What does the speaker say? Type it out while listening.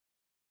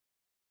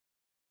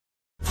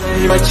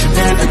way, but you're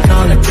never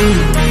gonna be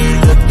me.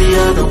 Look the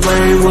other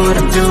way, what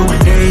I'm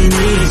doing ain't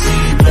easy.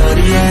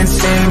 Bloody hands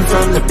stained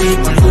from the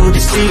people who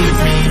deceive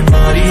me.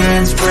 Muddy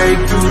hands break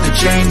through the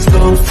chains,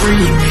 go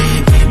free me.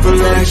 People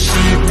like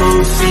sheep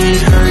move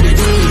feet, hurt it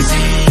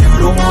easy. You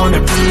don't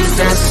wanna be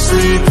fast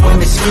asleep when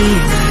they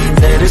scheming.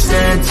 Better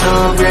stand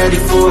tall, ready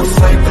for a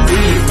fight,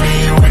 believe me.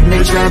 When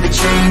they drive the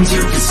chains,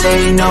 you can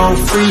say no,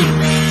 free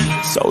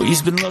me. So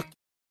he's been looking.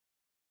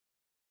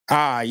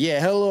 Yeah.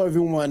 Hello,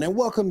 everyone, and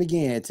welcome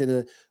again to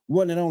the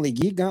one and only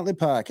Geek Gauntlet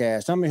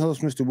podcast. I'm your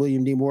host, Mr.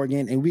 William D.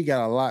 Morgan, and we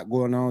got a lot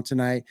going on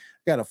tonight.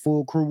 Got a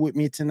full crew with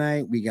me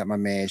tonight. We got my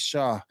man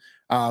Shaw.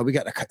 We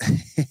got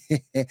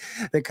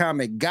the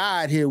comic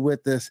god here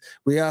with us.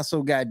 We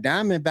also got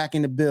Diamond back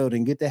in the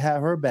building. Good to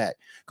have her back.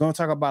 Going to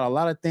talk about a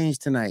lot of things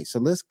tonight. So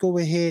let's go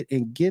ahead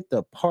and get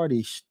the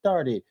party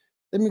started.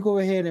 Let me go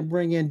ahead and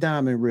bring in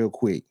Diamond real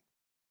quick.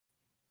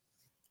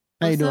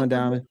 How you doing,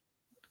 Diamond?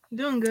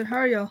 Doing good. How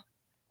are y'all?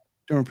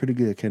 Doing pretty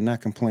good.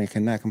 Cannot complain.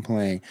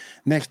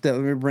 Next up,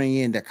 let me bring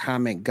in the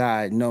comic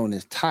guy known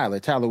as Tyler.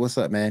 Tyler, what's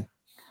up, man?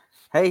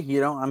 Hey,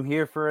 I'm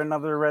here for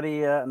another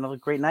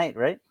great night,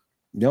 right?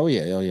 Oh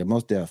yeah,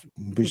 most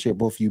definitely. Appreciate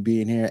both of you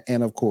being here,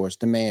 and of course,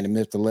 the man, the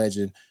myth, the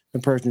legend, the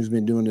person who's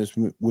been doing this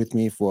with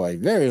me for a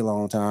very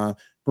long time,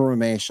 Brewer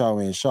Man Shaw.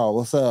 And Shaw,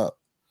 what's up?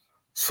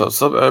 So,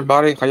 what's up,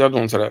 everybody? How y'all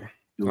doing today?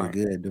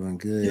 Doing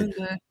good.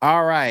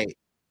 All right,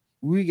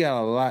 we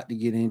got a lot to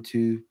get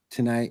into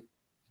tonight.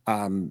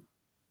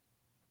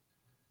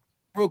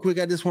 Real quick,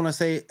 I just want to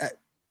say,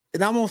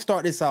 and I'm gonna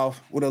start this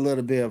off with a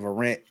little bit of a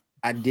rant.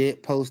 I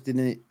did post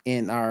it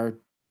in our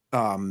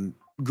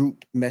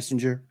group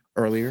messenger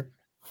earlier.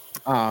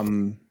 All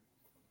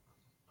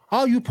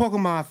you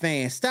Pokemon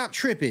fans, stop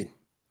tripping.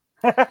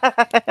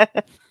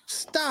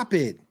 Stop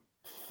it.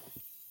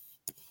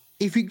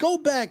 If you go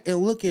back and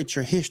look at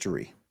your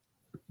history,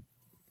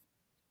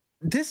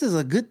 this is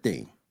a good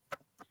thing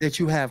that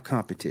you have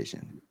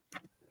competition.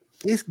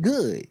 It's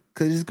good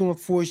because it's going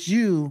to force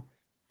you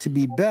to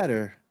be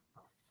better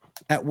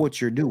at what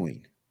you're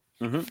doing.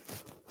 Mm-hmm.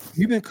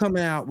 You've been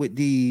coming out with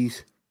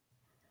these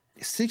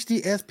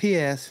 60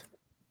 SPS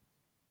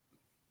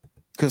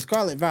because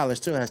Scarlet Violet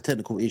still has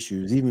technical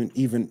issues, even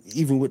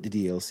with the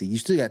DLC. You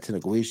still got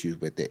technical issues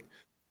with it.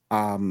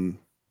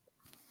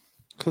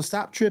 So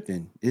stop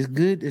tripping. It's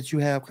good that you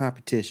have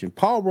competition.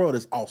 Paul World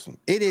is awesome.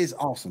 It is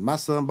awesome. My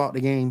son bought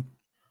the game.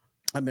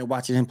 I've been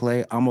watching him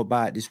play. I'm gonna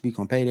buy it this week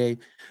on payday.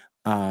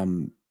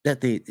 That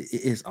thing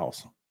is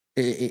awesome.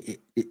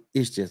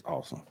 It's just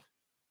awesome.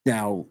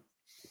 Now,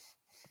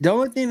 the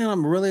only thing that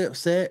I'm really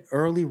upset,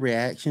 early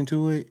reaction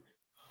to it,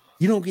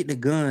 you don't get the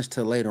guns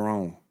till later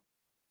on.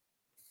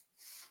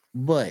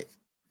 But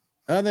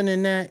other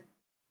than that,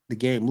 the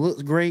game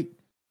looks great.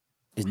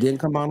 It didn't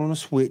come out on the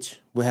Switch,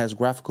 which has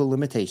graphical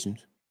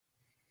limitations.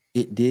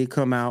 It did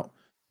come out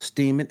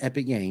Steam and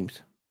Epic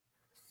Games.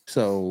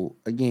 So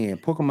again,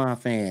 Pokemon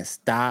fans,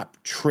 stop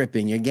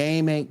tripping. Your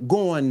game ain't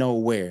going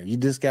nowhere. You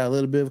just got a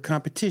little bit of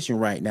competition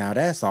right now.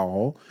 That's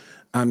all.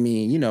 I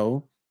mean,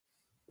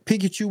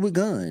 Pikachu with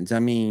guns. I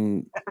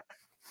mean,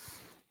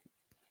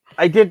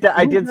 I did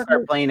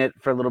start playing it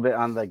for a little bit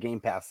on the Game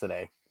Pass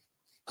today.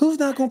 Who's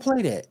not gonna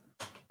play that?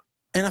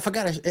 And I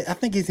forgot. I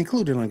think it's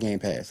included on Game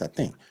Pass. I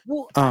think.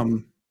 Well, I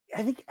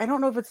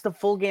don't know if it's the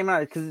full game or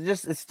not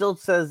because it still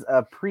says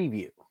a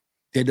preview.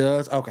 It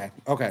does. Okay.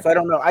 So I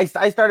don't know. I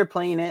started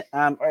playing it.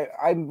 I'm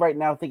right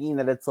now thinking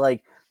that it's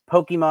like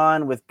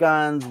Pokemon with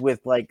guns, with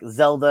like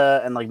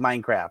Zelda and like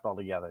Minecraft all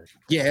together.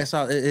 Yeah,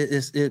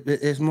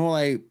 it's more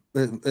like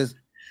it's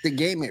the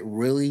game. It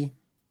really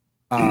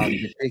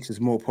depicts is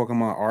more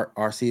Pokemon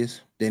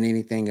Arceus than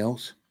anything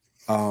else.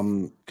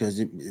 Because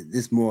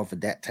it's more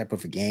of that type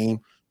of a game,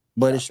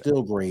 but It's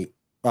still great.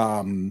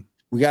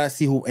 We gotta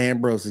see who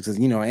Ambrose is, because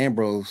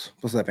Ambrose.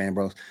 What's up,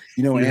 Ambrose?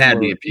 Ambrose had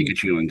me a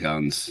Pikachu and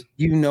guns.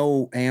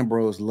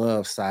 Ambrose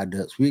loves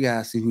Psyducks. We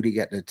gotta see who they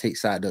got to take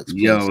Psyducks.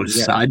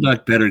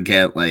 Psyduck better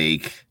get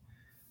like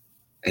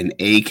an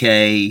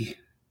AK,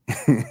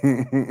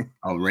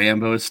 a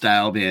Rambo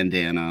style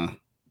bandana.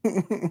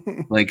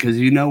 Like, because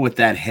with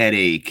that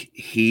headache,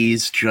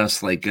 he's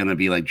just like gonna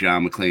be like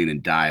John McClane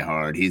in Die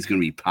Hard. He's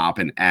gonna be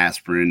popping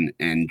aspirin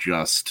and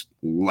just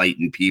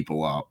lighting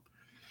people up.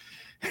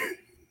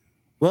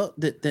 Well,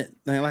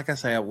 like I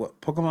say,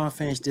 Pokemon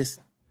fans, just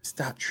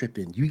stop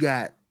tripping. You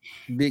got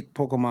big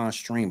Pokemon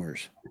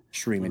streamers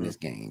streaming this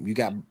game. You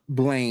got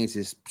Blaine's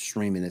is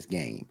streaming this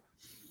game.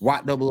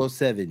 Watt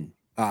 007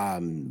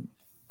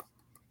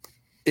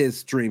 is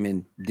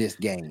streaming this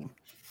game.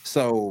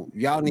 So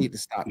y'all need to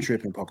stop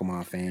tripping,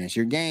 Pokemon fans.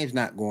 Your game's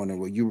not going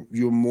nowhere.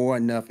 You're more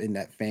enough in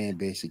that fan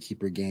base to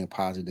keep your game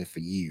positive for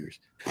years.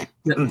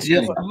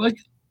 Yeah, I'm like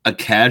a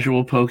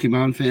casual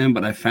Pokemon fan,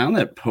 but I found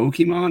that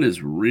Pokemon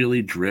is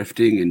really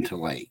drifting into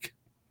like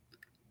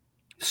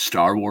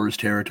Star Wars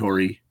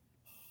territory,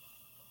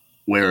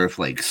 where if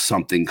like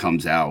something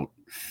comes out,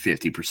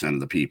 50% of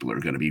the people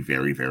are going to be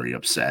very, very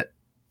upset,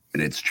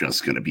 and it's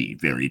just going to be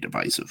very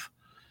divisive.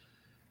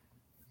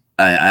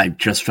 I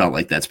just felt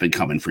like that's been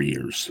coming for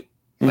years.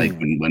 Like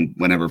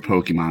whenever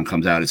Pokemon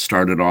comes out, it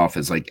started off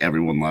as like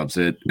everyone loves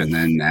it, and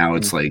then now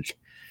it's like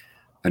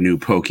a new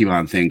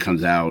Pokemon thing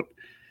comes out,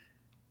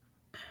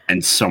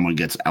 and someone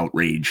gets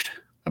outraged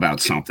about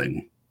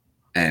something,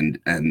 and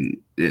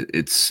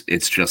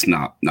it's just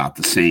not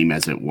the same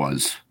as it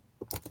was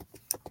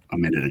a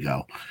minute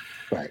ago.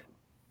 Right.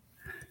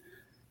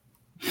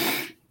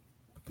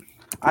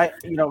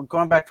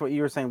 Going back to what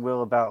you were saying,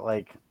 Will, about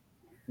like,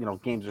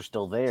 games are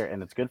still there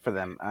and it's good for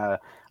them.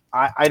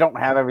 I don't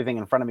have everything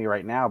in front of me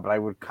right now, but I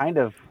would kind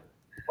of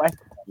question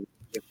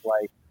if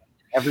like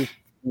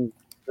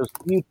those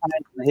few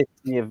times in the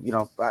history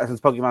of,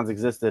 since Pokemon's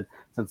existed,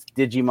 since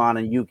Digimon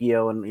and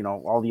Yu-Gi-Oh! And,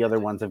 all the other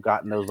ones have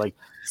gotten those like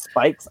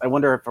spikes. I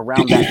wonder if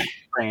around that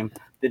frame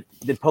did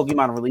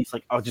Pokemon release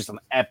like, just an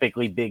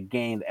epically big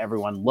game that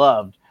everyone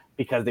loved,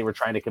 because they were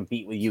trying to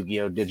compete with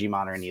Yu-Gi-Oh!,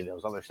 Digimon, or any of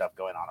those other stuff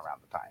going on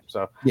around the time.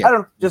 So I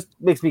don't know, just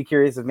makes me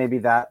curious if maybe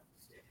that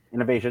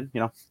innovation,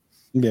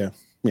 Yeah.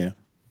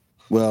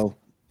 Well,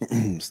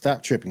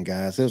 stop tripping,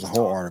 guys. There's a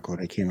whole article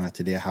that came out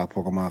today how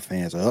Pokemon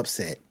fans are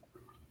upset,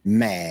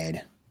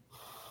 mad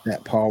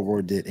that Paul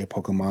Ward did a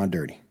Pokemon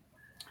dirty.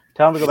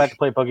 Tell them to go back to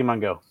play Pokemon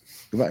Go.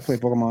 Go back to play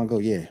Pokemon Go,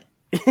 yeah.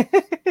 I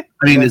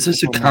mean, is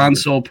this a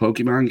console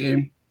Pokemon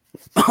game?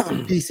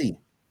 PC.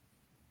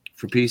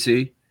 For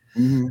PC?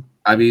 Mm-hmm.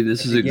 I mean,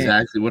 this is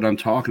exactly what I'm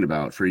talking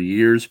about. For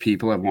years,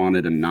 people have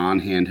wanted a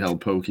non-handheld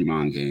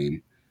Pokemon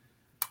game.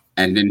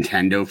 And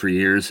Nintendo for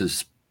years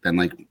has been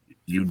like,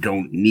 you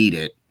don't need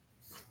it.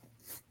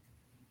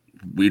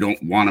 We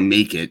don't want to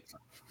make it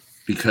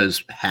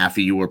because half of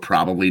you are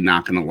probably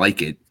not going to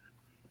like it.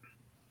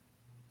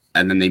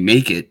 And then they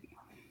make it.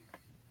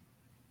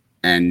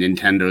 And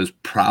Nintendo's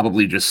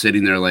probably just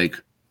sitting there like,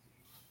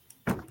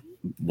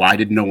 why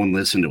did no one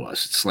listen to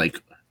us? It's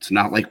like, it's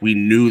not like we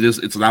knew this.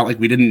 It's not like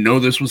we didn't know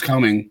this was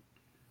coming.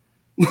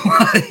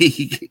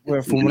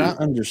 Well, from what I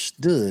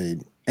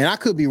understood, and I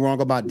could be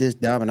wrong about this,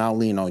 Dom, and I'll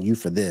lean on you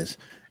for this.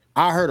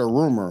 I heard a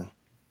rumor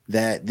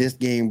that this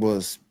game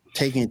was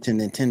taken to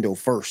Nintendo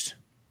first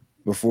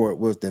before it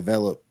was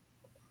developed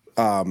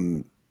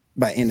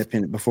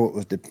before it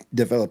was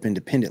developed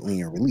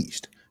independently and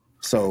released.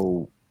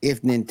 So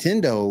if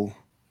Nintendo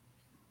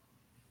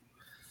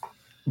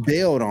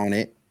bailed on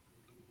it,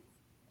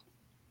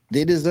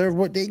 they deserve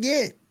what they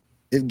get.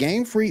 If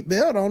Game Freak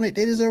bailed on it,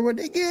 they deserve what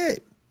they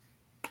get.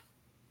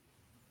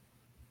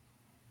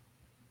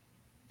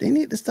 They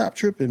need to stop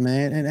tripping,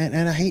 man.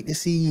 And I hate to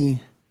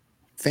see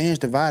fans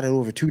divided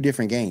over two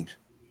different games.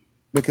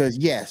 Because,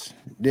 yes,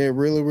 they're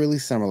really, really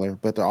similar,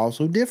 but they're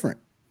also different.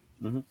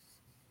 Mm-hmm.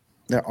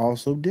 They're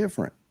also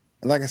different.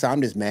 Like I said,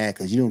 I'm just mad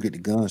because you don't get the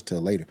guns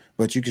till later.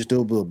 But you can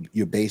still build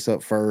your base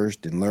up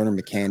first and learn the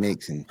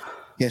mechanics and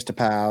catch the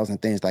piles and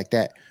things like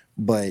that.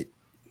 But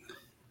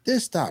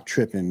just stop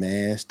tripping,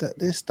 man.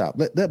 Stop.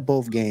 Let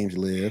both games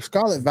live.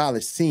 Scarlet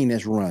Violet's seen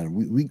this run.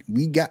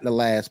 We got the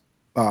last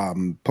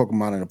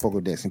Pokemon in the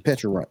Pokedex and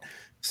Petra run.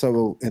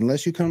 So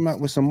unless you come out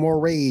with some more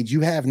raids,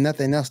 you have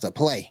nothing else to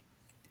play.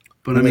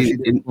 But I mean,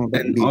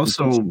 and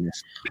also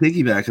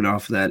piggybacking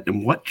off that,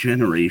 in what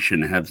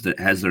generation has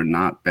there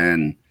not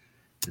been?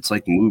 It's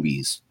like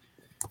movies.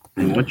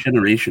 In what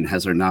generation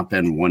has there not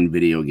been one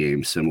video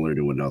game similar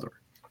to another?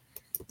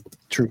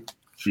 True.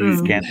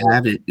 You can't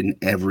have it in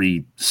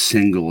every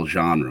single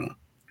genre.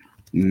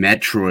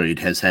 Metroid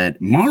has had,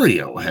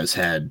 Mario has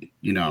had,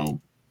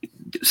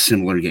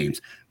 similar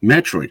games.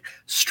 Metroid,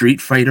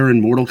 Street Fighter,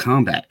 and Mortal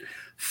Kombat.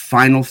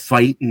 Final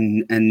Fight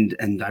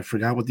and I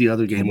forgot what the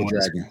other game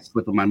was.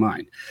 Slip of my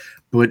mind,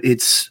 but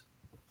it's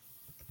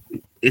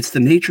the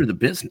nature of the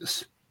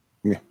business.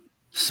 Yeah,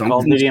 Call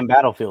of Duty and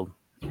Battlefield.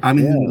 I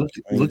mean,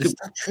 look at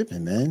stop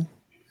tripping, man.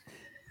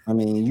 I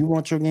mean, you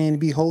want your game to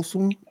be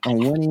wholesome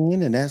on one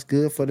end, and that's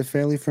good for the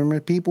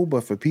family-friendly people.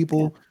 But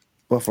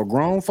for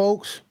grown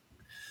folks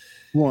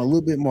who want a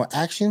little bit more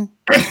action,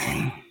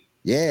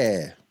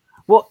 yeah.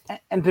 Well,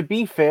 and to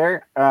be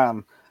fair,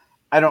 I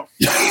don't.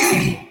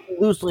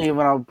 Loosely,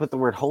 when I'll put the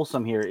word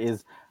wholesome here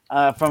is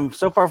from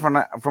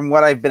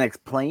what I've been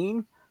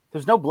explained,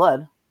 there's no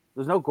blood,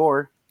 there's no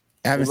gore.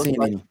 I haven't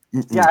seen any.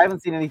 Yeah, I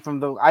haven't seen any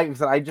from the.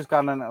 I just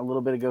got on a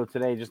little bit ago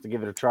today just to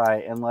give it a try,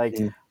 and like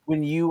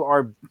when you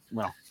are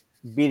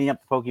beating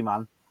up the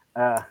Pokemon,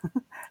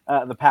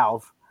 the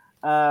pals,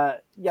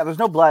 there's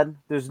no blood,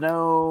 there's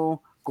no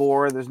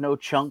gore, there's no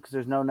chunks,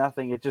 there's no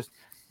nothing. It just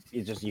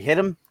you hit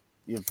them,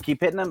 you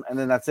keep hitting them, and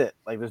then that's it.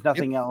 Like there's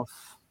nothing else.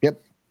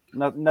 Yep.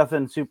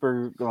 Nothing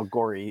super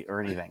gory or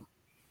anything.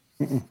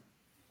 Mm-mm.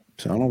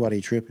 So I don't know why they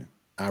tripping.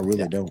 I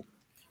really don't.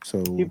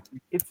 So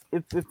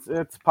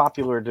it's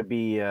popular to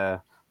be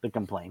the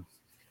complaint.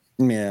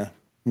 Yeah,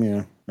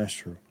 that's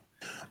true.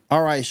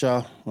 All right,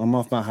 Shaw. I'm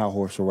off my high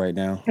horse for right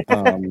now.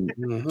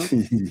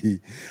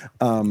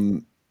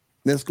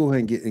 Let's go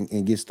ahead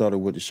and get started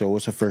with the show.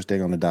 What's the first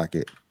thing on the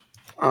docket?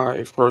 All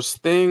right,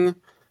 first thing,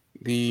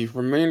 the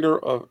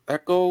remainder of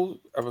Echo,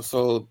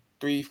 episode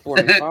 3, 4,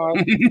 and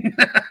 5.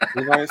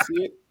 You guys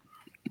see it?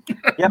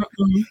 Yep.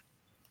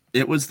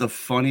 It was the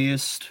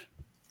funniest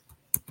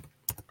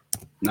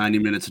 90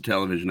 minutes of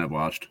television I've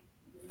watched.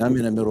 I'm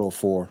in the middle of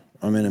 4.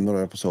 I'm in the middle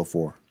of episode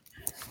 4.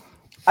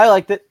 I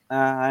liked it.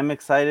 I'm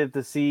excited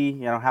to see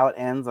how it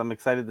ends. I'm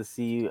excited to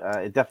see.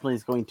 It definitely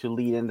is going to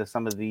lead into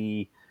some of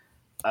the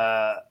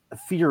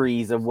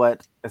theories of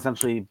what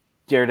essentially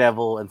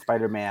Daredevil and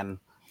Spider-Man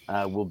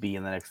will be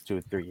in the next 2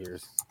 or 3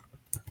 years.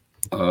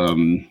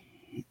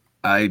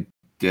 I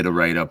did a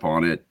write-up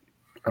on it.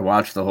 I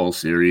watched the whole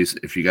series.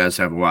 If you guys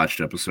haven't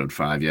watched episode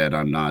 5 yet,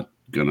 I'm not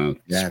gonna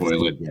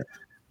spoil it.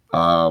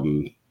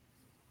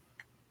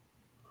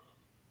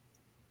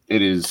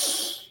 It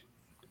is.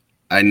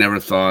 I never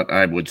thought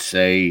I would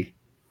say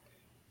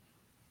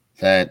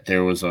that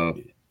there was a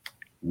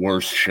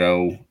worse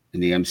show in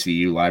the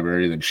MCU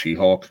library than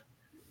She-Hulk.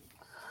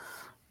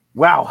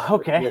 Wow.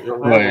 Okay.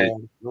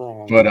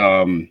 But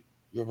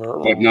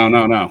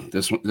no.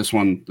 This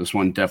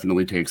one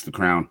definitely takes the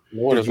crown.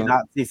 Did you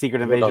not see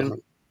Secret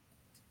Invasion?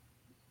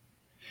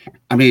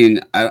 I mean,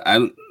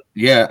 I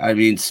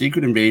mean,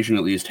 Secret Invasion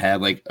at least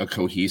had like a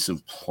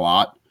cohesive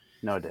plot.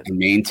 No, it didn't. And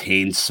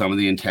maintained some of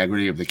the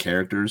integrity of the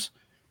characters.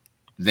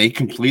 They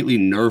completely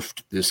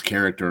nerfed this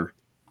character,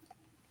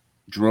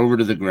 drove her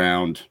to the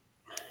ground,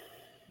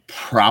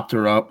 propped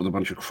her up with a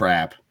bunch of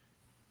crap,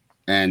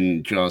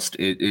 and just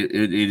it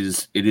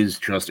is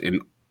just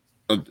an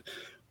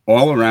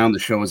all around the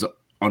show is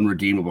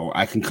unredeemable.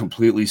 I can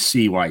completely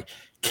see why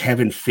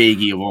Kevin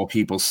Feige of all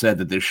people said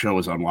that this show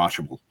is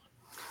unwatchable,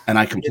 and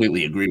I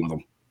completely agree with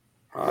him.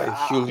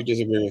 I hugely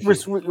disagree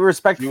with you.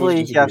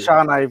 Respectfully, yeah,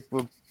 Sean, I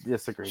would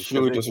disagree.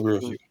 Hugely disagree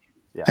with you.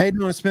 Yeah. How you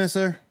doing,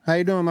 Spencer? How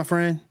you doing, my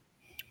friend?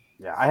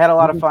 Yeah, I had a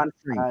lot of fun.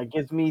 It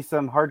gives me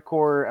some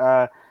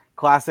hardcore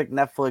classic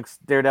Netflix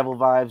Daredevil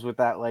vibes with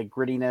that like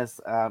grittiness,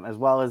 as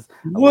well as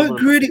what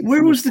gritty?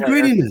 Where was the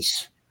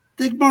grittiness?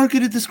 They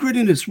marketed this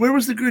grittiness. Where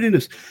was the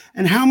grittiness?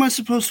 And how am I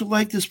supposed to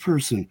like this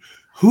person?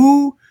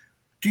 How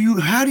do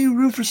you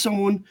root for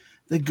someone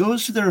that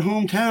goes to their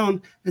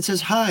hometown and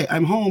says, "Hi,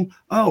 I'm home.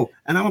 Oh,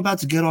 and I'm about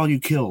to get all you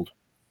killed"?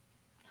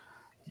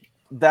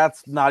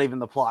 That's not even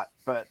the plot,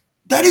 but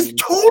that is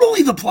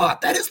totally the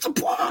plot. That is the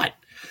plot.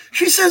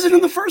 She says it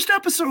in the first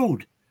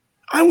episode.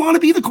 I want to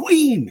be the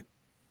queen.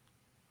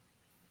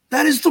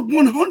 That is the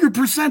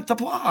 100% the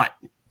plot.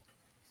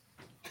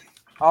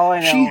 All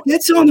I know, she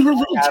gets on her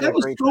little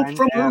telescope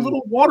from her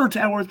little water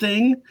tower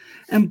thing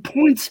and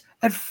points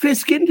at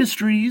Fisk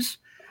Industries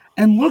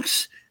and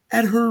looks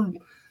at her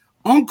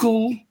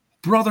uncle,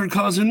 brother,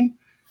 cousin,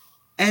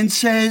 and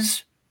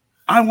says,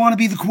 "I want to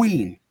be the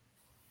queen."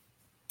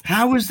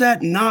 How is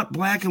that not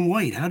black and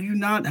white? How can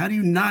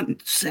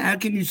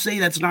you say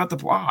that's not the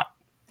plot?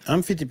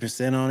 I'm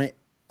 50% on it.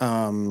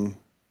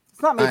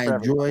 It's not I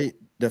enjoyed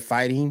the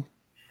fighting,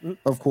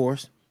 of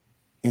course.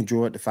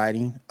 Enjoyed the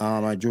fighting.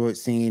 I enjoyed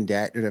seeing the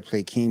actor that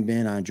played King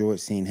Ben. I enjoyed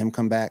seeing him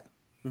come back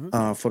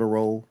for the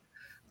role.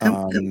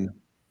 And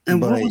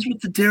what was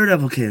with the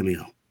Daredevil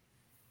cameo?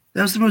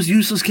 That was the most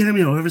useless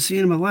cameo I've ever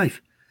seen in my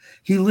life.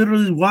 He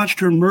literally watched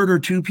her murder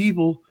 2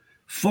 people,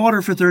 fought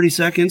her for 30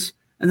 seconds,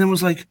 and then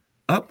was like,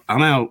 "Oh,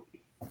 I'm out."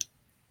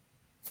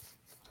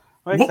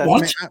 What?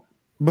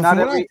 But from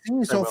what I've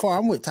seen so far,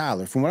 I'm with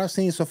Tyler. From what I've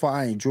seen so far,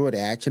 I enjoy the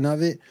action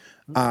of it.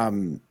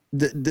 The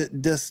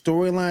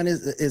storyline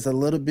is a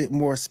little bit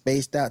more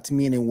spaced out to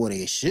me than what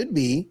it should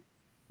be,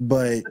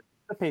 but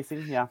the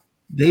pacing, yeah.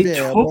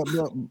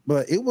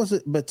 But it was.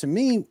 But to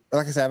me,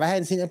 like I said, I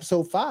hadn't seen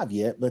episode 5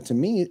 yet. But to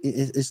me,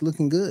 it's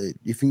looking good.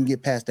 If you can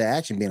get past the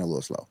action being a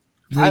little slow.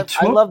 They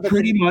took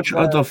pretty much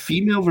the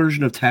female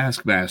version of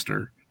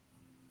Taskmaster,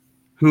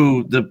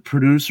 who the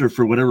producer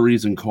for whatever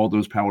reason called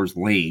those powers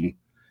lame.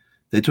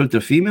 They took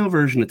the female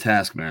version of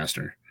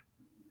Taskmaster,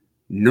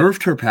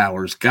 nerfed her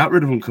powers, got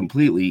rid of them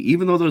completely,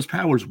 even though those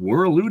powers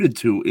were alluded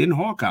to in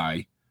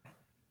Hawkeye,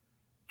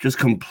 just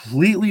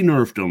completely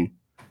nerfed them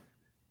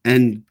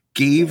and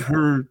gave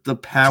her the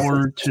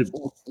power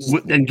to,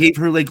 and gave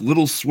her like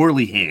little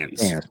swirly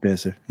hands. Yeah,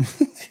 Spencer.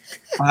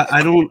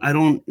 I don't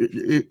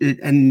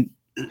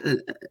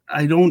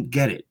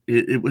get it.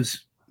 It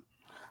was.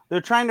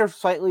 They're trying to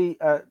slightly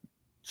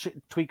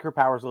tweak her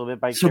powers a little bit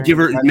by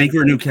make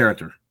her a new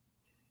character.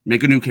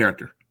 Make a new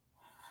character.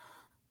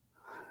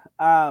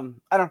 I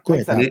don't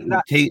think so.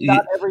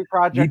 Not every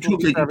project.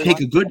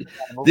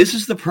 This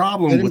is the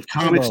problem with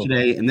comics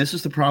today, and this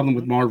is the problem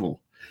with Marvel.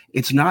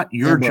 It's not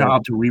your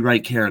job to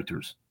rewrite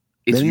characters.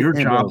 It's your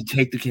job to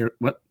take the character.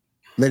 What?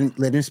 Let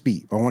him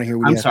speak. I want to hear.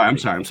 I'm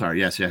sorry.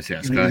 Yes.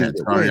 Go ahead.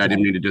 Sorry, I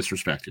didn't mean to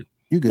disrespect you.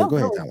 You good? Go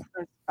ahead, Tyler.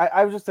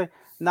 I was just saying,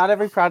 not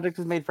every project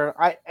is made for.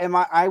 I am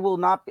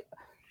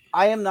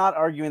not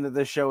arguing that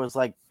this show is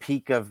like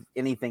peak of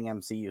anything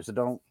MCU, so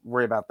don't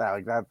worry about that.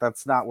 Like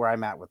that's not where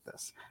I'm at with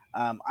this.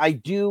 I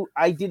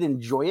did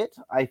enjoy it.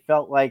 I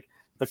felt like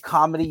the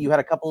comedy. You had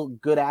a couple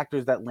good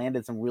actors that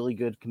landed some really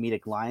good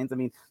comedic lines. I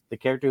mean, the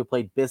character who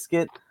played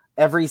Biscuit,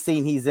 every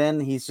scene he's in,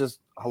 he's just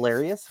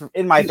hilarious.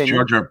 In my opinion,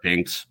 Jar Jar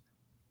Binks.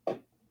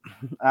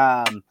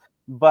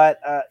 But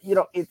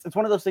it's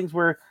one of those things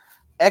where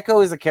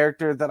Echo is a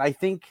character that I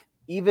think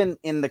even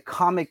in the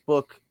comic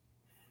book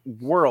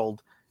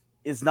world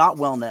is not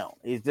well known.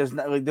 There's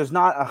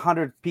not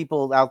 100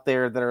 people out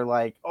there that are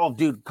like, oh,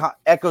 dude,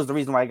 Echo's the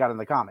reason why I got in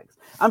the comics.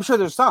 I'm sure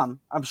there's some,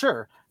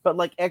 but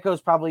like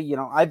Echo's probably,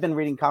 I've been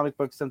reading comic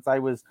books since I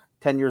was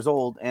 10 years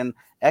old, and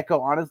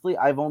Echo, honestly,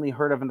 I've only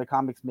heard of in the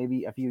comics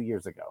maybe a few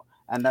years ago,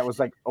 and that was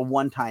like a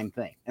one-time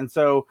thing. And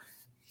so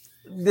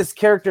this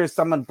character is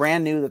someone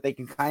brand new that they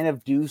can kind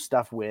of do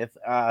stuff with.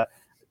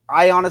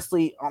 I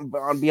honestly,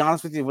 I'll be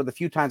honest with you, with the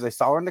few times I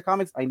saw her in the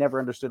comics, I never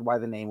understood why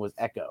the name was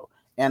Echo.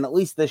 And at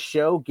least this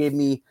show gave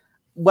me,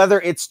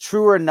 whether it's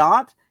true or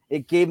not,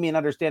 it gave me an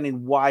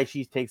understanding why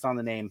she takes on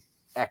the name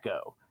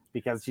Echo,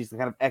 because she's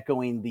kind of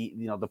echoing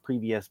the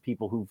previous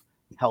people who've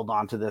held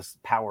on to this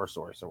power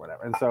source or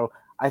whatever. And so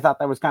I thought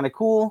that was kind of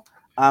cool.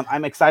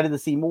 I'm excited to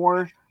see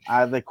more.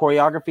 The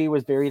choreography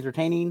was very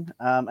entertaining.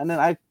 And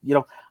then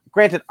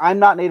granted, I'm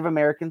not Native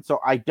American, so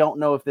I don't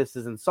know if this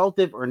is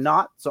insultive or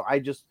not. So I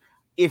just,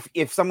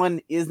 if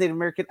someone is Native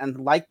American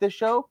and like this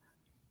show,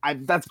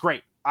 that's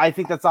great. I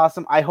think that's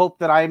awesome. I hope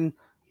that I'm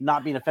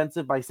not being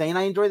offensive by saying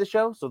I enjoy the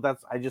show. So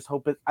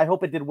I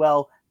hope it did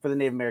well for the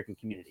Native American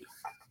community.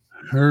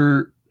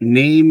 Her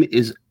name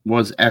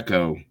was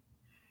Echo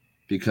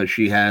because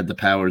she had the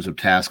powers of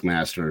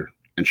Taskmaster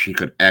and she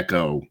could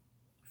echo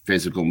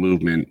physical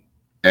movement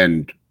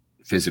and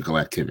physical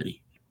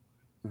activity.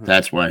 Mm-hmm.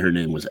 That's why her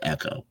name was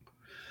Echo.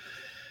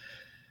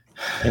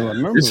 And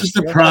remember, this is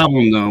the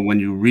problem, though, when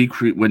you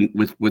recreate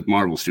with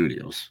Marvel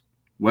Studios.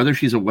 Whether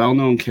she's a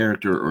well-known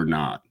character or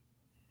not,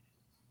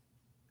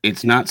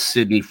 it's not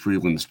Sidney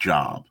Freeland's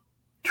job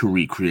to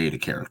recreate a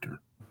character.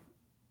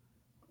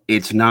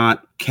 It's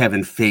not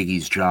Kevin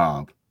Feige's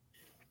job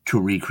to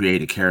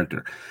recreate a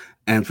character.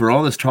 And for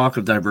all this talk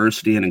of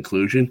diversity and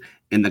inclusion,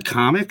 in the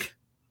comic,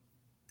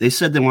 they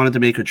said they wanted to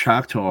make a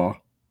Choctaw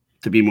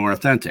to be more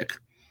authentic.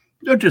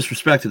 No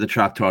disrespect to the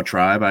Choctaw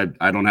tribe.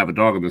 I don't have a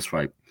dog in this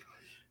fight.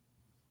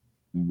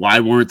 Why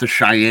weren't the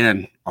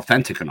Cheyenne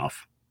authentic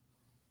enough?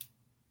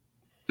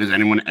 Is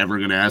anyone ever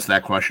going to ask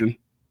that question?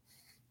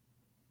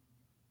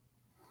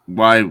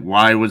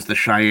 Why was the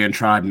Cheyenne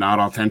tribe not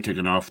authentic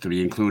enough to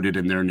be included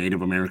in their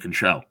Native American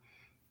show?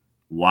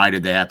 Why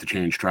did they have to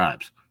change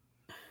tribes?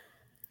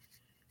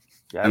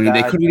 Yeah, I mean,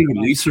 they couldn't even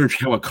research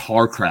how a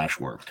car crash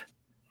worked.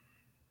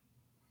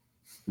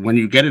 When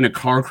you get in a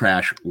car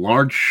crash,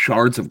 large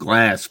shards of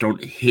glass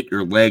don't hit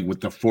your leg with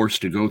the force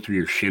to go through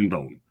your shin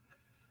bone.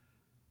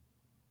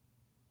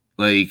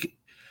 Like,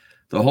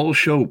 the whole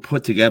show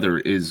put together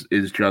is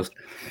just.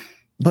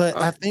 But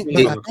I think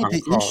the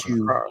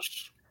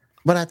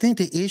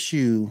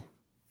issue,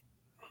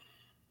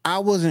 I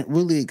wasn't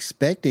really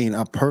expecting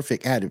a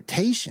perfect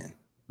adaptation.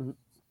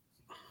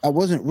 I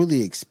wasn't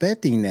really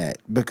expecting that,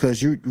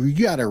 because you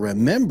got to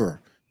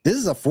remember, this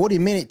is a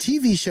 40-minute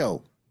TV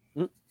show.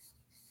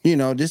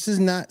 This is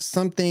not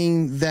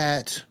something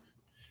that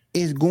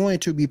is going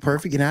to be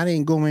perfect, and I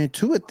didn't go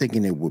into it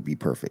thinking it would be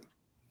perfect.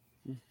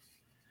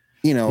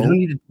 You don't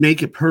need to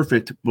make it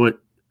perfect, but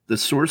the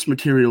source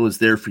material is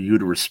there for you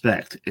to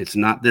respect. It's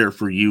not there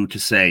for you to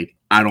say,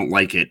 I don't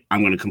like it,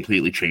 I'm going to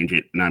completely change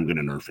it, and I'm going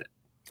to nerf it.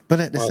 But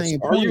at the same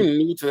point, are you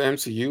new to the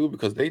MCU?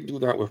 Because they do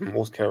that with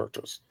most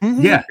characters.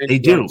 Mm-hmm. Yeah, they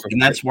do.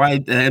 And that's why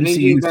the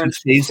MCU since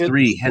Phase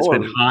 3 has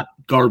been hot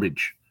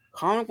garbage.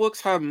 Comic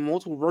books have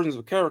multiple versions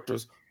of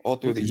characters all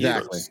through the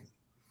years.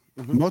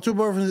 Mm-hmm.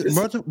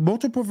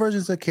 Multiple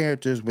versions of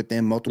characters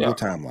within multiple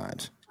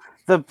timelines.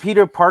 The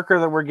Peter Parker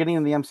that we're getting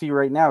in the MCU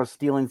right now is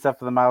stealing stuff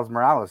from the Miles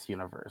Morales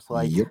universe.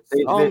 Like,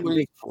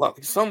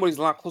 somebody's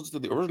a lot closer to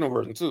the original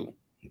version too.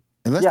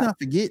 And let's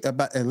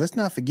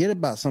not forget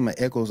about some of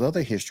Echo's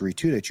other history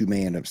too that you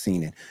may end up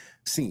seeing.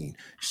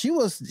 She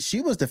was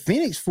the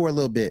Phoenix for a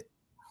little bit.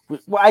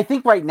 Well, I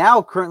think right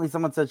now, currently,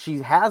 someone said she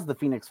has the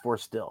Phoenix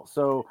Force still.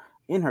 So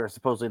in her,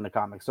 supposedly in the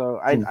comics. So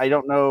I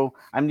don't know.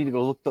 I need to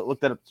go look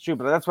that up too.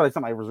 But that's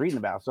something I was reading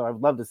about. So I'd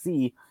love to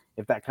see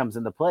if that comes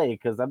into play,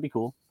 because that'd be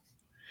cool.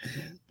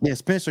 Yeah,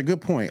 Spencer,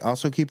 good point.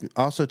 Also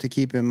to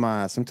keep in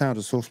mind, sometimes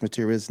the source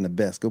material isn't the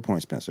best. Good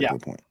point, Spencer. Yeah.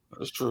 Good point.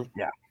 That's true.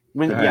 Yeah.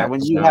 When you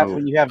have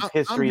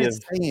history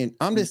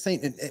I'm just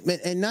saying,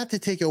 and not to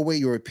take away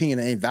your opinion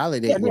and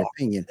invalidate your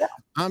opinion. Yeah.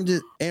 I'm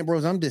just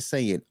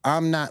saying,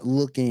 I'm not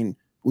looking,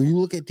 when you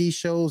look at these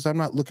shows, I'm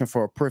not looking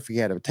for a perfect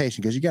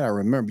adaptation, because you got to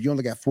remember, you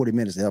only got 40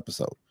 minutes an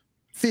episode,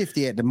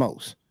 50 at the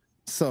most.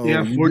 So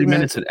 40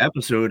 minutes an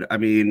episode. I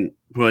mean,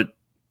 but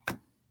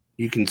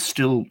you can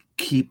still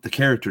keep the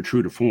character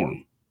true to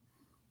form.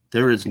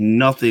 There is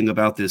nothing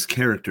about this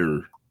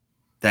character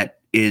that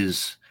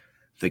is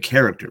the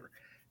character.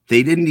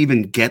 They didn't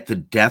even get the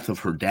death of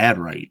her dad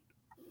right.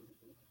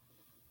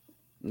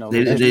 No,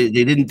 they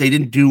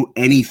didn't do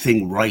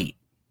anything right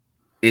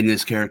in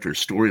this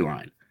character's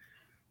storyline.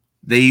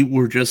 They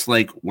were just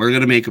like, we're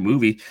going to make a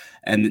movie.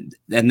 And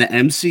the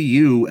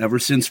MCU, ever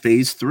since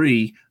Phase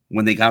 3,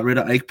 when they got rid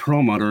of Ike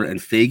Perlmutter and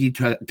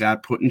Feige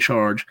got put in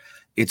charge,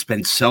 it's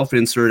been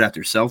self-insert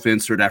after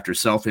self-insert after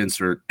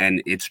self-insert,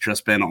 and it's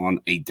just been on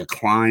a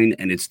decline,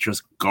 and it's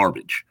just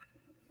garbage.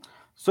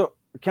 So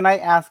can I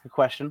ask a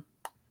question?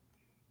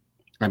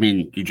 I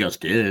mean, you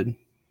just did.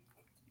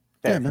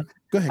 Yeah, man.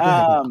 Go ahead.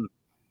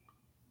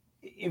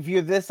 if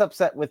you're this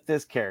upset with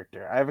this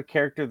character, I have a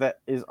character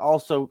that is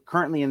also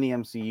currently in the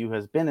MCU,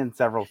 has been in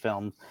several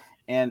films,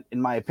 and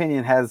in my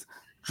opinion has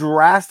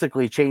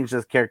drastically changed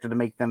this character to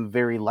make them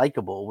very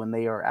likable when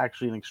they are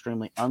actually an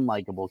extremely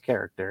unlikable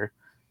character.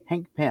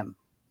 Hank Pym.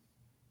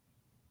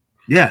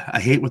 Yeah, I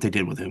hate what they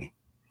did with him.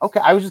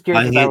 Okay, I was just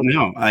curious.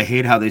 I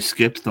hate how they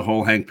skipped the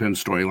whole Hank Pym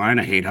storyline.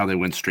 I hate how they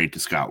went straight to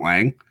Scott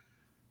Lang.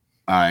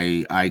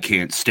 I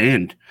can't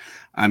stand.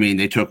 I mean,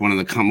 they took one of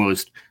the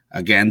most,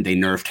 again, they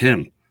nerfed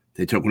him.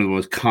 They took one of the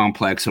most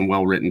complex and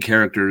well-written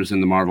characters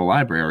in the Marvel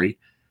library,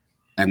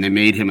 and they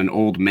made him an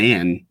old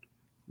man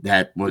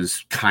that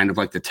was kind of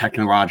like the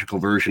technological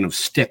version of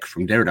Stick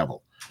from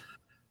Daredevil.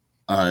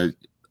 I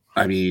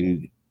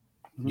mean,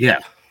 yeah.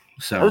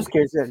 So I was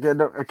curious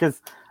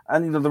because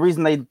the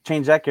reason they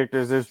changed that character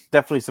is there's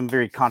definitely some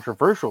very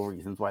controversial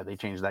reasons why they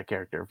changed that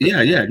character.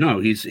 Yeah. No,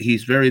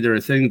 he's very. There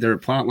are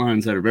plot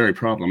lines that are very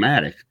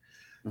problematic,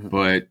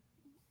 but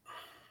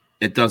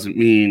it doesn't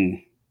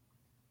mean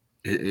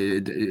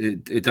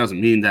it doesn't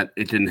mean that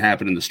it didn't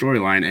happen in the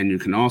storyline. And you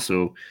can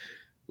also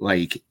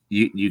like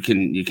you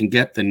can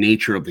get the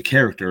nature of the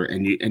character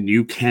and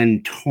you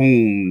can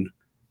tone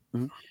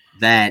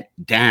that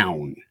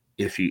down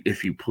if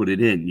you put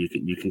it in.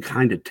 You can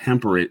kind of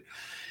temper it.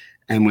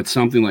 And with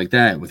something like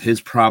that, with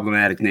his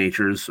problematic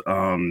natures,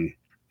 the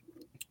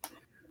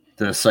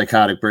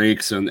psychotic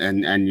breaks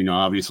and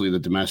obviously the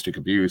domestic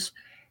abuse,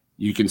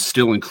 you can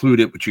still include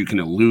it, but you can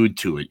allude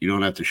to it. You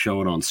don't have to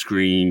show it on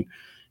screen.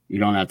 You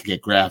don't have to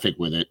get graphic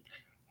with it.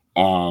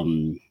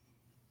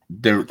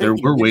 There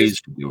were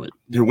ways to do it.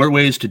 There were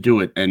ways to do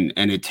it, and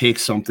it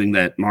takes something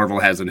that Marvel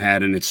hasn't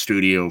had in its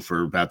studio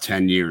for about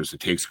 10 years.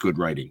 It takes good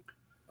writing.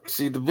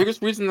 See, the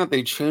biggest reason that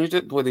they changed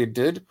it the way they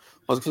did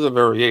was because of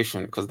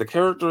variation, because the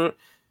character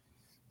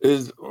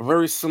is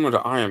very similar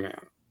to Iron Man.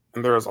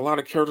 And there's a lot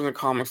of characters in the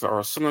comics that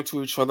are similar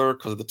to each other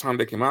because of the time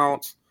they came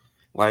out.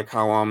 Like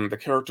how the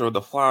character of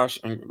the Flash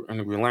and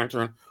the Green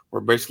Lantern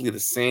were basically the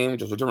same,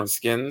 just with different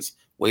skins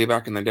way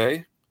back in the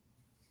day.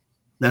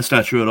 That's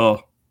not true at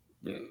all.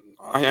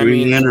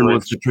 Green Lantern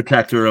was the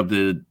protector of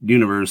the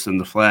universe, and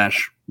the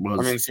Flash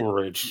was.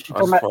 Silver Age. You're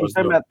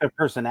talking about their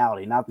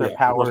personality, not their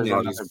powers.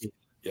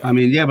 Yeah. I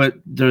mean, yeah, but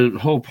the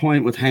whole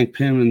point with Hank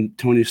Pym and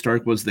Tony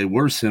Stark was they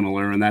were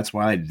similar, and that's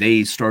why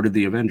they started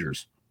the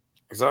Avengers.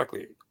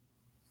 Exactly.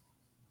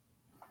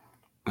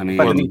 I mean,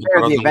 but to be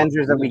fair, the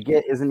Avengers that we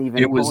get isn't even.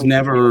 It was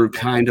never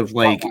kind of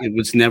like it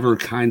was never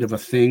kind of a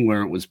thing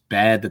where it was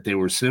bad that they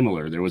were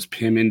similar. There was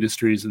Pym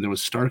Industries and there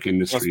was Stark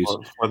Industries.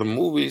 For the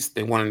movies,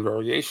 they wanted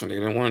variation. They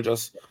didn't want to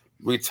just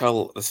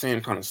retell the same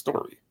kind of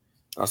story.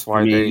 That's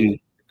why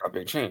they got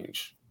big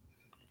change.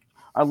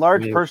 A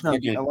large portion of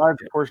the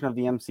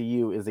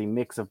MCU is a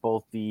mix of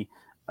both the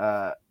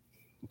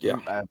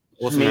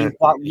main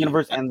plot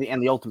universe and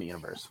the Ultimate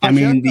Universe. I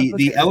mean,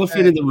 the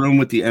elephant in the room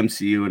with the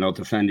MCU, and I'll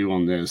defend you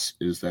on this,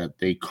 is that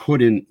they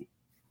couldn't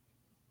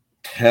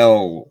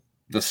tell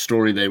the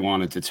story they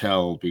wanted to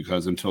tell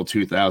because until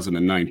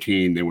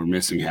 2019 they were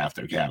missing half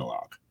their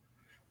catalog.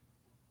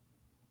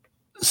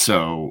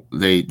 So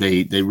they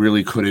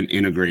really couldn't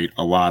integrate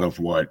a lot of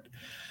what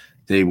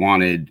they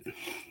wanted,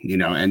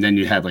 and then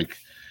you had like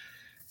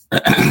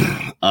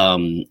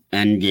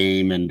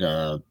Endgame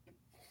and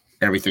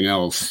everything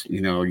else.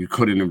 You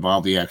couldn't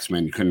involve the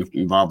X-Men, you couldn't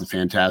involve the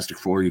Fantastic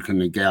Four, you couldn't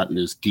have gotten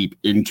as deep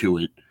into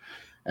it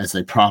as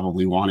they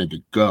probably wanted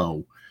to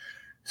go.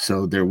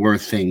 So there were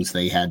things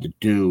they had to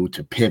do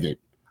to pivot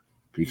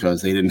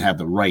because they didn't have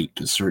the right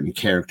to certain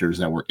characters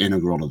that were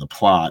integral to the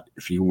plot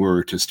if you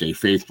were to stay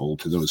faithful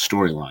to those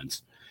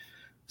storylines.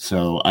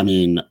 So, I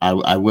mean,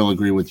 I will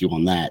agree with you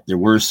on that. There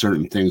were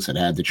certain things that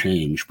had to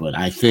change, but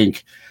I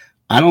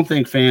don't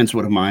think fans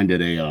would have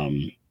minded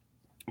a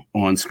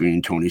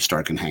on-screen Tony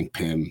Stark and Hank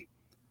Pym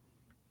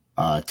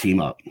team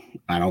up.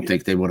 I don't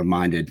think they would have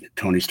minded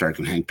Tony Stark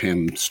and Hank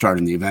Pym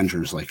starting the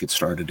Avengers like it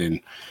started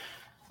in.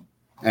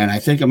 And I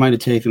think it might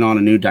have taken on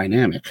a new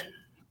dynamic.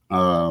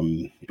 But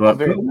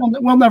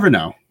we'll never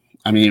know.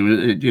 I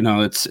mean,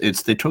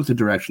 it's they took the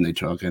direction they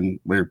took,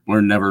 and we're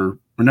never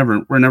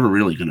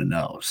really going to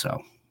know.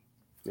 So.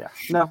 Yeah,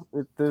 no,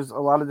 there's a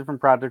lot of different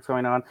projects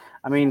going on.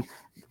 I mean,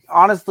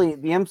 honestly,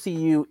 the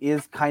MCU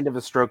is kind of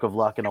a stroke of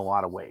luck in a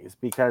lot of ways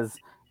because,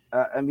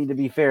 to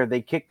be fair,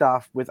 they kicked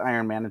off with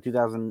Iron Man in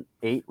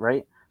 2008,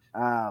 right?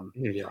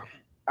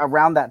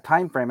 Around that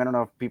time frame, I don't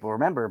know if people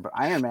remember, but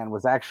Iron Man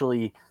was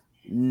actually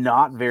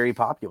not very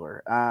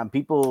popular. A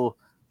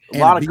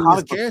lot of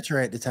comic character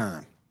at the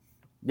time.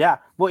 Yeah,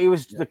 well,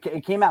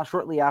 it came out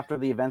shortly after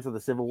the events of the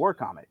Civil War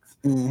comics,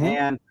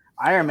 and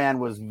Iron Man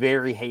was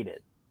very hated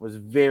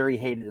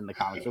in the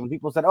comics. So when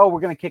people said, "Oh,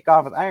 we're going to kick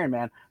off with Iron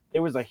Man,"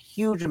 there was a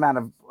huge amount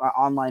of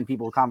online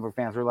people, comic book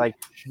fans, were like,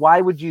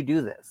 "Why would you do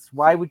this?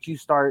 Why wouldn't you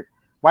start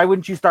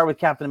with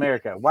Captain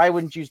America? Why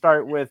wouldn't you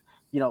start with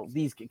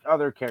these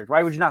other characters?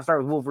 Why would you not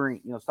start with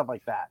Wolverine? Stuff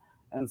like that."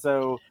 And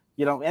so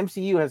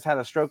MCU has had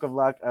a stroke of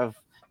luck of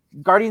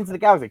Guardians of the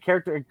Galaxy,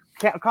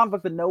 comic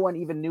book that no one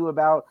even knew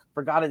about,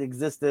 forgot it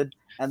existed,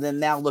 and then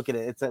now look at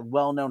it. It's a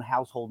well-known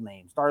household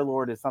name.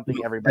 Star-Lord is something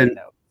everybody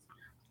knows.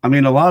 I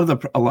mean, a lot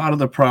of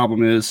the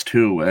problem is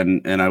too,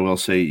 and I will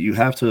say you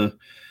have to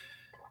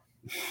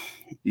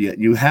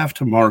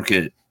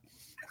market,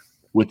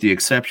 with the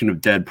exception of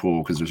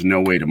Deadpool, because there's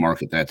no way to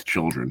market that to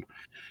children.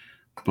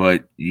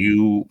 But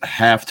you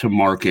have to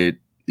market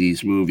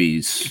these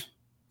movies,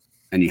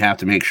 and you have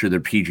to make sure they're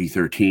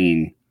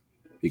PG-13,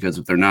 because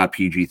if they're not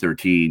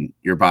PG-13,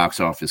 your box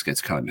office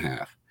gets cut in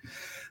half.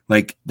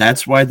 Like,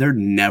 that's why they're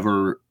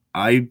never.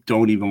 I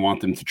don't even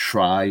want them to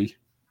try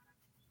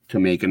to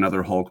make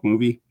another Hulk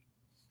movie,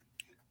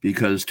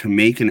 because to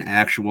make an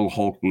actual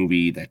Hulk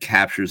movie that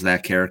captures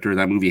that character,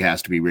 that movie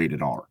has to be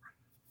rated R.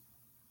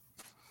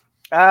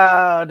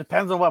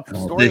 Depends on what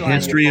storyline. The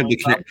history of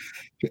the.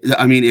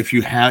 I mean, if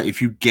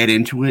you get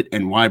into it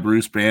and why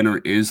Bruce Banner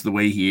is the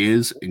way he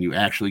is, and you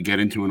actually get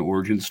into an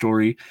origin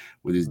story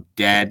with his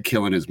dad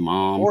killing his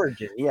mom,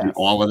 yes, and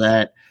all of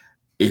that,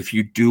 if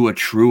you do a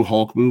true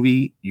Hulk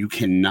movie, you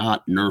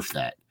cannot nerf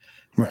that,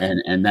 right.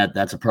 and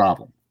that's a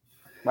problem.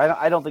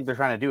 I don't think they're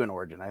trying to do an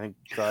origin. I think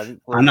so.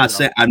 I'm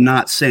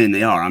not saying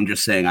they are. I'm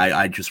just saying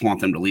I just want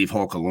them to leave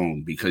Hulk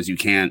alone, because you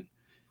can't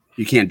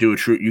do a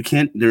true. You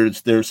can't.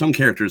 There's some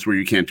characters where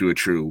you can't do a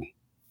true.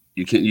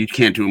 You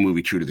can't do a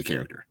movie true to the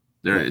character.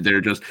 They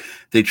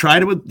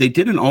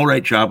did an all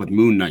right job with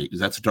Moon Knight, because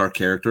that's a dark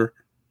character.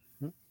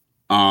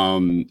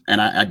 And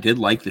I did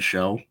like the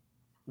show,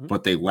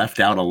 but they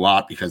left out a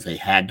lot because they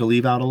had to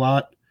leave out a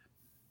lot,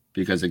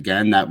 because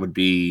again, that would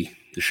be,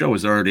 the show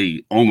is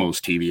already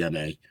almost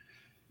TVMA,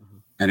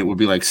 and it would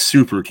be like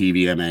super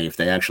TVMA if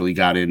they actually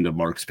got into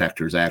Mark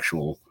Spector's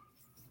actual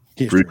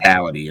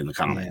brutality in the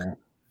comic. Yeah.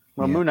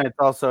 Well, Moon Knight's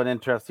also an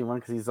interesting one,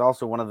 because he's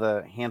also one of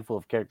the handful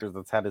of characters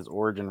that's had his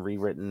origin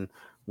rewritten,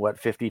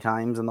 50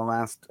 times in the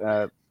last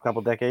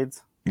couple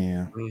decades?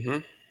 Yeah. Mm-hmm.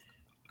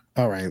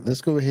 All right, let's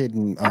go ahead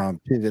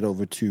and pivot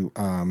over to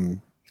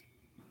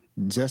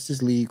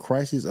Justice League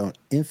Crisis on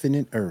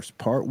Infinite Earths,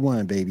 Part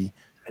 1, baby.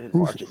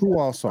 Who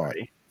all saw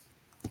it?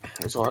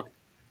 I saw it.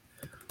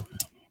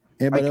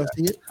 Anybody else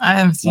see it? I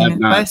haven't seen it,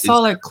 but I saw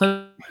like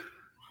clip.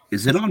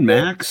 Is it on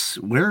Max?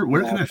 Where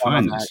can I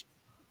find this?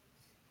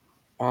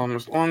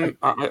 It's on.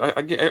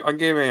 I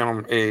gave a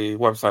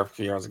website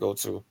for you guys to go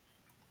to.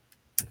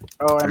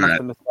 Oh, I must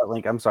have missed that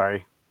link. I'm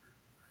sorry.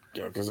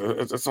 Yeah, because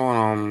it's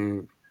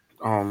on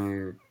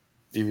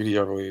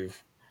DVD, I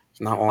believe.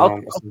 It's not on.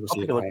 I'll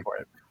look for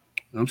it.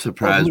 I'm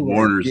surprised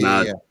Warner's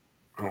not. Yeah.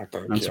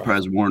 I'm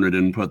surprised Warner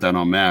didn't put that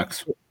on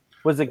Max.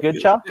 Was it good,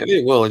 Shaw?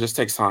 It will. It just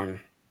takes time.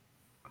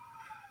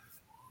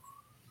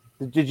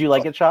 Did you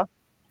like it, Shaw?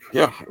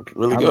 Yeah,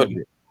 really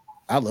good.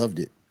 I loved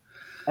it.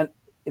 And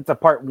it's a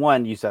part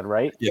 1, you said,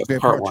 right? Yeah,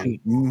 part 1.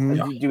 Mm-hmm.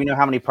 Yeah. Do we know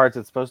how many parts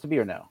it's supposed to be,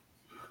 or no?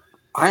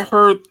 I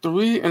heard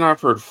 3 and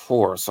I've heard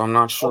 4, so I'm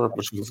not sure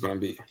which one's going to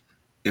be.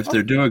 If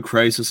they're doing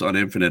Crisis on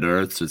Infinite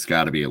Earths, it's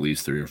got to be at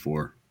least 3 or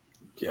 4.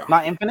 Yeah.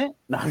 Not Infinite?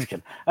 No, I'm just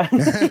kidding.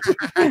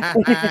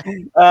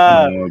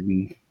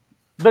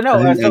 But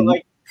no, so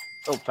like,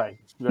 oh, sorry.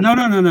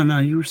 No.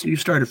 You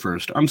started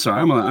first. I'm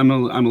sorry. I'm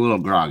a little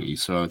groggy.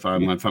 So if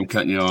I'm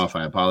cutting you off,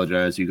 I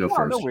apologize. You go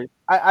first. No worries.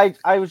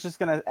 I was just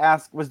gonna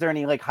ask, was there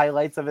any like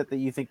highlights of it that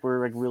you think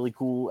were like really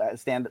cool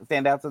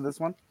standouts of this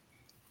one?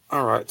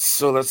 All right.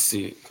 So let's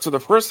see. So the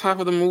first half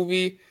of the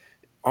movie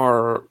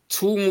are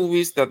 2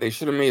 movies that they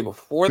should have made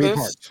before 3 this.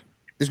 parts.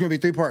 It's gonna be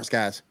 3 parts,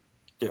 guys.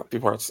 Yeah, 3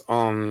 parts.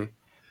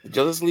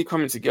 Justice League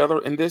coming together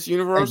in this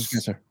universe.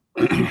 Yes, sir.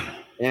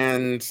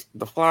 And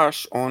The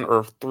Flash on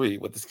Earth 3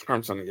 with this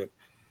current on it.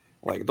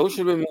 Like, those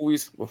should have been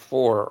movies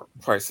before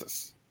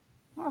Crisis.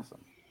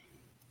 Awesome.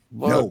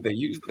 But they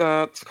used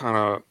that to kind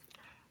of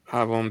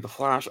have The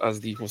Flash as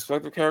the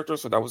perspective character,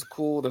 so that was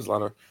cool. There's a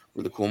lot of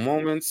really cool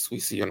moments. We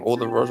see an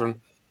older version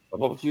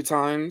of a few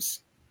times.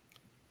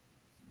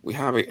 We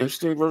have an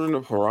interesting version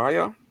of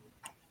Pariah.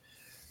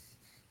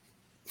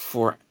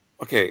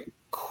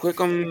 Quick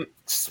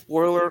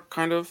spoiler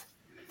kind of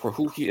for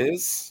who he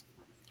is,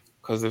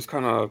 because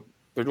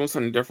they're doing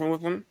something different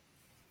with him.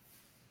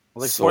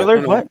 Like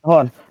spoilers? What?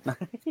 Hold on.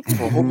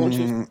 For a whole bunch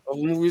of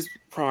movies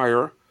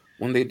prior,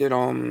 when they did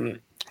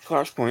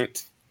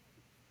Flashpoint,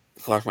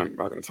 Flash went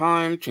back in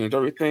time, changed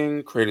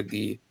everything, created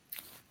the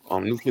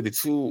New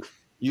 52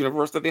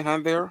 universe that they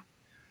had there,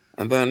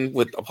 and then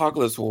with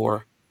Apocalypse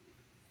War,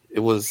 it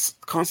was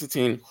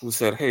Constantine who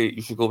said, "Hey,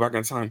 you should go back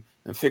in time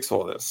and fix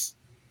all this."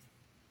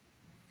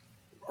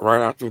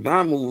 Right after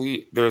that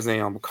movie, there's a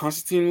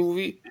Constantine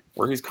movie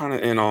where he's kind of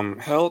in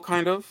hell,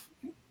 kind of.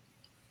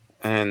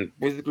 And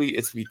basically,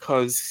 it's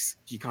because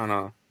he kind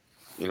of,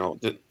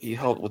 he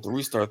helped with the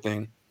restart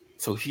thing.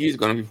 So he's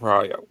going to be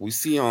Pariah. We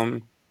see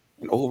an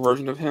old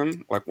version of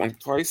him, like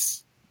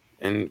twice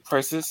in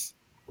Crisis,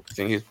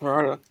 saying he's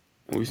Pariah.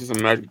 And we see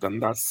some magic done.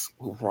 That's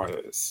who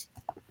Pariah is.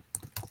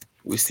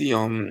 We see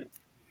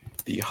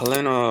the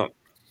Helena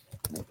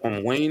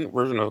Wayne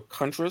version of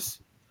Huntress,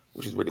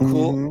 which is really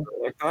cool.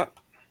 I like that.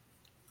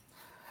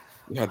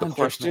 We had the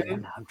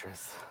question.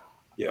 Huntress.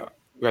 Yeah.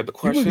 We had the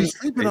question. Don't be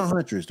sleeping on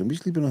Huntress. Don't be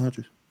sleeping on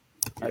Huntress.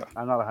 Yeah.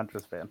 I'm not a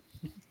Huntress fan.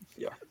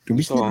 Yeah. Don't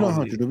be sleeping on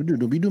Huntress.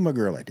 Don't be doing my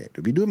girl like that.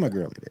 Don't be doing my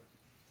girl like that.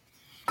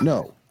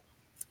 No.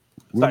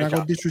 We're not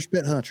going to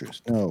disrespect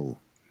Huntress. No.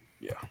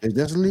 Yeah. If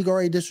Justice League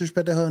already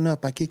disrespected her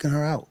enough by kicking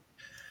her out.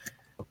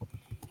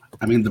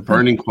 I mean, the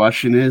burning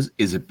question is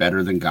it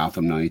better than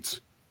Gotham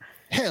Knights?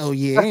 Hell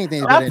yeah.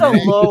 Anything That's better a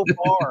than that. low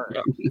bar.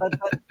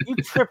 You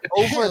trip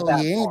over Hell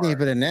that yeah. Anything bar.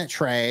 better than that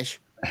trash.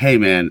 Hey,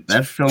 man,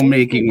 that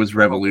filmmaking was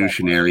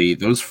revolutionary.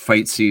 Those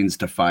fight scenes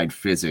defied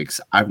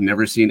physics. I've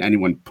never seen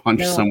anyone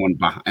punch someone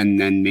and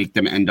then make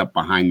them end up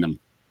behind them.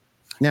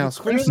 Now, you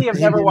clearly have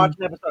never watched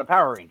an episode of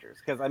Power Rangers,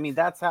 because I mean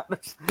that's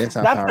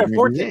their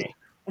forte.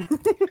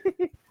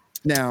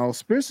 Now,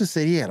 Spencer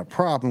said he had a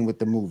problem with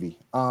the movie.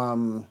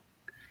 You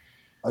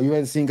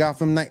haven't seen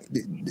Gotham Knight?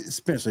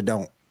 Spencer,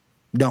 don't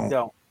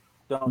do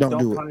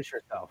punish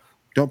yourself.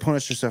 Don't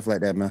punish yourself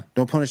like that, man.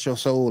 Don't punish your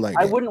soul like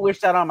that. I wouldn't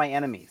wish that on my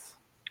enemies.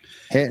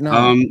 Heck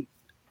no.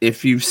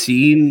 If you've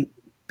seen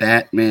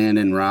Batman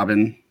and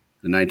Robin,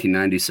 the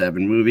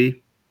 1997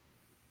 movie,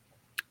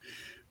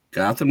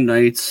 Gotham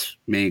Knights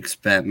makes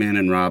Batman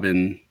and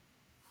Robin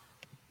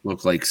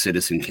look like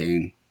Citizen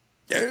Kane.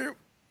 Yeah.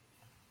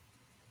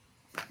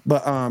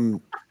 But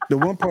the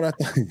one part I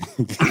thought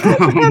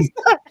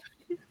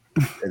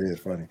it is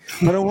funny.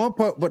 But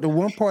the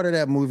one part of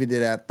that movie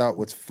that I thought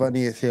was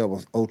funny as hell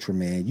was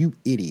Ultraman. You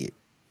idiot.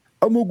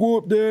 I'm gonna go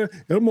up there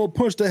and I'm gonna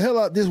punch the hell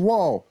out this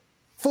wall.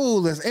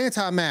 Fool, that's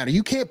antimatter.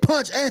 You can't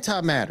punch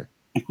antimatter.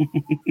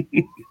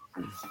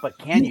 But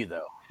can you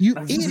though? You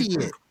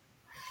idiot.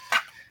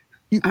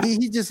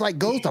 He just like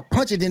goes to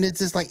punch it and it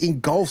just like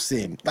engulfs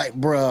him. Like,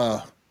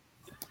 bruh.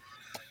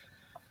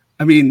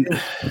 I mean,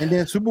 and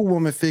then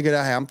Superwoman figured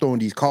out, hey, I'm throwing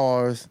these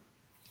cars.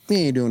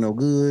 He ain't doing no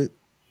good.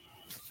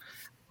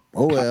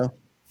 Oh well.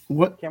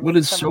 What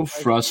is so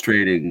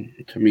frustrating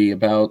to me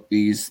about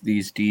these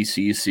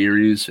DC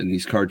series and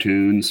these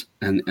cartoons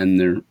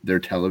and their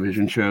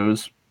television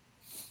shows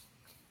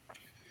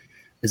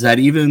is that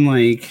even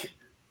like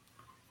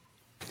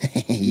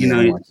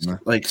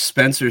like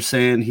Spencer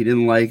saying he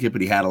didn't like it,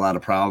 but he had a lot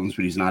of problems,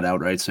 but he's not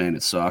outright saying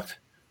it sucked.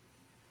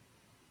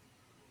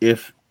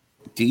 If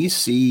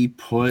DC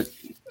put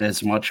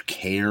as much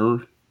care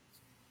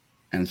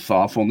and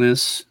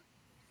thoughtfulness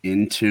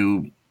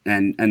into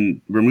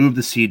and remove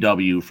the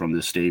CW from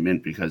this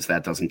statement because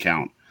that doesn't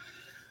count.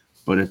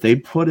 But if they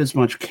put as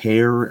much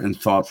care and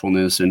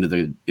thoughtfulness into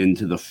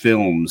the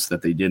films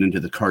that they did into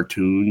the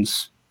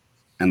cartoons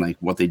and like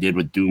what they did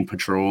with Doom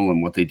Patrol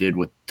and what they did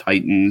with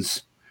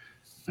Titans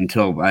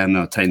until, I don't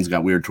know, Titans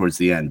got weird towards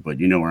the end, but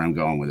you know where I'm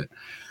going with it.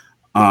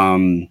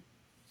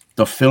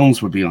 The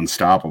films would be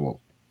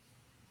unstoppable.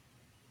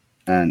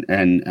 And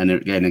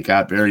it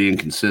got very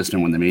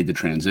inconsistent when they made the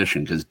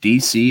transition because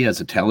DC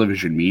as a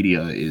television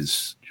media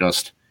is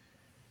just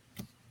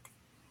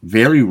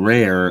very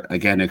rare.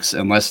 Again,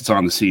 unless it's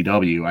on the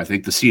CW. I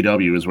think the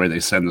CW is where they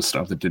send the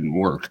stuff that didn't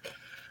work.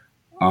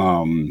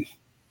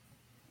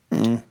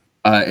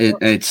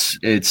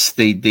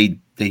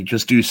 They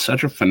just do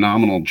such a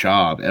phenomenal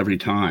job every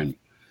time.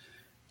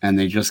 And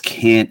they just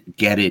can't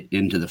get it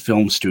into the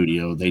film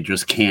studio. They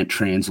just can't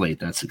translate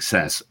that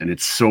success. And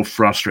it's so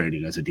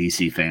frustrating as a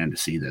DC fan to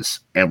see this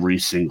every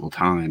single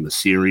time a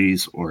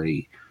series or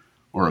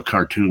a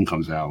cartoon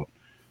comes out.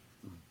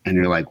 And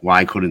you're like,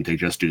 why couldn't they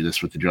just do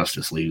this with the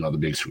Justice League on the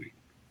big screen?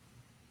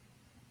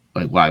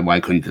 Like, why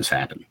couldn't this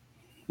happen?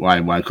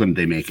 Why couldn't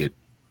they make it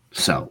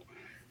so?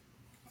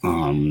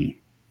 I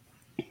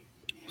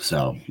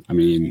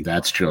mean,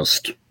 that's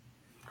just...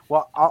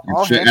 Well,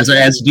 as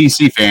a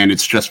DC fan,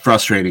 it's just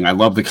frustrating. I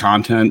love the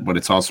content, but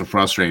it's also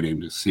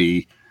frustrating to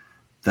see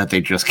that they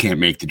just can't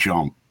make the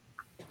jump.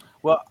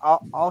 Well,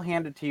 I'll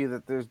hand it to you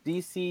that there's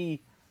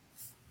DC.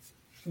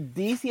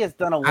 DC has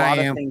done a lot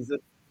of things that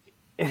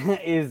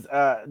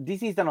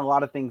DC's done a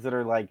lot of things that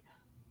are like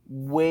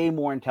way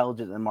more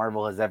intelligent than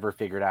Marvel has ever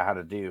figured out how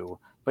to do.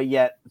 But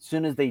yet, as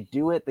soon as they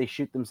do it, they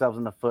shoot themselves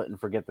in the foot and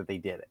forget that they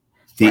did it.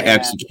 The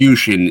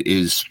execution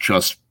is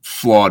just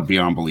flawed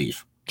beyond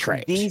belief.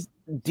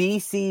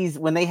 DC's,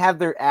 when they have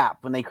their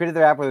app, when they created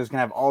their app where there's going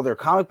to have all their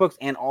comic books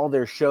and all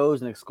their shows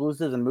and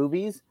exclusives and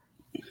movies,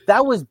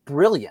 that was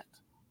brilliant.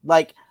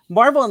 Like,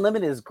 Marvel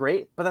Unlimited is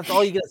great, but that's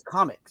all you get is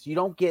comics. You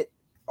don't get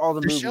all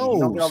the movies. You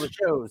don't get all the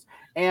shows.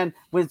 And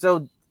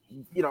the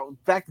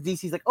fact that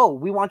DC's like, oh,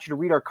 we want you to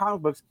read our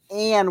comic books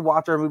and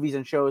watch our movies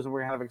and shows, and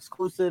we're going to have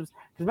exclusives.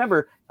 Because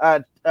remember,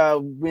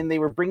 when they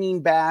were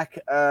bringing back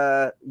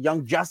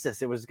Young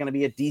Justice, it was going to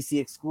be a DC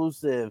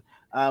exclusive.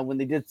 When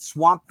they did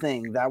Swamp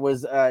Thing, that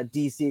was a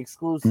DC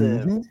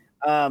exclusive.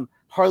 Mm-hmm.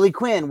 Harley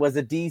Quinn was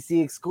a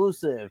DC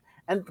exclusive.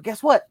 And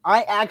guess what?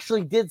 I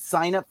actually did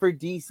sign up for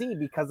DC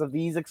because of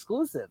these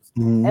exclusives.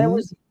 Mm-hmm. And it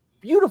was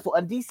beautiful.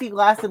 And DC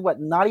lasted,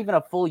 not even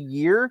a full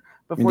year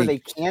before they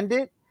canned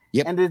it.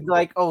 Yep. And it's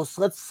like, oh,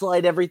 so let's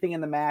slide everything in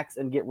the max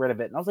and get rid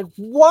of it. And I was like,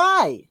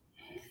 why?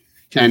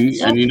 And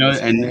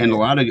a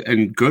lot of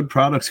good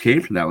products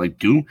came from that, like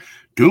Doom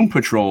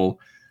Patrol,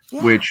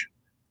 which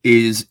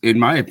is, in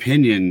my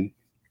opinion,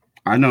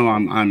 I know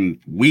I'm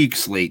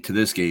weeks late to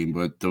this game,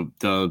 but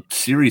the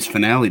series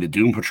finale to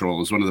Doom Patrol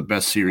is one of the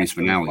best series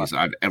finales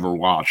I've ever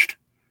watched.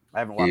 I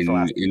haven't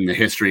watched in the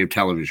history of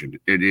television.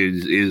 It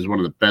is one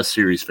of the best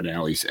series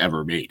finales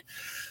ever made.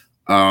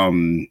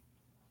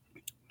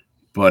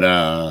 But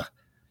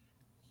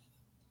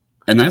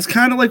and that's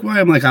kind of like why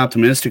I'm like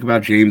optimistic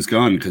about James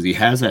Gunn, because he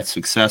has that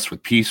success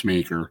with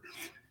Peacemaker,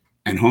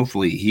 and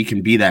hopefully he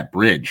can be that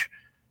bridge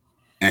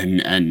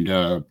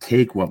and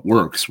take what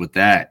works with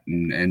that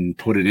and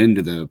put it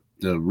into the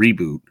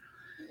reboot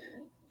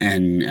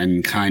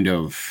and kind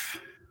of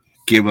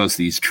give us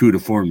these true to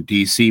form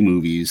DC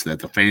movies that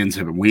the fans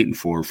have been waiting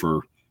for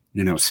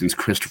since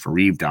Christopher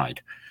Reeve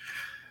died.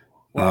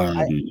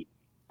 Well,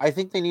 I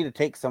think they need to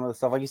take some of the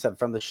stuff, like you said,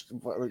 from the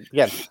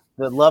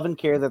love and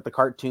care that the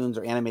cartoons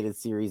or animated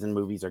series and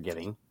movies are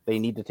getting. They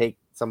need to take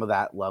some of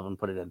that love and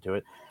put it into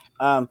it.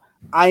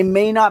 I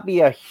may not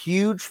be a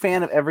huge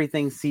fan of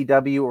everything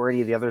CW or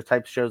any of the other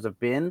type shows have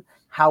been.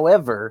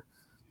 However,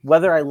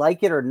 whether I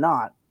like it or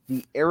not,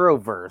 the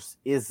Arrowverse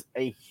is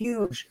a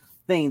huge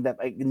thing that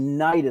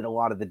ignited a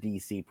lot of the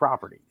DC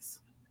properties.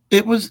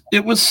 It was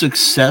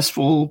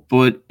successful,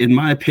 but in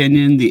my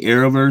opinion, the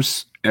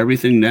Arrowverse,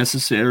 everything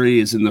necessary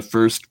is in the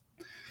first.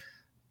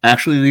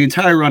 Actually, the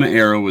entire run of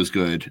Arrow was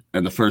good,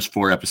 and the first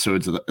 4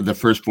 episodes of the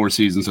first 4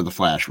 seasons of The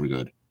Flash were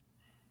good.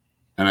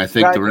 And I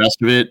think the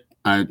rest of it,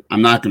 I'm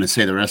not going to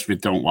say the rest of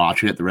it don't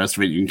watch it. The rest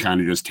of it you can kind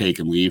of just take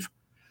and leave.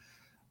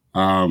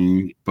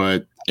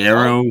 But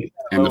Arrow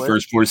and the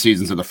first 4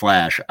 seasons of The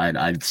Flash,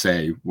 I'd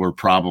say were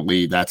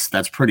probably that's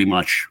pretty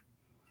much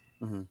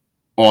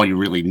all you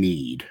really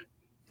need.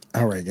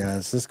 All right,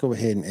 guys, let's go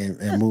ahead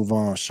and move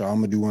on. So I'm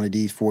gonna do one of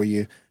these for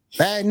you.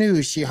 Bad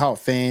news, She-Hulk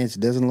fans. It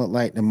doesn't look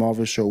like the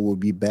Marvel show will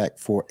be back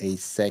for a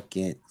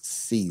second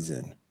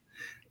season.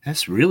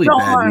 That's really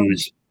bad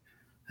news.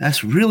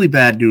 That's really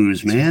bad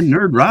news, man.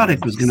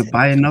 Nerdrotic was going to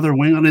buy another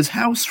wing on his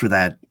house for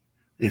that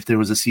if there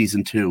was a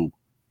season 2.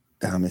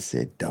 Thomas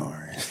said,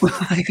 darn.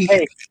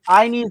 Hey,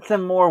 I need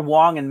some more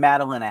Wong and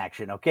Madeline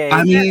action, okay?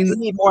 I mean, we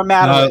need more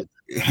Madeline.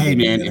 Hey,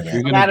 man, if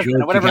you're going to joke,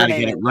 you got to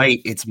get it right.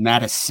 It's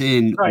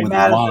Madison with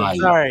Madison, Y.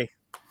 Sorry.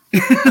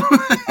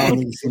 I don't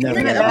need to see no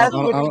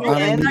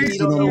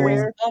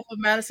more off of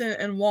Madison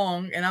and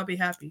Wong, and I'll be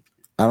happy.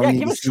 I don't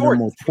need to see no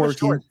more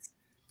twerking.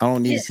 I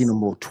don't need to see no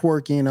more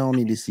twerking. I don't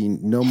need to see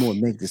no more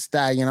Make the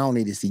Stallion. I don't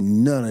need to see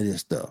none of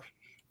this stuff.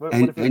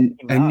 And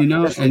you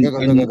know,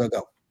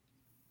 go.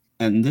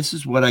 And this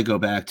is what I go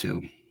back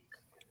to.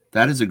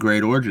 That is a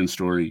great origin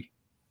story.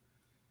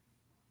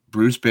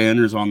 Bruce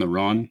Banner's on the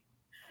run.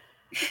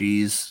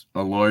 She's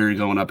a lawyer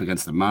going up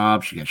against the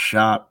mob. She gets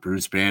shot.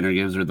 Bruce Banner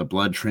gives her the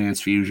blood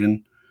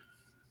transfusion.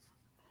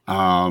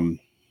 And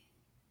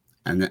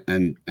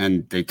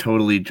they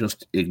totally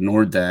just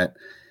ignored that.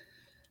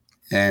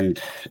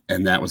 And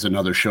that was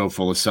another show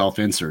full of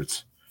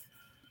self-inserts.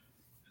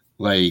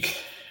 Like,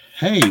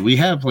 hey, we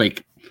have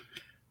like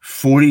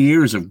 40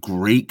 years of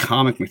great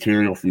comic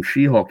material from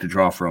She-Hulk to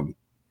draw from.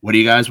 What do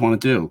you guys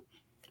want to do?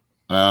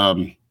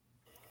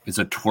 Is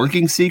a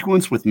twerking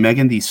sequence with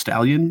Megan Thee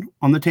Stallion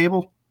on the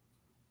table?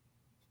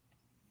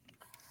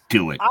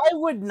 Do it. I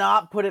would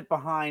not put it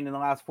behind in the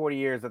last 40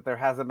 years that there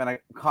hasn't been a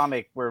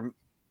comic where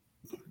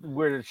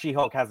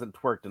She-Hulk hasn't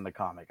twerked in the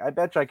comic. I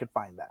bet you I could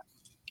find that.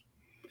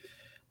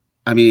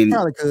 I mean,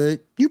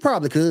 you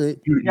probably could.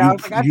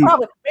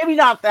 Maybe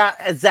not that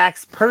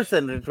exact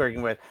person that's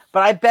working with,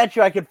 but I bet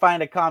you I could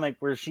find a comic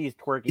where she's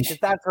twerking because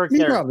that's her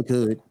character. You probably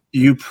could.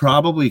 You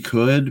probably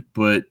could,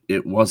 but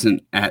it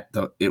wasn't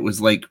it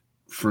was like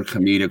for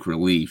comedic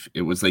relief.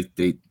 It was like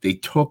they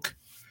took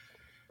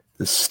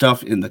the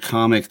stuff in the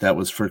comic that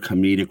was for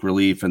comedic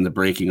relief and the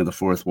breaking of the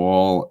fourth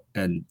wall,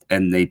 and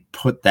they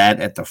put that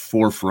at the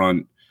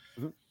forefront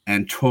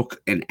and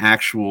took an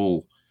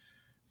actual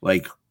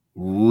like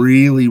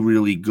really,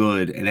 really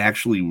good and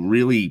actually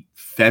really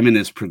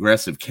feminist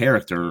progressive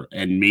character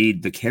and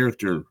made the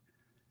character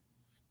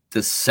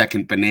the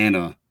second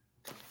banana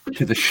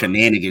to the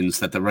shenanigans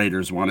that the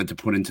writers wanted to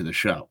put into the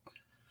show.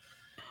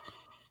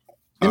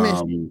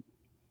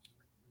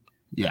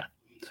 Yeah.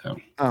 So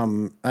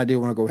I did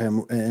want to go ahead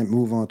and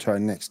move on to our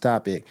next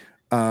topic.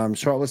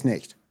 Charlotte, what's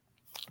next?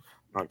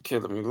 Okay,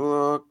 let me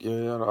look.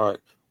 Yeah, all right.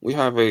 We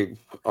have a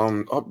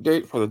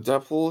update for the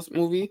Deadpool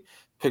movie.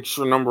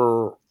 Picture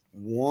number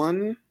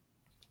 1.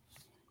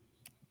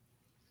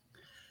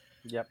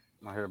 Yep,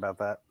 I heard about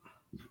that.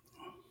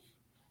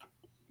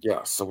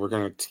 Yeah, so we're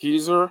gonna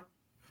teaser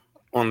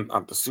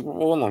at the Super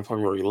Bowl on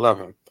February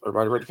 11th.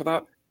 Everybody ready for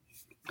that?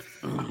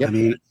 Yep. I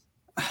mean,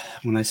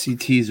 when I see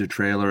teaser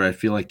trailer, I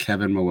feel like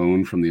Kevin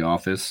Malone from The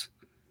Office.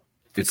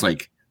 It's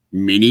like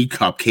mini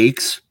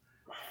cupcakes.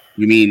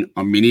 You mean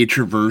a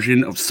miniature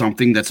version of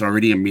something that's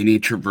already a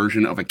miniature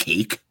version of a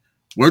cake?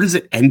 Where does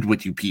it end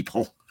with you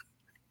people?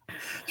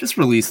 Just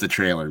release the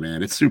trailer,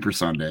 man. It's Super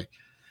Sunday.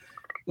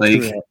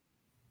 Like,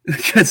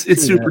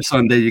 it's Super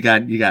Sunday. You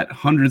got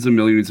hundreds of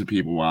millions of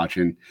people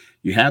watching.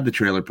 You have the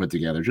trailer put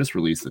together. Just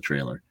release the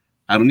trailer.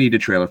 I don't need a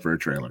trailer for a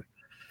trailer.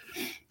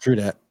 True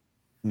that.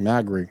 I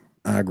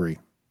agree.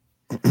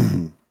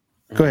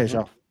 Go ahead,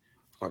 Shaw.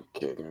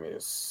 Okay, give me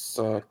a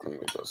sec. Let me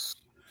just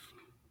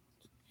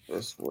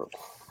this real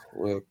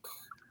quick.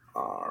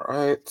 All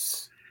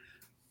right.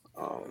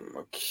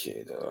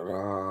 Okay.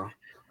 All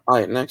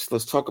right. Next,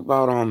 let's talk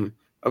about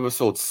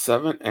episodes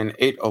 7 and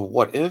 8 of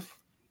What If.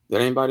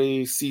 Did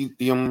anybody see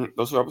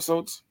those 2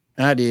 episodes?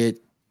 I did.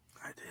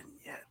 I didn't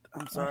yet.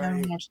 I'm I sorry.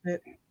 haven't watched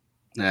it.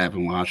 I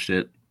haven't watched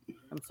it.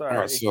 I'm sorry.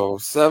 All right, so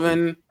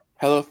 7,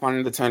 Hella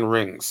Finding the 10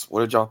 Rings.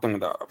 What did y'all think of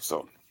that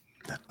episode?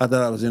 I thought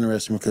that was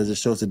interesting because it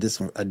shows a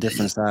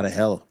different side of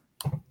Hella.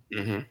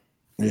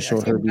 Mm-hmm. It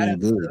showed her being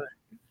good.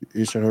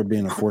 It showed her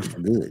being a force for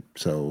good.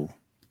 So,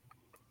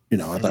 I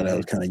thought that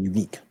was kind of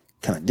unique,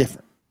 kind of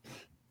different.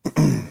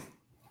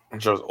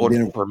 It shows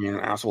Odin for being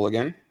an asshole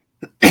again.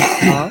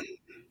 Huh?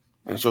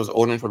 And it shows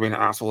Odin for being an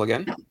asshole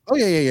again. Oh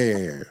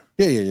yeah.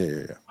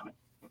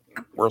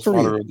 Worst For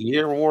Father real. of the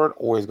Year award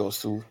always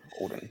goes to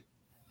Odin.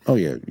 Oh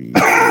yeah.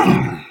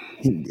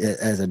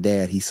 As a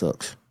dad, he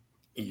sucks.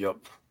 Yep.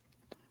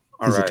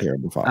 He's a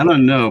terrible father. I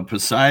don't know.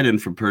 Poseidon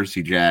for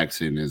Percy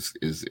Jackson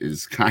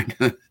is kind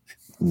of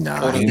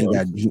nah. He ain't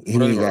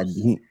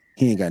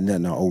got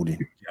nothing on Odin.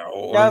 Yeah,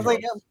 I was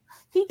like,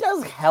 he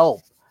does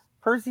help.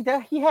 Percy,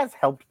 he has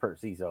helped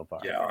Percy so far.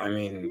 Yeah, I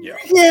mean, yeah.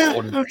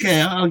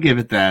 Okay, I'll give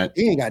it that.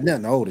 He ain't got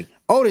nothing on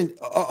Odin.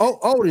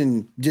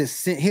 Odin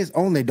just sent his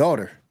only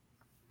daughter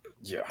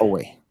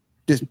away.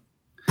 Just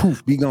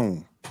poof, be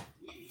gone.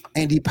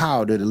 And he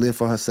powered her to live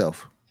for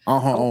herself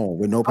on her own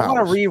with no power. I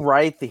want to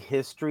rewrite the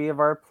history of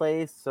our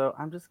place, so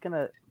I'm just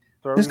gonna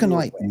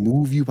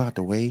move you out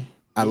the way.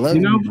 I love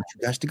you, but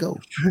you got to go.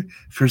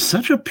 For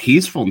such a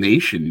peaceful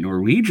nation,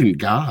 Norwegian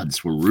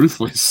gods were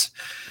ruthless.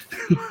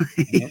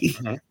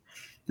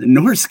 The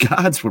Norse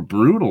gods were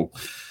brutal.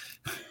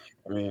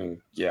 I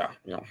mean,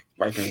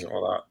 Vikings and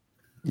all that.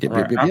 Yep.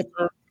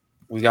 After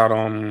we got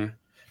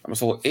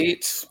episode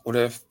 8. What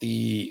if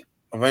the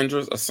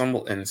Avengers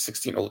assemble in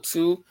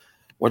 1602?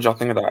 What'd y'all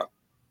think of that?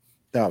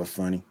 That was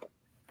funny.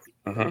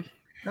 Because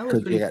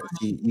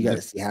you got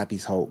to see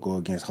Happy's Hulk go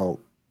against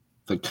Hulk.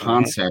 The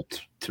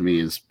concept to me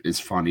is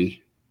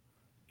funny.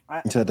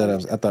 I thought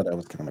that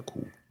was kind of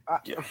cool.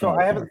 So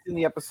I haven't seen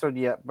the episode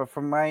yet, but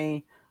from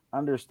my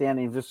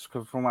understanding, just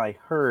from what I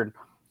heard,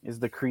 is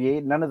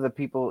none of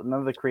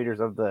the creators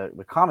of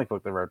the comic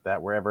book that wrote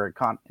that were ever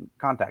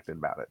contacted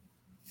about it.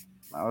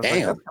 I was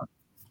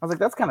like,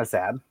 that's kind of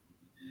sad.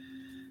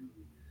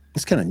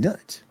 It's kind of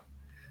nuts.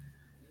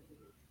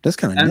 That's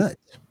kind of nuts.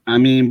 I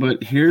mean,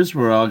 but here's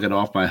where I'll get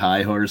off my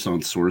high horse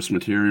on source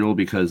material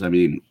because, I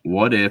mean,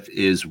 What If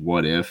is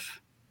What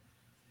If.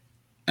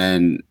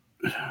 And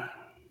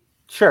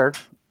sure,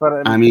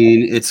 but I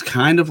mean, it's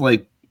kind of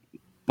like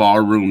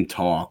barroom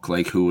talk,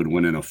 like who would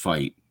win in a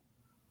fight.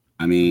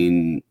 I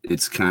mean,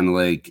 it's kind of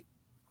like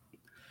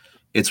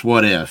it's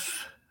What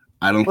If.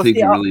 I don't think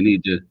you really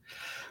need to.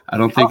 I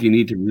don't think you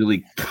need to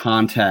really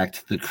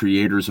contact the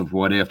creators of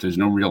What If. There's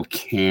no real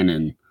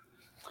canon,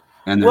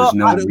 and there's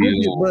no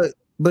real.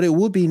 But it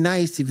would be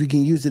nice if you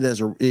can use it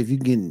if you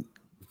can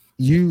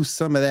use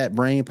some of that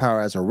brain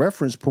power as a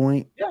reference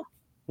point.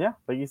 Yeah.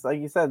 Like you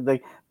said,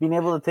 like being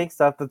able to take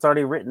stuff that's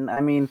already written. I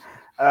mean,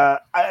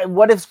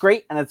 What If's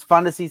great, and it's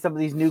fun to see some of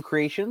these new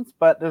creations.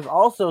 But there's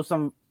also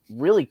some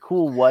really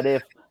cool What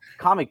If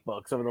comic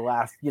books over the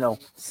last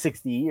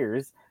 60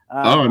 years.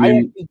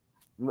 My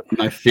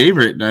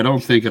favorite, and I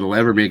don't think it'll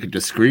ever make it to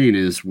screen,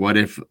 is What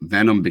If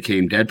Venom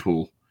became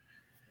Deadpool.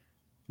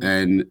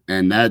 And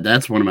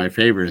that's one of my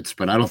favorites,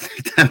 but I don't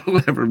think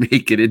that'll ever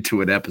make it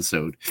into an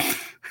episode.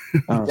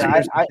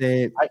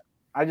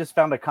 I just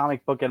found a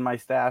comic book in my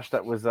stash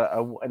that was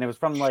and it was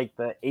from like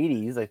the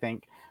 80s, I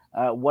think.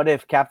 What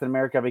if Captain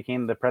America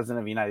became the president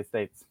of the United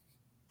States?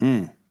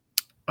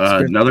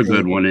 Another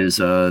good one is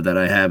that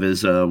I have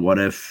is what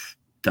if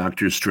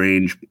Doctor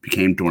Strange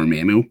became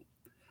Dormammu?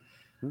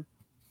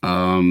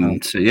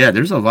 So yeah,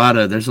 there's a lot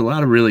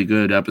of really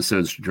good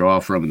episodes to draw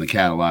from in the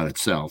catalog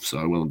itself. So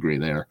I will agree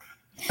there.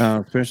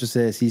 Spencer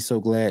says he's so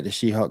glad that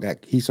She-Hulk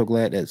got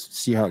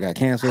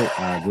canceled.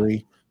 I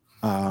agree.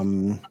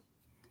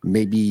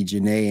 Maybe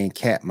Janae and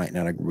Kat might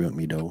not agree with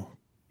me though.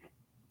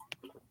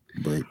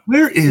 But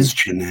where is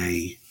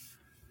Janae?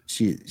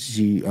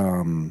 She's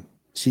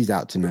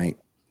out tonight.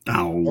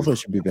 Oh, hopefully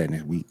she'll be back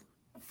next week.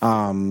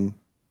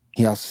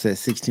 He also said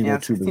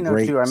 1602 was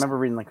great. I remember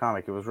reading the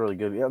comic. It was really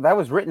good. Yeah, that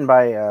was written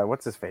by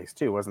what's his face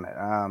too, wasn't it?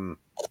 God,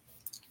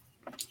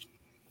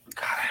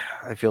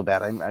 I feel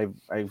bad. I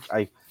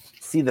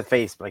see the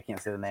face, but I can't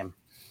say the name.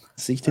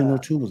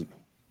 1602 was.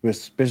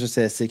 Spencer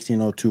said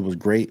 1602 was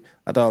great.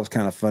 I thought it was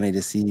kind of funny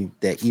to see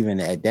that even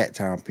at that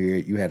time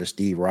period, you had a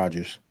Steve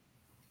Rogers.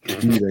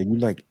 You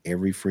like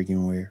every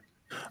freaking where.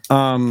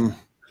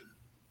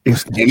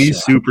 If any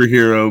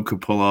superhero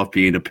could pull off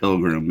being a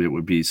pilgrim, it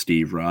would be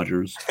Steve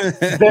Rogers.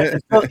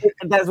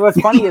 That's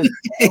what's funny is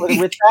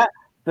with that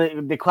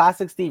the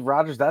classic Steve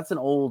Rogers. That's an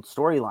old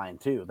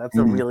storyline too. That's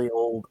a really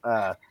old.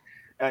 I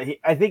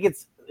think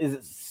is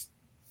it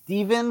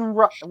Steven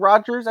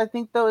Rogers? I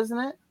think though, isn't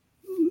it?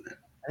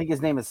 I think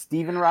his name is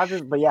Steven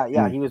Rogers. But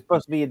yeah, he was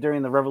supposed to be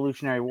during the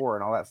Revolutionary War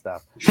and all that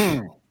stuff.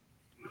 All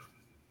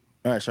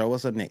right, so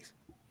what's up next?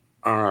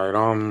 All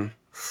right,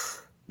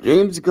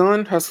 James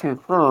Gunn has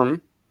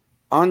confirmed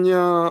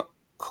Anya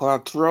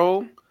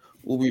Clatro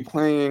will be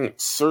playing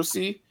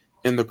Cersei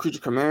in the Creature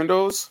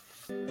Commandos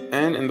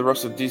and in the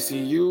rest of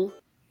DCU.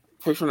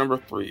 picture number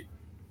 3.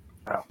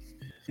 Oh.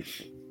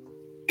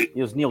 It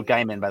was Neil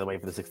Gaiman, by the way,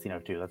 for the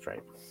 1602. That's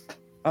right.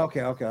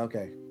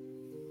 Okay.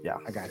 Yeah,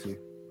 I got you.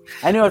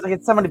 I knew I was like,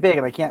 it's somebody big,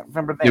 and I can't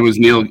remember. It was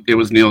Neil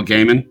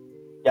Gaiman.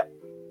 Yep.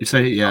 You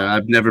say, yeah.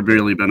 I've never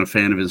really been a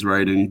fan of his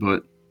writing,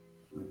 but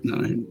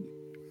no,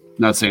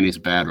 not saying he's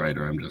a bad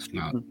writer. I'm just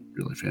not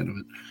really a fan of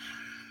it.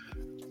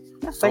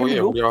 So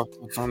yeah, we are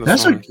on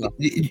That's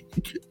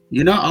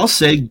I'll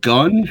say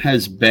Gunn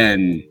has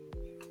been,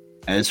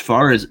 as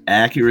far as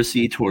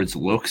accuracy towards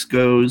looks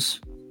goes,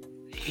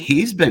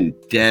 he's been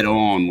dead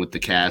on with the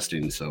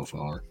casting so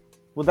far.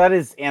 Well, that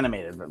is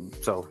animated,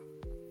 so.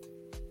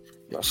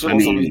 Yeah, she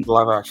also be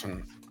live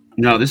action.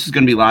 No, this is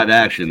going to be live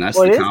action. That's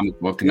the comic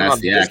book, and that's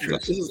the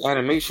actress. This is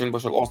animation,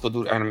 but she'll also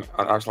do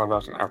actual live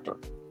action after.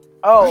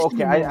 Oh,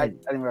 okay. I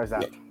didn't realize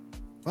that.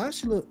 Why does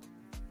she look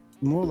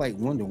more like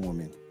Wonder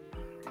Woman?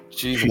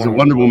 She's a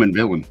Wonder Woman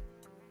villain.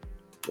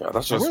 Yeah,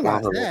 that's just I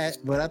realized that,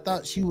 but I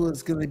thought she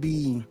was going to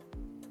be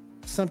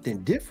something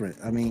different.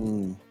 I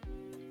mean,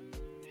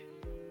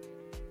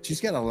 she's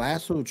got a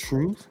lasso of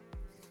truth.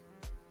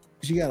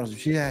 She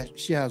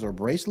has her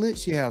bracelet.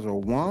 She has her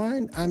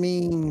wand. I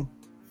mean,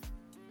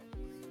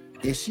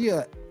 is she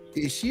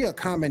a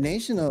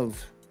combination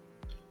of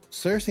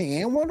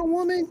Cersei and Wonder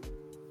Woman?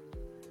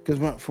 Because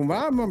from what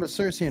I remember,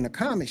 Cersei in the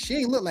comics, she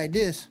ain't look like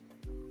this.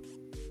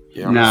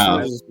 Yeah,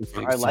 no,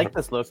 I like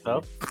this look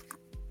though.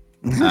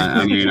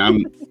 I mean,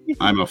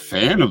 I'm a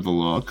fan of the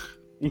look.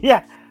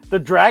 Yeah, the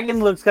dragon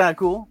looks kind of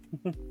cool.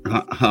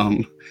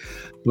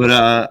 But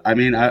I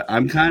mean,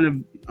 I'm kind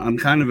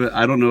of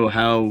I don't know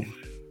how,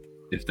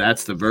 if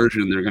that's the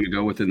version they're going to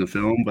go with in the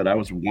film, but I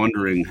was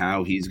wondering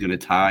how he's going to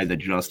tie the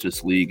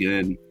Justice League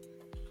in,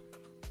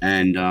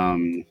 and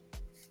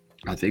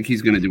I think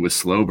he's going to do a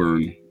slow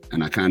burn,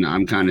 and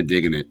I'm kind of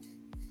digging it,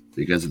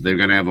 because if they're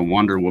going to have a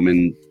Wonder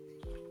Woman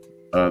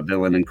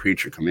villain and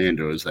Creature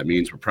Commandos, that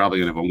means we're probably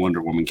going to have a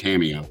Wonder Woman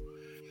cameo,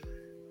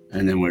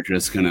 and then we're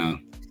just going to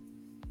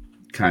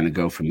kind of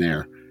go from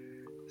there.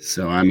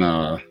 So I'm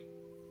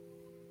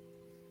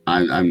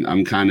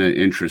kind of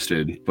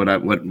interested,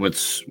 but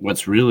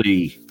what's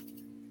really,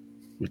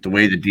 with the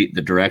way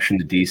the direction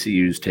the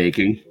DCU is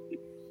taking,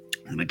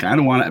 and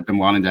I've been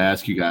wanting to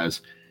ask you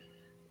guys,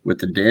 with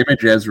the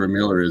damage Ezra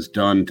Miller has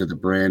done to the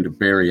brand of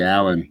Barry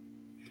Allen,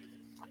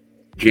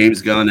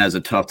 James Gunn has a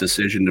tough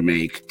decision to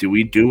make. Do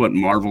we do what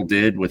Marvel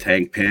did with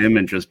Hank Pym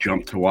and just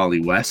jump to Wally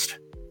West,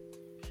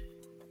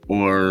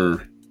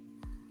 or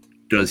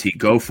does he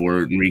go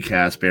for it and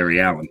recast Barry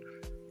Allen?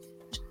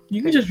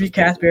 You can just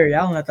recast Barry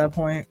Allen at that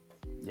point.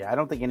 Yeah, I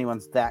don't think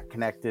anyone's that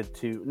connected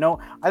to. No,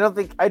 I don't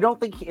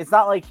think it's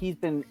not like he's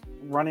been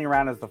running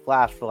around as the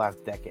Flash for the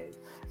last decade.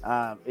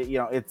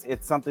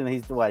 It's something that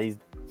he's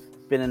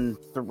been in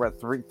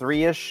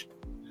three-ish.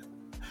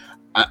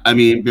 I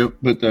mean,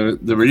 but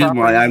the reason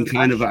why I'm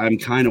kind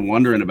of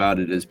wondering about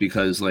it is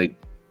because, like,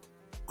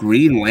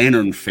 Green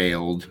Lantern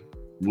failed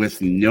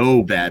with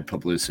no bad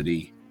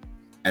publicity,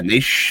 and they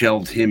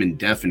shelved him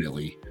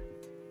indefinitely.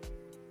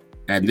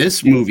 And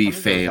this movie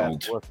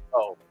failed.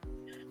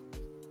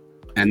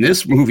 And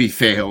this movie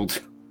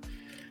failed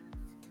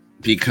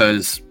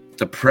because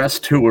the press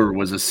tour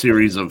was a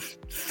series of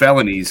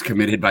felonies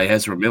committed by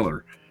Ezra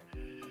Miller.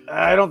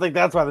 I don't think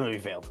that's why the movie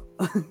failed.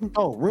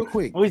 Oh, real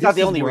quick. Well, he's not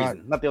the only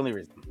reason. Not the only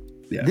reason.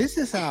 Yeah. This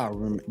is how I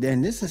remember.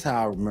 Then this is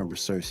how I remember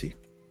Cersei.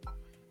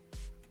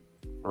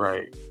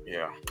 Right.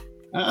 Yeah.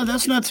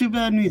 That's not too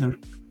bad neither.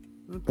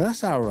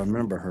 That's how I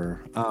remember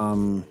her.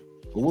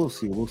 We'll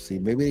see.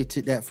 Maybe they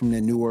took that from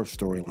the New Earth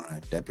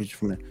storyline. That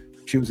picture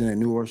she was in the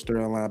New Earth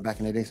storyline back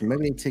in the day. So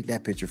maybe they took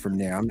that picture from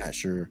there. I'm not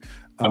sure.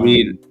 I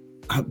mean,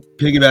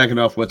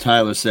 piggybacking off what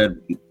Tyler said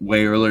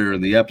way earlier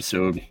in the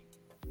episode,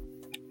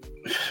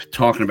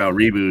 talking about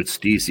reboots,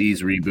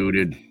 DC's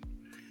rebooted.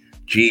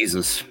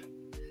 Jesus.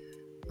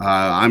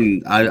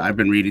 I've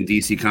been reading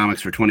DC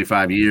Comics for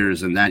 25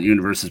 years, and that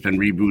universe has been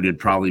rebooted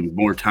probably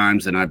more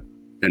times than I've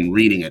been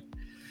reading it.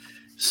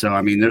 So,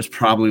 I mean, there's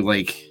probably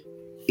like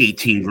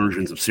 18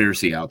 versions of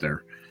Cersei out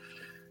there.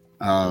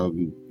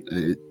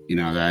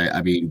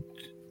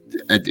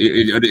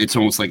 It's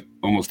almost like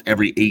almost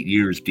every 8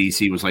 years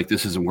DC was like,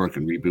 this isn't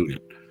working, reboot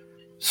it.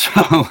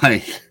 So,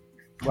 like,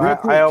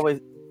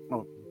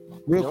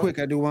 real quick,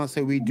 I do want to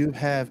say we do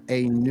have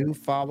a new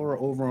follower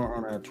over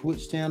on our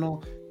Twitch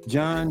channel.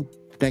 John,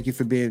 thank you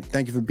for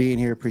being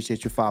here.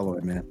 Appreciate you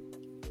following, man.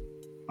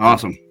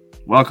 Awesome.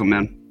 Welcome,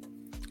 man.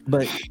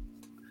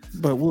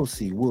 But we'll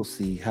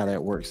see how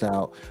that works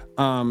out.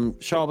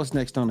 Shaw, what's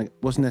next on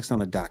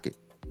the docket?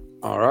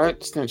 All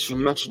right, since you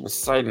mentioned the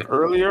sighting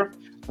earlier,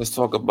 let's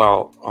talk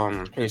about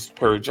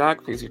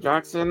Percy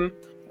Jackson,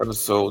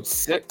 episode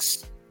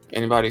 6.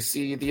 Anybody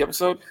see the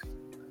episode?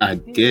 I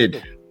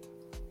did.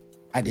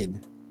 I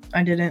didn't.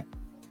 I didn't.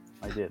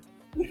 I did.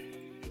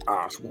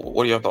 So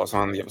what are your thoughts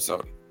on the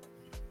episode?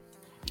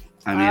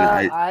 I mean,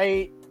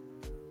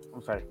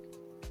 I'm sorry.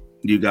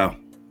 You go.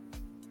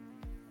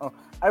 Oh,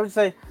 I would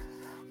say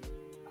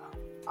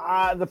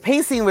the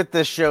pacing with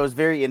this show is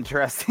very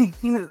interesting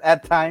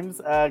at times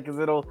because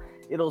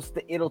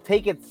it'll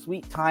take its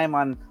sweet time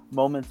on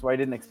moments where I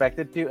didn't expect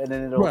it to, and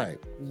then it'll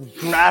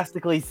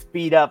drastically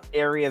speed up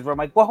areas where I'm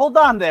like, well, hold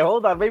on,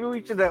 maybe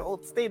we should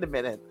stay a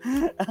minute.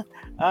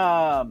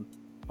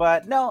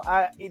 But no,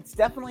 it's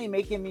definitely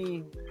making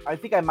me. I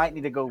think I might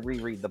need to go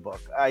reread the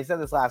book. I said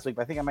this last week,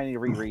 but I think I might need to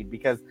reread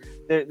because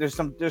there's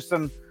some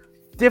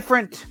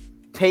different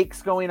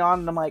takes going on,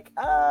 and I'm like,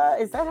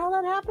 is that how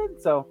that happened?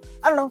 So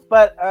I don't know,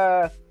 but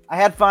I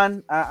had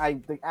fun.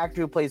 The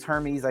actor who plays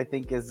Hermes, I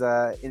think, is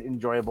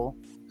enjoyable.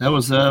 That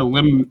was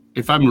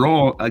if I'm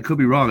wrong, I could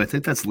be wrong. I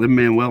think that's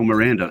Lin-Manuel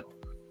Miranda.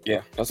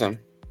 Yeah, that's him.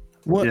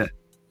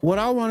 What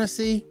I want to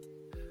see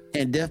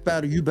in Death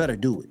Battle, you better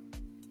do it.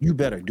 You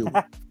better do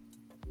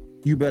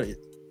it.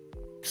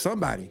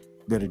 Somebody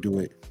better do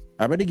it.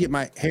 I better get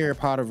my Harry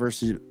Potter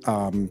versus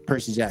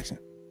Percy Jackson.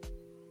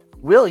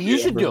 Will, you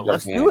should do it.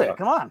 Let's do it.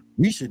 Come on.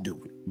 We should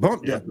do it.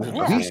 Bump Death Battle.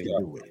 Yeah. We should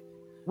do it.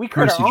 We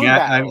could Percy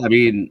Jackson. I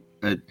mean,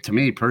 to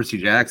me, Percy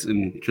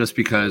Jackson, just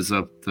because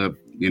of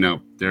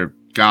they're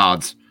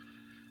gods,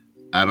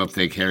 I don't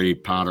think Harry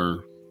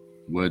Potter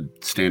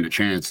would stand a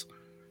chance.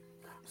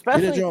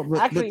 Especially,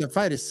 but the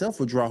fight itself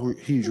would draw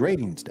huge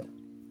ratings, though.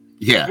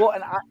 Yeah. Well,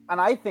 and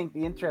I think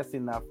the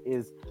interesting enough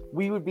is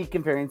we would be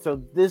comparing.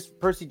 So this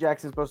Percy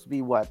Jackson is supposed to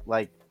be what,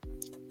 like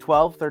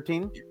 12,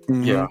 13?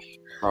 Mm-hmm. Yeah.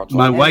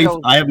 My wife,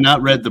 I have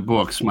not read the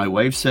books. My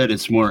wife said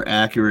it's more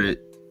accurate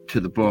to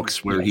the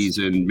books where he's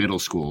in middle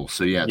school.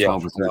 So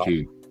 12 or 13.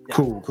 Yeah.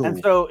 Cool. And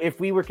so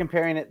if we were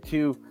comparing it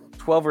to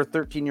 12 or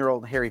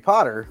 13-year-old Harry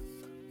Potter,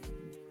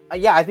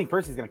 I think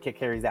Percy's going to kick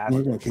Harry's ass.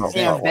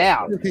 Hands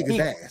down. He'll kick his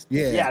ass.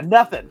 Yeah.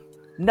 Nothing's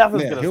going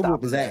to stop. He'll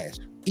whoop his ass.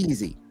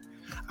 Easy.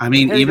 I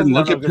mean, even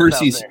look at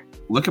Percy's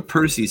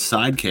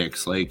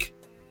sidekicks. Like,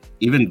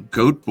 even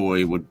Goat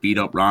Boy would beat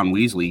up Ron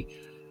Weasley.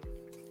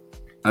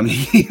 I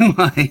mean,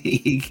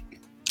 like,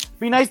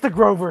 be nice to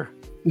Grover.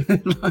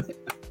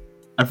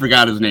 I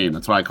forgot his name.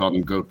 That's why I called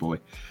him Goat Boy.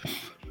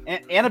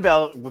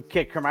 Annabelle would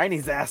kick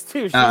Hermione's ass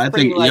too. She's I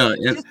think,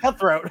 she's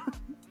cutthroat.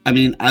 I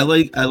mean, I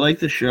like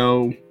the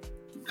show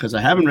because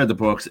I haven't read the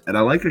books, and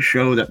I like a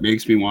show that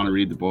makes me want to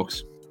read the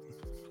books.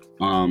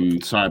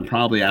 So I'm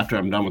probably, after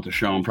I'm done with the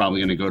show, I'm probably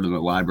going to go to the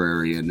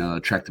library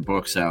and check the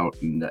books out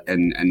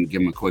and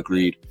give them a quick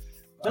read.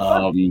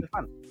 But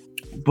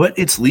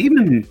it's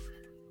leaving.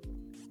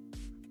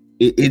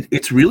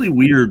 It's really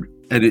weird,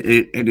 and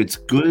it's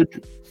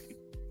good.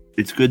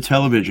 It's good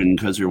television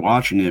because you're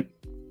watching it,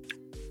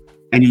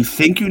 and you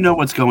think you know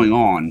what's going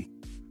on,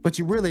 but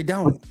you really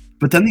don't.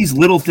 But then these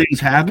little things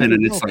happen,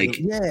 and it's like,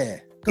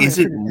 is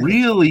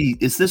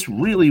this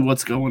really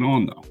what's going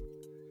on though?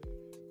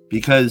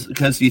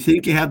 Because you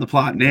think you have the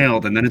plot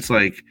nailed, and then it's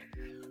like,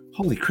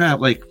 holy crap,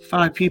 like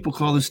 5 people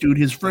call this dude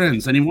his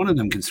friends, any one of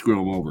them can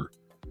screw him over.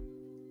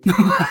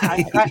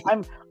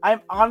 I'm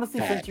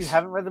honestly, since you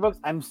haven't read the books,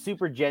 I'm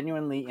super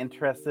genuinely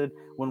interested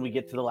when we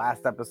get to the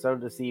last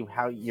episode to see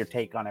how your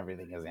take on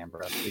everything is,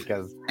 Ambrose,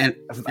 because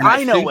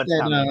I know what's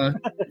coming.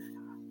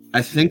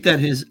 I think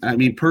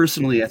that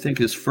personally, I think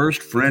his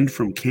first friend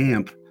from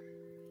camp,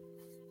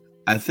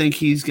 I think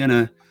he's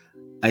gonna,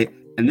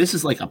 and this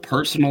is like a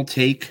personal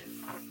take.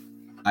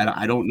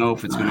 I don't know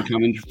if it's going to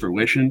come into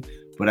fruition,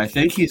 but I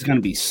think he's going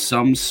to be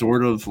some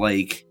sort of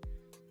like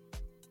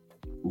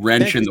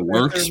wrench in the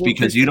works,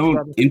 because you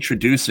don't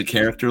introduce a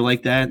character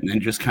like that and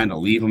then just kind of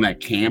leave him at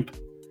camp.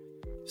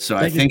 So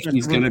I think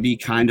he's going to be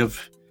kind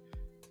of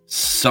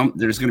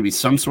there's going to be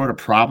some sort of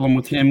problem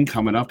with him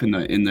coming up in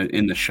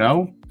the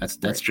show.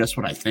 That's just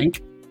what I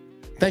think.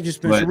 Thank you,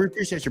 Spencer. We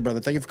appreciate you, brother.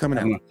 Thank you for coming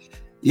out.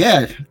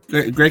 Yeah,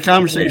 great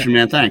conversation,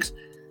 man. Thanks.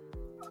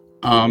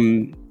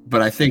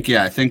 But I think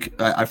I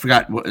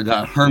forgot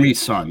Hermes'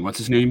 son. What's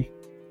his name?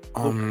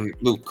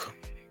 Luke.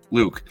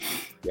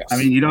 Yes. I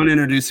mean, you don't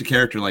introduce a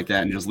character like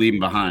that and just leave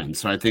him behind.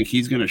 So I think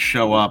he's going to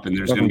show up, and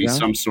there's going to be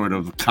some sort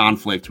of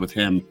conflict with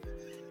him.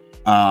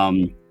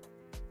 But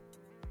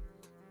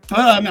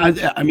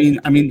I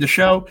mean, the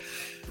show,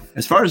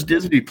 as far as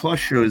Disney Plus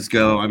shows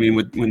go, I mean,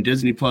 when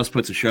Disney Plus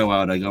puts a show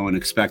out, I go in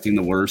expecting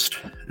the worst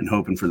and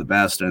hoping for the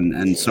best.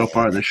 And so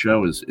far, this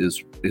show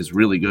is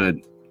really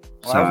good.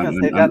 Well, so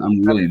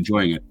I'm really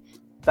enjoying it.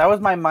 That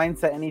was my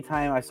mindset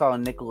anytime I saw a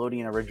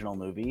Nickelodeon original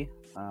movie.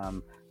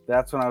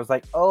 That's when I was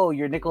like, oh,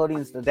 your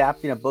Nickelodeon's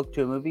adapting a book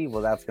to a movie?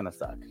 Well, that's going to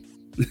suck.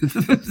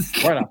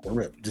 Right off the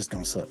rip, just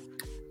going to suck.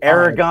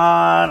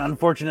 Aragon,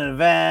 Unfortunate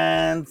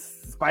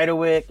Events,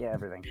 Spiderwick,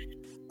 everything.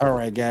 All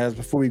right, guys,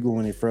 before we go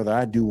any further,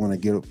 I do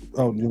want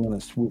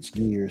to switch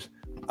gears.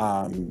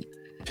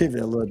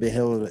 Pivot a little bit,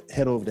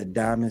 head over to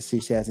Diamond, see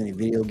if she has any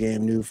video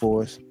game news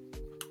for us.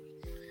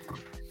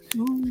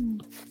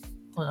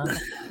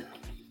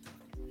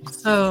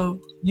 So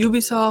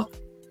Ubisoft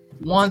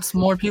wants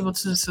more people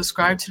to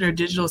subscribe to their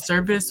digital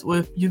service,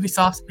 with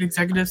Ubisoft's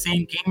executives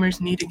saying gamers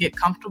need to get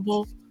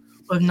comfortable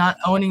with not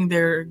owning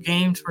their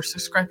games for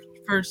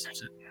subscriptions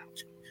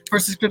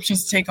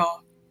to take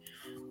off.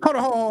 Hold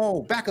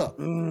on, back up.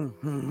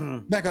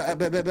 Back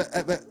up.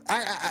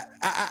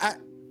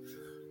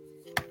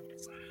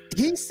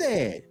 He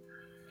said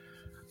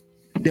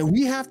that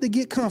we have to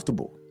get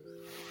comfortable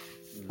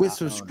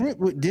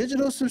with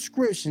digital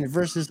subscription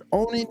versus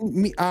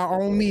owning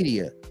our own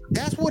media.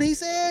 That's what he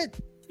said.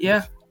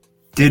 Yeah.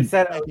 Can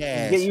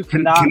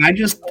Can I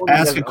just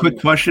ask a quick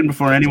question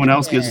before anyone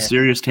else gives a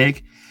serious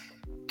take?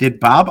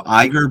 Did Bob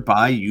Iger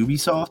buy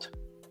Ubisoft?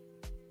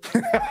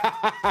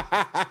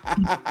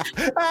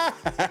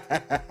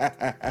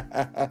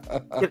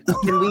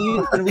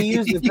 Can we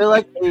use is there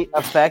like a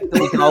effect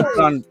that we can all put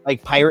on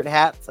like pirate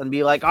hats and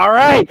be like, all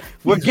right,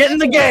 we're getting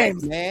the game,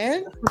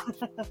 man.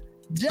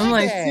 I'm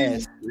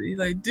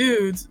like,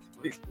 dudes,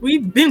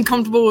 we've been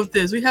comfortable with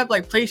this. We have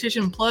like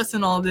PlayStation Plus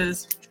and all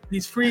this,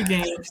 these free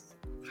games.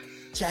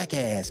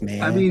 Jackass,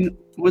 man. I mean,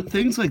 with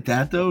things like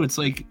that though, it's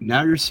like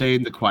now you're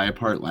saying the quiet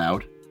part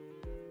loud.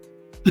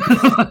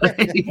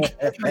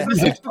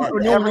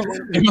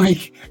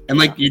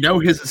 and you know,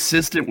 his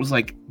assistant was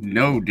like,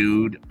 no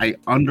dude, I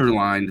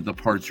underlined the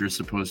parts you're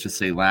supposed to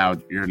say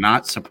loud. You're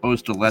not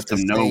supposed to let them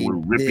know we're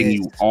ripping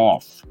you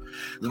off.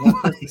 You're not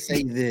supposed to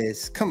say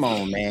this. Come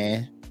on,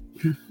 man.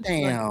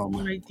 Damn.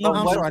 I'm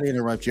sorry to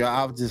interrupt you.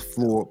 I was just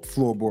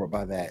floorboard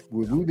by that.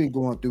 We've been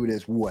going through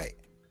this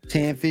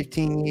 10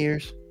 15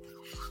 years.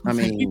 I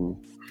mean,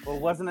 well,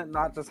 wasn't it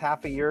not just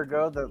half a year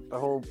ago that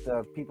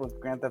the people with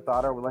Grand Theft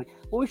Auto were like,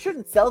 well, we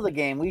shouldn't sell the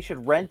game, we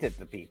should rent it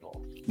to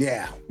people.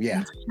 Yeah.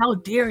 How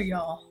dare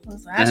y'all?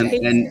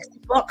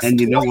 And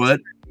you know what?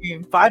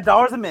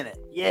 $5 a minute.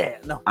 Yeah.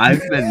 No.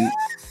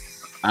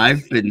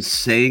 I've been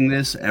saying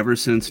this ever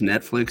since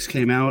Netflix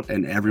came out,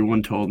 and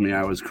everyone told me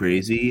I was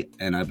crazy.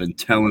 And I've been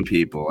telling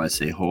people, I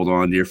say, hold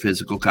on to your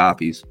physical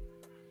copies.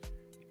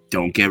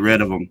 Don't get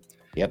rid of them.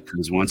 Yep.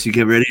 Because once you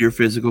get rid of your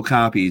physical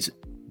copies,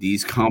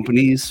 these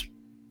companies,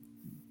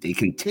 they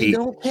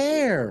don't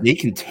care. They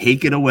can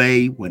take it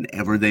away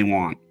whenever they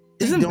want.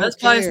 Isn't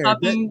Best Buy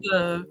stopping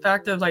the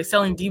fact of like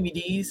selling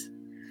DVDs?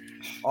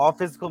 All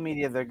physical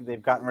media,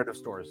 they've gotten rid of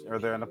stores, or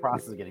they're in the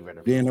process of getting rid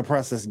of. They're in the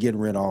process of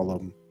getting rid of all of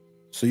them.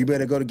 So you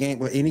better go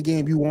to any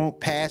game you want,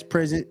 past,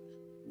 present,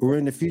 or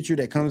in the future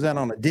that comes out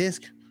on a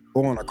disc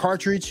or on a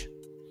cartridge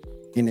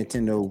in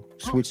Nintendo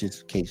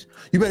Switch's case.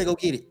 You better go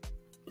get it.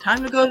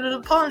 Time to go to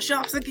the pawn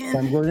shops again.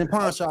 Time to go to the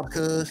pawn shop,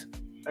 cuz.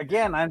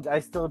 Again, I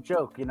still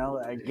joke,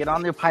 I get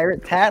on their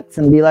pirate tats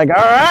and be like, all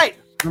right,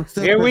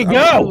 here we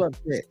go.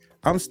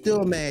 I'm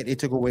still mad they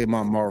took away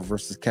my Marvel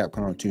vs.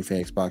 Capcom 2 for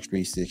Xbox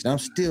 360. I'm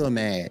still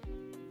mad.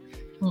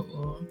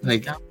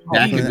 Like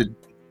back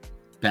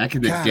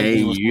in the day,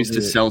 you used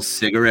to sell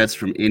cigarettes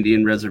from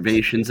Indian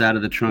reservations out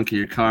of the trunk of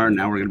your car.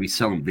 Now we're going to be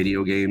selling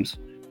video games.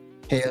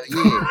 Hell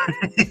yeah.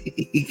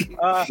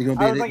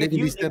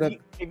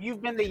 If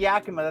you've been to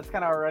Yakima, that's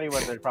kind of already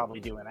what they're probably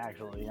doing,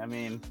 actually. I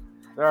mean,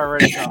 they're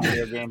already selling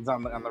video games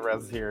on the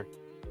res here.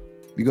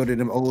 You go to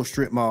them old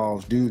strip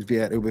malls, dudes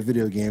be out there with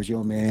video games.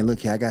 Yo, man, look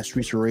here, I got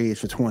Streets of Rage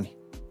for 20.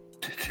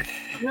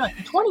 Yeah,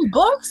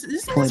 $20?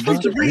 This is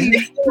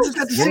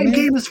the same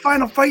game as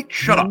Final Fight.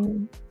 Shut up.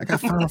 I got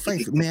Final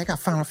Fight. Man, I got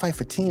Final Fight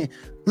for 10.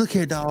 Look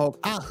here, dog.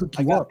 I'll hook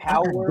you up.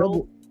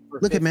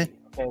 Look at man.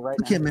 Okay, right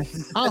look here, man.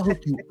 I'll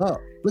hook you up.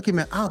 Look at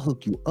man. I'll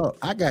hook you up.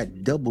 I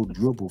got double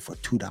dribble for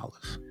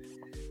 $2.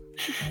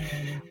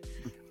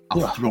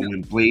 I'll throw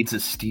in Blades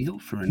of Steel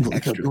for an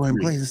extra. Throw in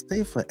Blades of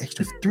Steel for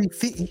extra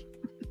 $350.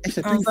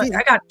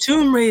 I got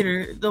Tomb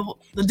Raider, the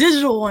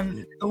digital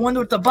one, the one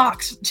with the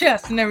box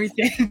chest and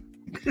everything.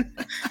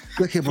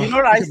 Look here, bro. You know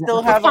what I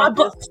still have on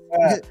this?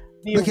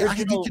 Look here, I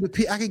can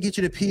get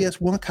you the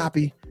PS1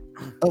 copy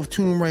of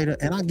Tomb Raider,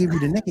 and I'll give you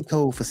the naked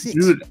code for $6.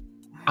 Dude,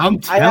 I'm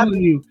telling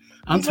you,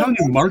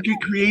 market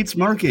creates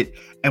market.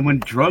 And when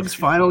drugs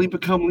finally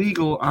become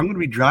legal, I'm going to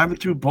be driving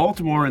through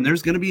Baltimore, and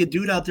there's going to be a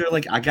dude out there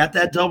like, I got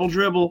that double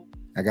dribble.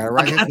 I got it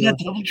right here. That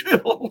double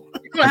dribble.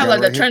 You're going to have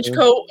like that trench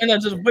coat and then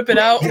just whip it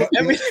out.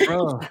 Everything.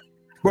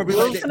 Bro, he's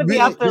going to be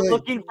out there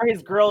looking for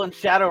his girl in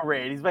Shadow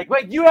Raid. He's like,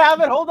 wait, you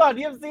have it? Hold on.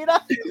 You haven't seen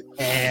it?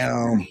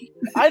 Damn.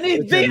 I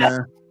need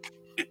Zeta.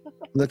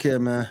 Look here,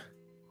 man.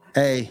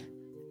 Hey,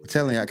 I'm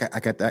telling you, I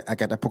got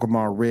that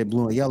Pokemon red,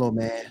 blue, and yellow,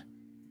 man.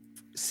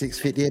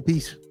 $6.50 a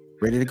piece.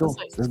 Ready to go.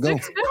 Let's go.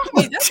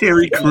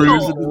 Terry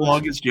Crews in the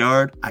longest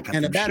yard. I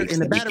got the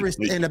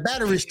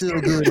battery's still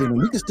good in them.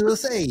 You can still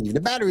save.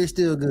 The battery's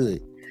still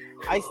good.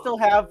 I still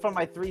have from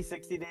my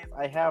 360 days.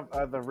 I have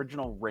the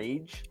original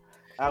Rage,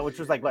 which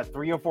was like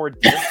 3 or 4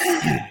 discs.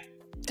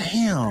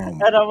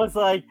 Damn. And I was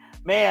like,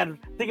 man,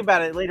 think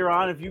about it. Later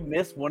on, if you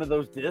miss one of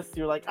those discs,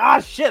 you're like,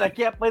 shit, I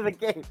can't play the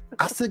game.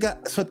 I still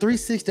got for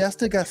 360. I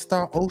still got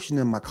Star Ocean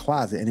in my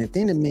closet. And the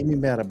thing that made me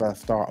mad about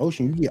Star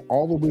Ocean, you get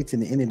all the way to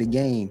the end of the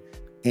game,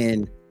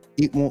 and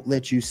it won't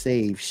let you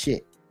save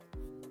shit.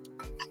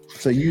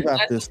 So you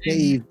have to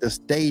save the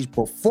stage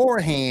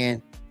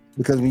beforehand,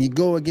 because when you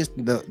go against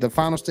the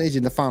final stage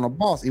and the final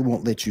boss, it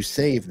won't let you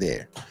save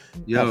there.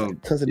 Yo,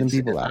 because of them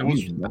people I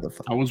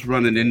was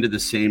running into the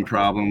same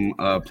problem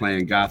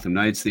playing Gotham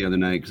Knights the other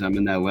night, because I'm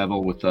in that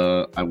level with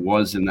I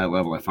was in that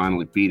level. I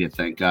finally beat it,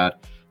 thank God.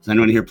 Does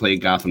anyone here play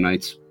Gotham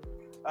Knights?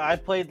 I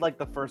played like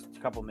the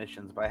first couple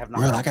missions, but I have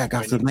not. Bro, I got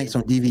Gotham Knights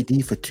on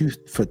DVD for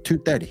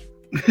 $230.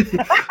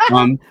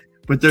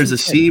 But there's a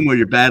scene where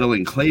you're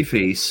battling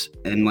Clayface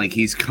and like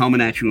he's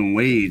coming at you in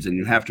waves and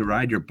you have to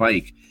ride your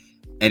bike.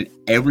 And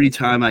every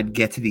time I'd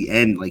get to the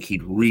end, like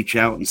he'd reach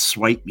out and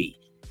swipe me.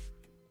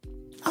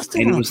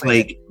 And it was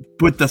like,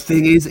 but the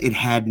thing is, it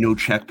had no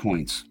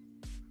checkpoints.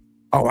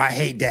 Oh, I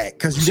hate that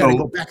because you gotta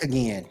go back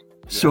again.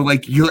 So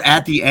like you're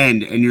at the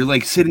end and you're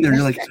like sitting there,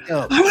 you're like, I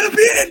want to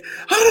beat it.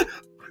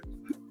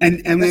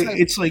 And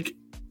it's like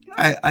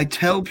I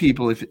tell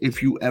people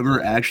if you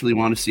ever actually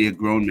want to see a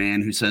grown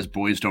man who says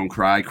boys don't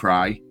cry,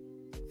 cry.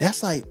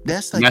 That's like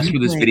mess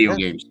with his video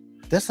games.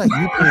 That's like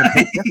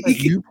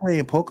you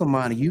playing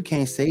Pokemon and you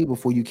can't save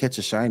before you catch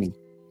a shiny.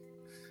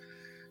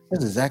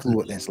 That's exactly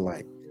what that's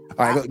like.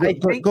 All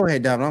right, go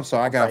ahead, Donovan. I'm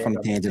sorry, I got off on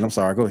a tangent. I'm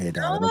sorry. Go ahead,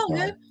 Donovan. I'm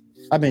sorry.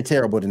 I've been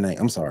terrible tonight.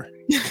 I'm sorry.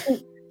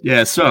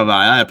 Yeah, so have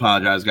I. I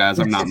apologize, guys.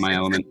 I'm not in my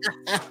element.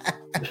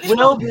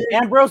 Will,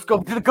 Ambrose,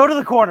 go to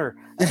the corner.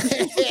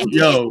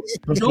 Yo,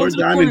 before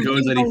Diamond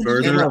goes any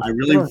further, I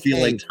really feel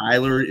like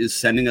Tyler is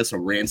sending us a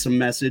ransom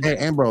message. Hey,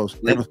 Ambrose,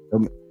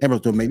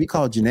 don't maybe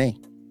call Janae.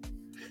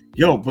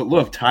 Yo, but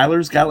look,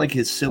 Tyler's got like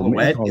his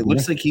silhouette. It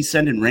looks like he's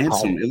sending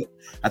ransom.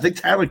 I think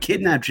Tyler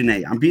kidnapped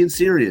Janae. I'm being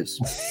serious.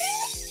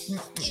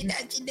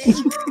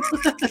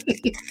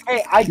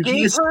 Hey, I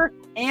gave her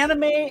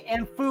anime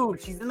and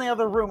food. She's in the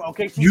other room.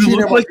 Okay, you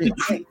look like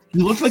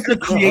the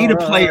creator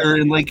player,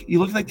 and like you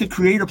look like the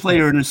creator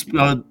player in a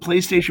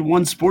PlayStation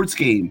 1 sports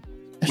game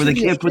where they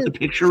can't put the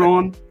picture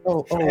on.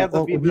 Janae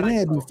will be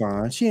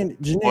fine. Janae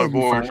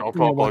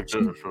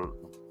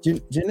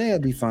will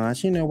be fine.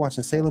 She ain't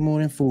watching Sailor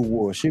Moon and Food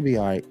Wars. She'll be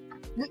all right.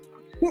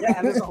 Yeah,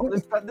 and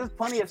there's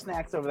plenty of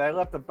snacks over there. I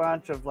left a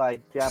bunch of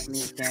like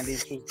Japanese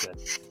candies. She's good.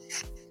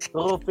 The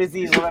little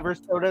fizzy, whatever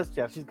sodas.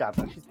 Yeah, she's got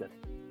that. She's good.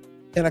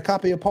 And a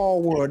copy of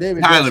Paul Ward.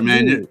 Tyler,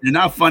 man, you're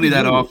not funny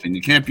that often.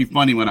 You can't be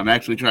funny when I'm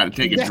actually trying to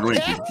take a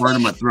drink. It's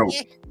burning my throat.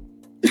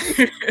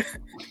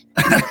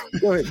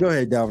 Go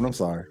ahead, Dalvin. I'm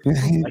sorry.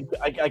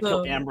 I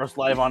killed Ambrose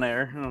live on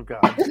air. Oh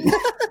God.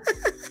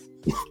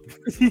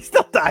 He's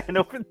still dying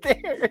over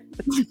there.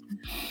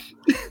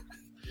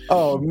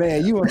 Oh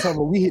man, you want to talk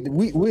about we hit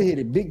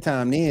it big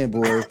time then,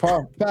 boys.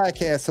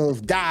 Podcast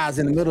host dies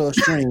in the middle of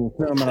stream,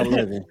 film at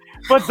 11.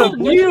 But the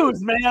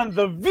views, man,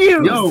 the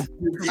views. Yo,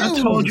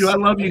 I told you I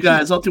love you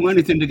guys. I'll do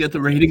anything to get the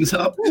ratings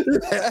up.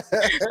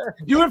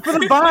 Do it for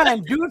the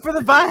vine. Do it for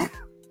the vine.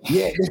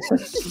 Yeah. Do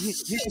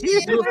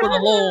it for the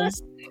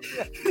lols.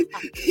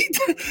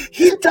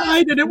 He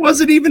died and it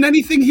wasn't even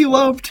anything he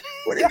loved.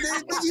 What did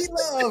he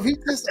love? He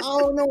just, I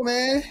don't know,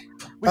 man.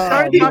 We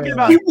started talking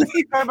about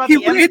the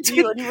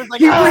MCU and he was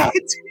like,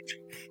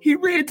 he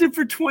ranted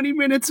for 20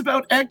 minutes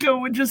about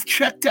Echo and just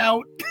checked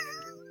out.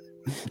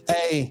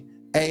 Hey,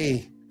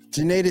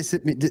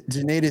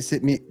 Janae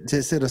sent me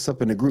to set us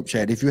up in the group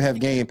chat. If you have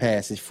Game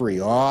Pass, it's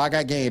free. Oh, I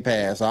got Game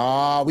Pass.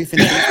 Oh, we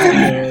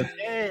finna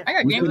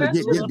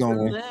get this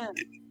going.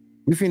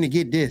 We finna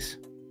get this.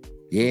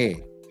 Yeah.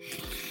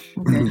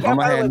 I'm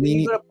gonna have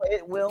me.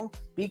 It will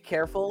be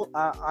careful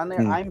on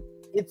there.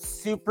 It's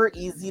super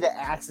easy to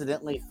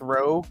accidentally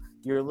throw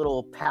your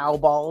little POW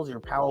balls, your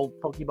POW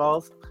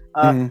Pokeballs.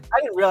 I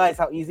didn't realize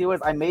how easy it was.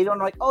 I made one.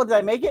 I'm like, oh, did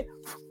I make it?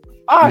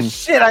 Oh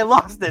shit, I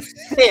lost it.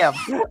 Damn.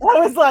 I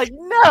was like,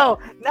 no.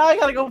 Now I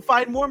gotta go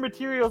find more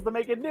materials to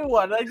make a new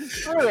one. I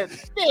just threw it.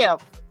 Damn.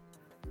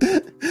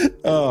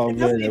 Oh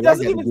man, it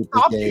doesn't even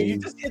stop you. You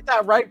just hit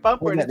that right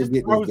bumper and it just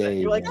throws it.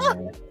 You're like,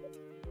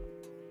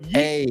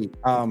 Hey,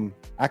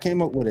 I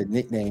came up with a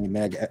nickname,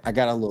 man. I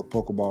got a little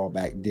Pokeball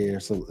back there,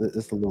 so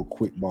it's a little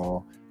quick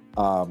ball.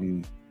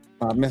 Me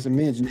and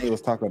Janae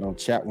was talking on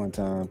chat one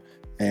time,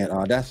 and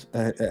that's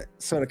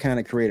sort of kind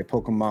of created a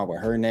Pokemon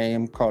with her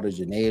name, called it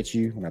Janae at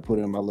you, and I put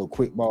it in my little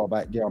quick ball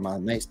back there on my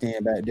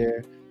nightstand back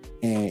there,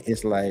 and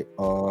it's like,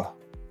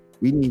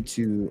 we need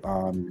to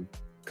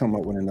come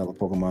up with another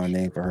Pokemon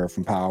name for her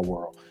from Power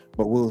World,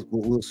 but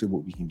we'll see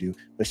what we can do.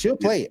 But she'll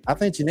play it. I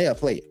think Janae will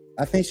play it.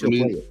 I think she'll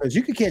play it because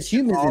you can catch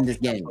humans in this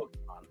game.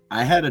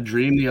 I had a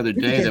dream the other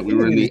day that we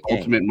were in the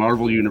Ultimate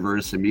Marvel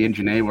universe and me and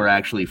Janae were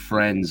actually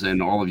friends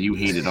and all of you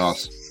hated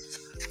us.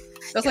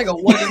 That's like a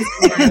what if.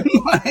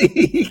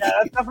 Yeah,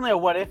 that's definitely a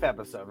what if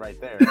episode right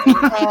there.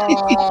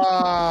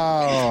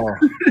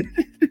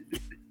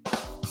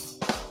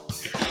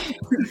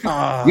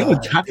 Yo,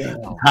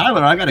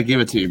 Tyler, I gotta give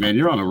it to you, man.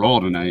 You're on a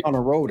roll tonight.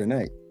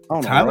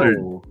 Tyler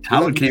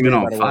came in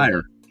on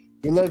fire.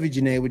 We love you,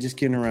 Janae. We're just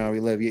kidding around.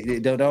 We love you.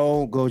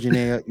 Don't go,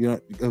 Janae. You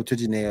don't go to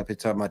Janae up and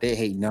talking about they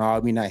hate. No,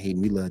 we not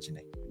hating. We love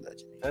Janae.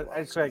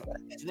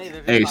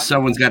 Hey,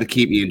 someone's got to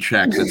keep me in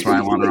check. That's why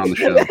I want her on the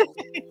show.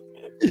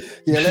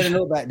 Yeah, let her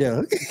know back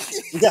there.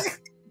 Yeah.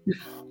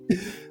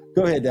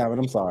 Go ahead, David.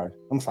 I'm sorry.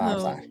 I'm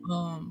sorry.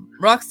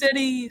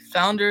 Rocksteady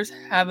founders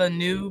have a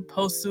new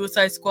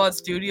post-Suicide Squad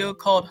studio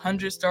called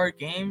 100 Star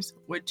Games,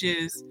 which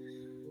is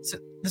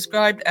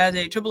described as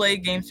a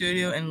AAA game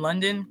studio in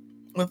London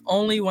with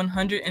only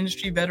 100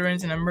 industry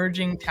veterans and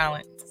emerging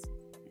talents.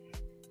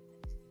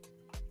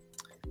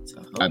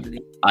 So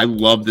I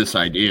love this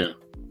idea.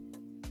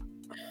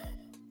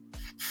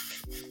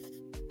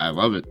 I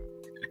love it.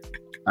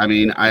 I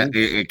mean,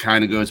 it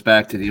kind of goes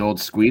back to the old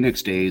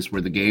Squeenix days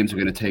where the games are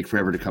going to take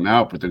forever to come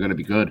out, but they're going to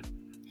be good.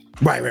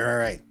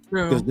 Right.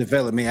 Because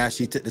development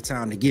actually took the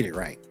time to get it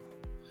right.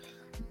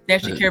 They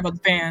actually care about the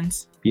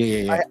fans.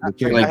 Yeah. Wait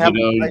for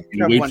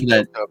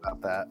that.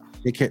 About that.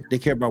 They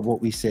care about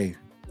what we say.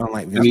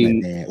 Unlike I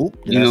mean,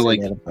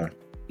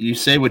 you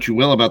say what you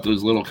will about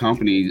those little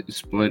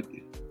companies, but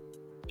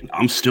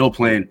I'm still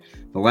playing.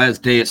 The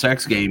last Deus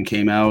Ex game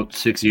came out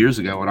 6 years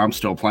ago, and I'm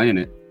still playing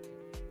it.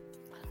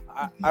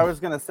 I was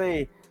gonna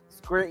say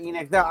Square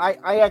Enix. Now,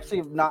 I actually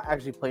have not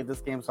actually played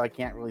this game, so I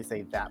can't really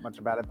say that much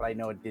about it. But I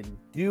know it didn't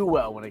do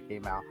well when it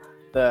came out.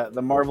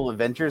 The Marvel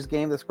Adventures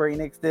game that Square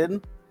Enix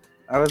did.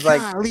 I was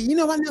like, golly,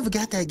 I never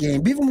got that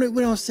game. Even when it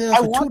went on sale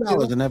for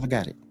 $2, I never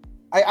got it.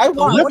 I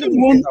want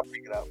to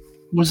pick it up.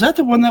 Was that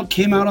the one that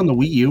came out on the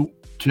Wii U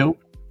too?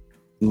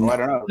 Oh, I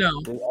don't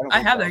know. No, I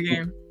have that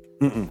game.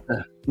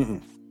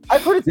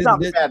 I've heard it's not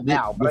bad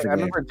now, but I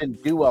remember it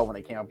didn't do well when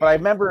it came out. But I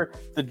remember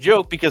the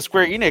joke because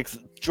Square Enix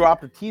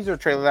dropped a teaser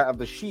trailer of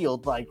The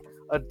Shield like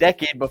a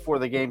decade before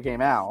the game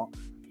came out.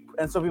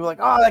 And so people were like,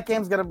 oh, that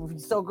game's going to be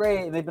so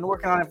great. And they've been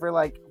working on it for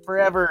like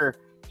forever.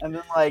 And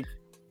then like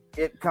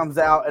it comes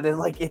out and then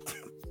like it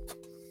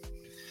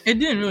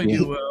didn't really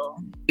do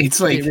well. It's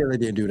like it really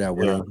didn't do that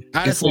well.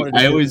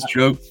 I always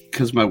joke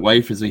because my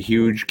wife is a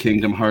huge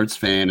Kingdom Hearts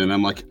fan, and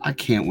I'm like, I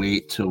can't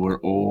wait till we're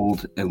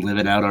old and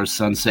living out our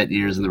sunset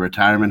years in the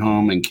retirement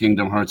home, and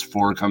Kingdom Hearts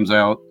 4 comes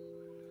out.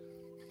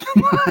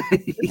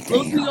 Most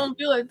people don't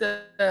feel like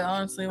that,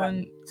 honestly.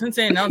 Since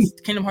they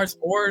announced Kingdom Hearts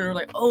 4, they're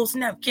like, "Oh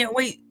snap, can't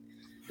wait!"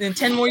 Then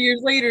 10 more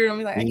years later,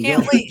 I'm like, "I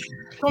can't wait."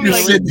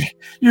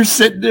 You're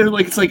sitting there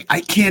like it's like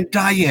I can't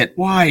die yet.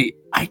 Why?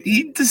 I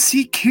need to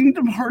see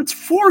Kingdom Hearts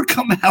 4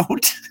 come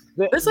out.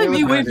 It's like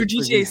me waiting for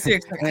GTA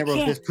 6. Like,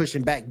 just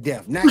pushing back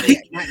death. Not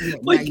yet.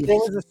 Like, there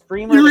was a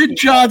streamer. You're at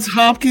Johns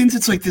Hopkins.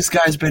 It's like this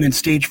guy's been in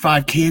stage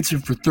 5 cancer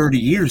for 30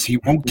 years. He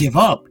won't give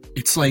up.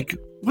 It's like,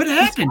 what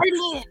happened?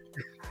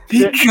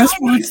 He just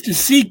wants to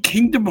see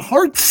Kingdom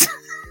Hearts.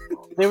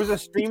 There was a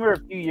streamer a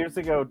few years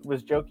ago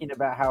was joking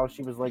about how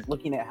she was like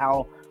looking at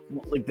how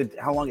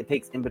long it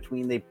takes in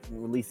between they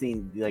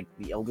releasing like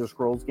the Elder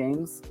Scrolls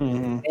games,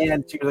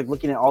 and she was like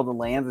looking at all the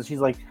lands, and she's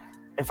like,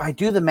 if I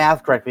do the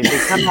math correctly, if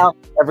they come out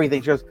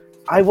everything, she goes,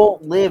 I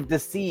won't live to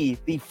see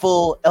the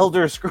full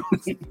Elder Scrolls.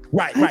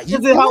 Right. You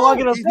know how long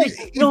it'll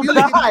take. You'll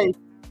die.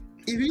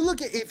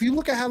 If you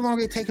look at how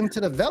long it takes them to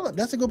develop,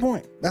 that's a good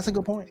point.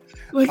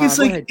 Like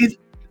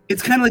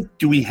it's kind of like,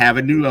 do we have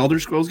a new Elder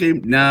Scrolls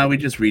game? No, we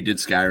just redid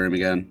Skyrim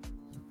again.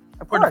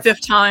 For the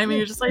 5th time, and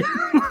you're just like,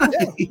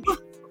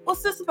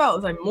 what's this about?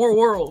 It's like more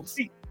worlds.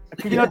 You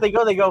know what they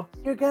go? They go,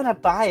 you're gonna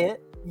buy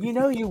it. You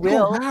know you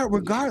will.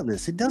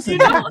 Regardless, it doesn't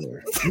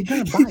matter. You're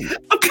gonna buy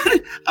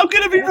it. I'm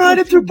gonna be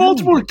riding through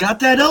Baltimore. Got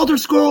that Elder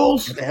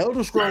Scrolls. The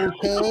Elder Scrolls,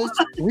 cuz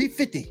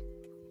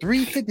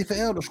 $350 for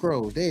Elder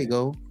Scrolls. There you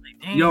go.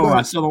 Yo,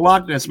 I saw the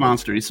Loch Ness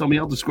Monster. He sold me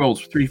Elder Scrolls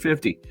for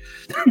 $350.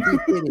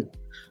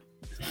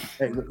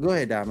 Hey, go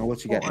ahead, Diamond.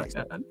 What you got next?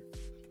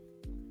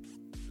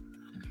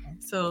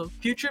 So,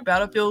 future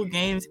Battlefield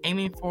games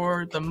aiming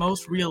for the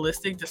most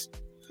realistic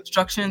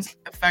destruction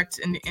effects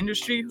in the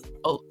industry,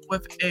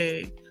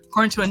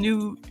 according to a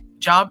new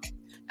job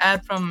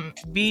ad from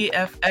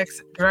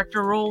VFX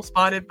director role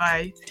spotted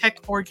by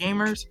Tech4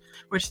 Gamers,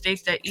 which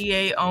states that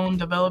EA-owned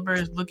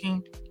developers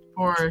looking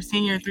for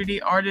senior 3D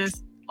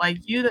artists like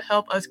you to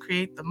help us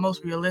create the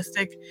most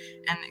realistic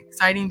and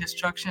exciting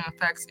destruction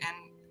effects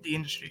in the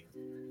industry.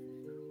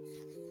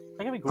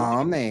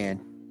 Oh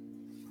man.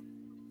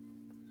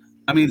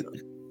 I mean,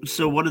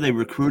 so what are they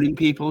recruiting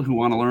people who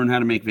want to learn how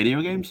to make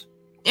video games?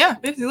 Yeah,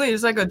 basically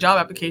it's like a job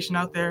application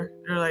out there.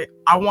 They're like,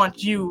 I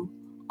want you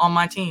on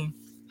my team.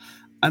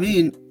 I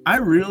mean, I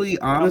really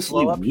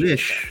honestly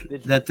wish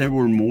that there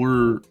were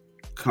more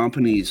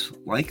companies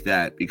like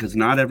that, because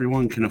not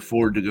everyone can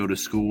afford to go to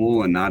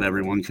school and not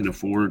everyone can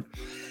afford.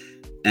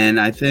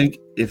 And I think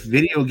if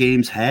video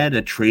games had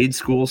a trade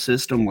school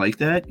system like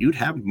that, you'd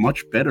have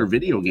much better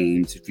video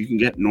games if you can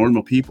get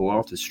normal people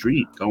off the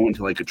street going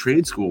to like a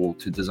trade school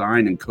to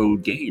design and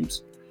code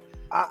games.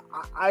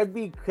 I'd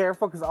be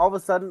careful because all of a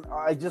sudden,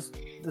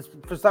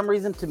 for some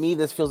reason, to me,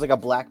 this feels like a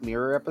Black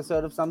Mirror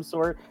episode of some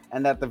sort,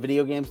 and that the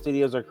video game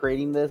studios are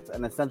creating this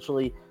and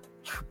essentially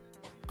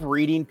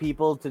breeding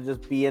people to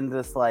just be in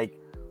this like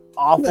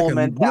awful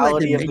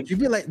mentality. You'd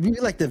be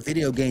like the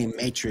video game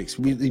Matrix,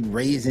 really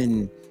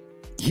raising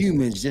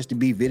humans just to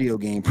be video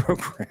game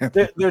programs.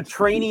 They're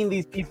training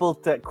these people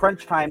to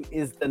crunch time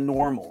is the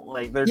normal.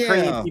 Like they're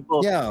training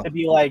people to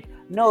be like,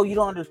 no, you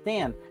don't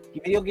understand.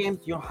 Video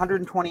games, you're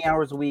 120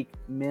 hours a week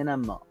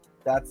minimum.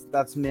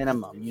 That's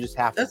minimum. You just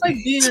have to. That's like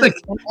being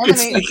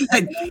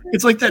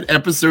it's like that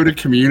episode of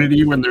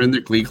Community when they're in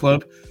the Glee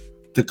Club.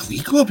 The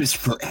Glee Club is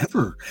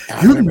forever.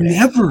 You're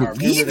never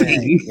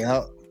leaving.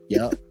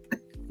 Yep.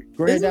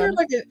 Isn't there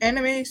like an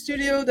anime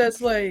studio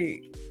that's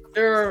like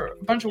there are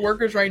a bunch of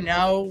workers right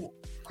now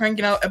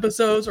cranking out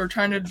episodes or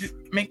trying to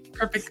make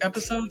perfect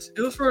episodes?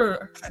 It was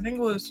for, I think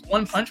it was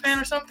One Punch Man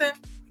or something.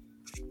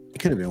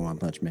 Could have been One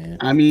Punch Man.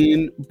 I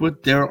mean,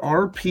 but there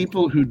are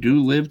people who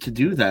do live to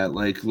do that.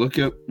 Like, look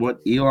at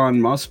what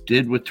Elon Musk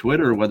did with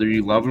Twitter, whether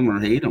you love him or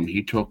hate him.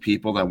 He took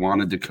people that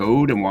wanted to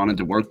code and wanted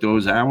to work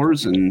those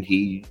hours, and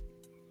he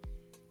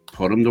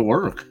put them to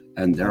work.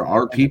 And there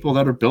are people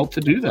that are built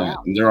to do that.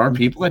 And there are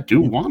people that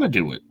do want to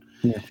do it.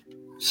 Yeah.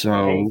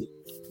 So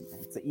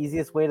it's the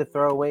easiest way to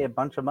throw away a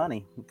bunch of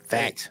money.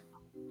 Facts.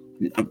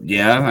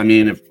 Yeah, I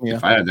mean,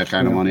 if I had that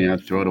kind of money,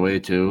 I'd throw it away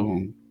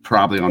too.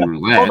 Probably on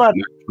roulette. Hold on.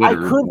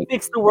 Twitter, I could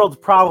fix the world's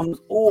problems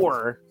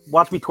or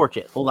watch me torch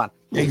it. Hold on.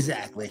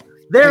 Exactly.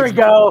 There we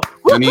go.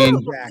 I mean,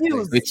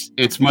 Exactly.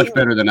 it's much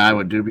better than I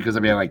would do, because I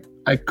mean, like,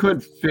 I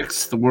could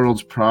fix the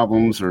world's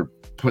problems or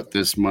put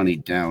this money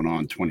down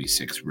on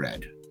 26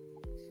 Red.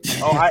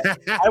 Oh, I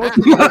was.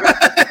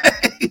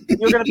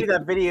 You're gonna be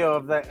that video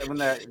of that when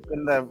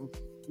the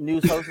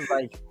news host is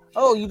like,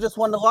 "Oh, you just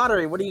won the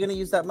lottery. What are you gonna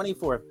use that money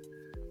for?"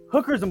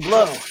 Hookers and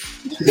blow.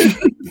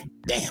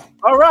 Damn.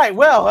 All right.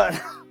 Well.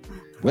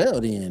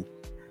 Well then.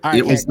 All right,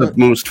 It was Kat, the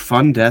most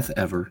fun death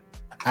ever.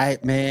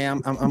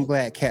 Man, I'm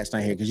glad Kat's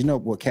not here, because you know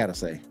what Kat'll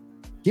say.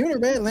 Give me the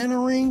Red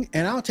Lantern ring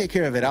and I'll take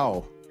care of it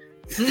all.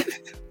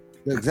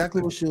 That's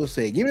exactly what she'll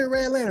say. Give me the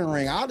Red Lantern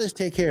ring. I'll just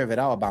take care of it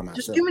all by myself.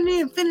 Just give me the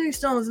Infinity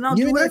Stones and I'll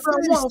Give do me the whatever I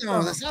Infinity want.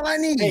 Stones. That's all I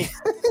need. Hey,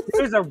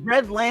 there's a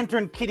Red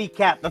Lantern kitty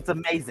cat that's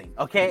amazing.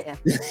 Okay.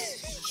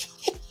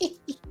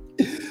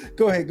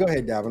 Go ahead,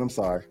 Davin. I'm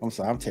sorry.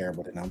 I'm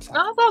terrible at it. I'm sorry.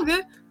 No, it's all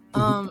good.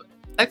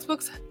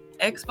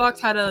 Xbox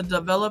had a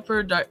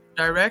developer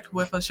direct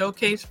with a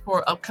showcase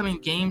for upcoming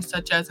games,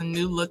 such as a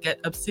new look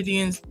at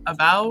Obsidian's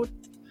Avowed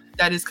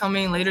that is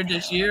coming later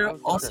this year.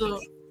 Also,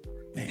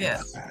 Man, yeah.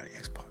 I'm proud of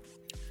Xbox.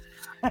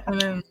 And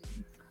then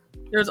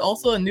there's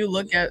also a new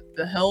look at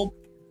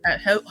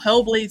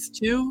Hellblade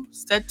 2,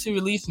 set to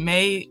release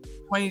May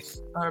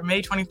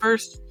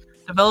 21st.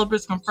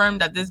 Developers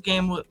confirmed that this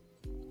game would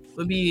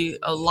be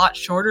a lot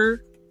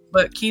shorter,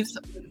 but keeps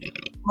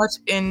much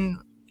in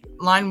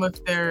line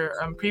with their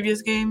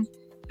previous game.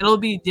 It'll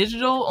be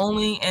digital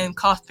only and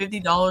cost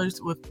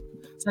 $50 with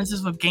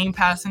census with Game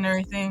Pass and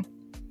everything.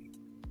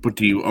 But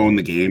do you own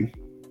the game?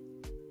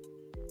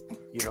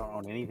 You don't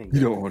own anything. You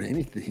don't own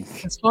anything.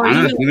 As far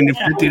I'm as not giving you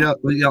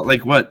 $50.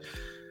 Like what?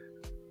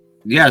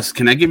 Yes,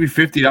 can I give you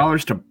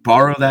 $50 to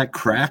borrow that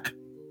crack?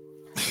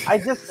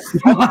 I've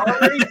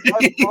already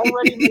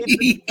made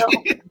this joke.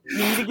 You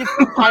need to get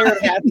some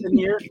pirate hats in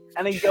here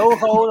and a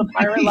yo-ho the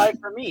pirate life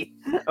for me.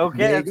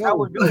 Okay, that's how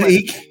we're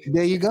doing.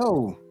 There you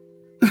go.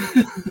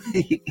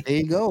 There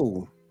you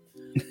go.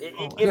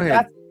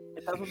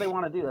 If that's what they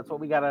want to do, that's what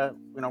we gotta,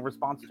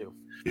 response to.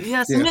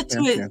 yeah, submit to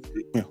it.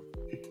 Yeah.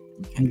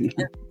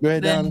 Go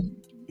ahead, Don.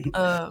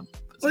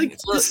 Like,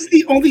 this is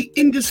the only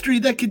industry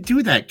that could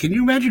do that. Can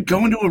you imagine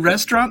going to a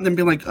restaurant and then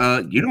being like,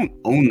 you don't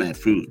own that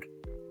food?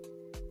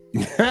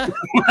 So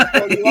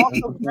you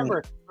also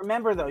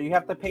remember though, you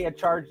have to pay a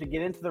charge to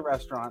get into the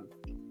restaurant,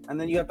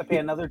 and then you have to pay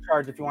another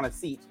charge if you want a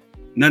seat.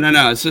 No.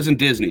 This isn't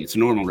Disney. It's a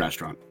normal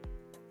restaurant.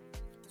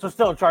 So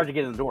still a charge to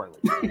get in the door.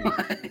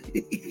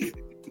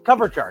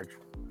 Cover charge.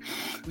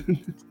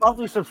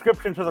 Monthly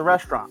subscription to the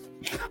restaurant.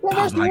 What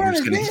restaurant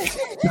is this?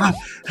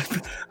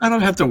 I don't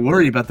have to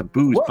worry about the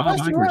booze. What Bob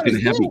Iger's going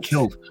to have me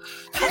killed.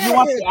 Do you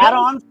want the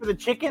add-ons for the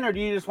chicken, or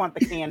do you just want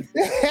the canned?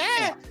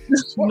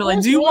 You're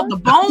like, do you want the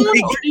bone or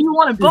do you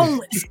want it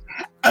boneless?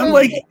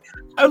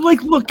 I'm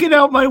like looking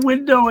out my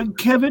window, and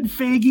Kevin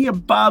Feige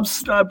and Bob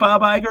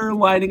Iger are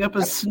lining up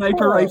a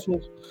sniper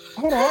rifle.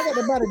 Hold on, I got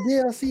to buy the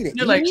DLC to eat.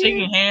 You're like here?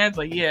 shaking hands,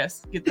 like,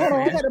 yes. Get this Hold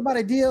on, I man. got to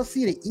buy the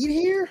DLC to eat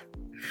here?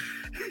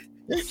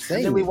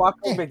 And then we walk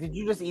over. Did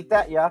you just eat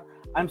that? Yeah.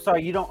 I'm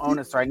sorry, you don't own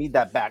it, so I need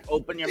that back.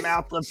 Open your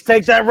mouth. Let's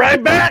take that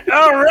right back.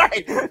 All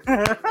right.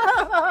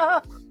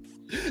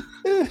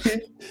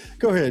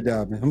 Go ahead,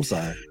 Dom. I'm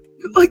sorry.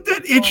 Like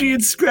that itchy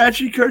and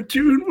scratchy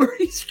cartoon where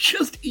he's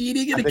just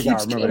eating and it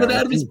keeps coming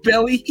out of his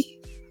belly.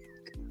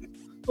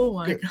 Oh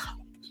my god.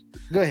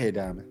 Go ahead,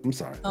 Dom. I'm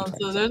sorry.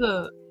 So there's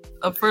a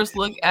first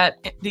look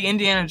at the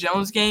Indiana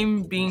Jones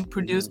game being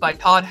produced by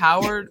Todd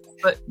Howard,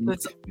 but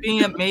it's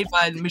being made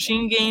by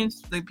Machine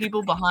Games, the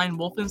people behind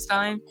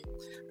Wolfenstein.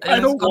 I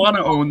don't want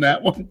to own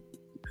that one.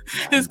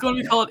 It's going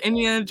to be called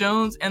Indiana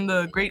Jones and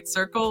the Great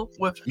Circle,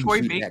 with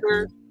Troy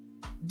Baker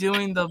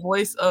doing the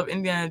voice of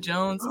Indiana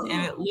Jones,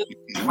 and it looks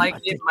like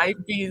it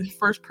might be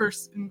first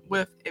person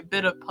with a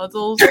bit of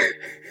puzzles.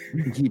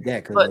 You can keep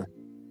that, but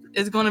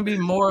it's going to be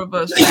more of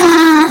a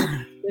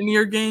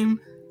linear game.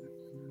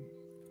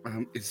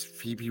 Is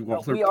Phoebe We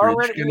Waller-Bridge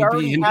already going to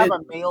be in have it?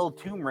 a male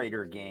Tomb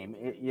Raider game.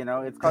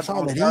 It's That's called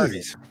all it Uncharted.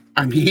 is.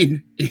 I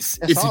mean, is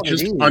it all it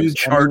just is.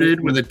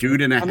 Uncharted with a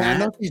dude in a I mean, I hat?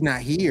 know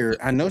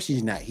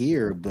she's not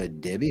here, but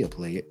Debbie will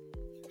play it.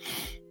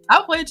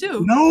 I'll play it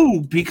too.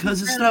 No,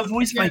 because it's not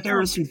voiced by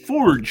Harrison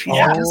Ford. She's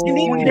Yeah, just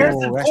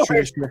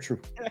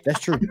That's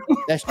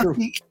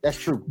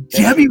true.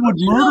 Debbie would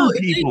murder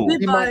if they people.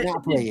 did She might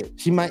not play it.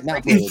 She might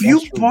not play it. If you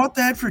That's true. bought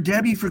that for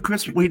Debbie for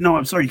Christmas, wait, no,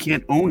 I'm sorry, you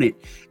can't own it.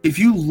 If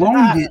you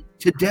loaned it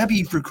to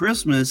Debbie for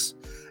Christmas,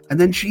 and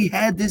then she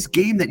had this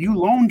game that you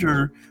loaned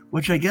her,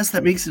 which I guess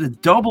that makes it a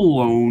double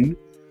loan,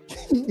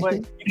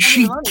 But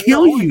She'd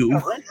kill you.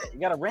 You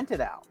gotta rent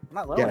it out.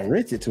 Not loan You gotta it.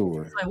 rent it to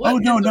her. Like, Oh,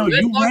 no, is the no,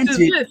 red you box rent is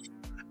it. this?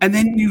 And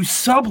then you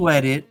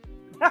sublet it.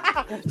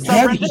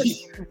 Subrent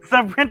it.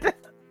 Subrent it.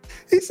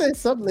 He said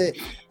sublet.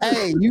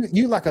 Hey,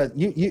 you like a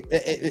you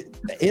at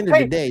the end of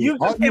the day, you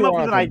all just came up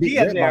are with an is a big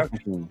idea red there.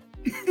 box machine.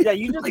 Yeah,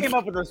 you just came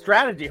up with a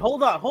strategy.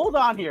 Hold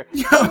on here.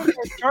 Yo. We're gonna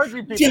start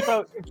charging people.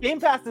 So if Game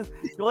Pass is,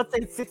 let's say,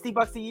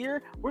 $60 a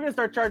year, we're gonna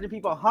start charging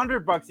people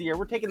 $100 a year.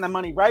 We're taking the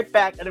money right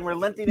back, and then we're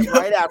renting it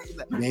right after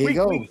that. There you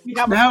go. We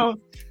have Now you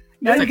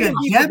It's got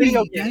like Debbie.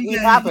 video Now games. you We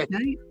got, have it.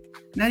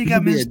 now you got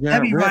could be Miss a giant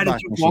Debbie red riding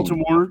box through machine.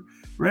 Baltimore.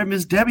 Right,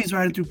 Miss Debbie's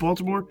riding through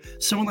Baltimore.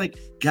 Someone like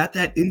got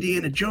that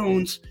Indiana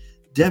Jones.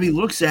 Debbie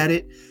looks at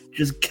it,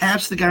 just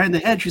caps the guy in the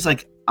head. She's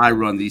like, I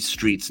run these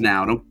streets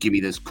now. Don't give me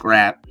this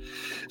crap.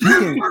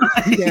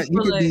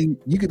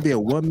 You could be a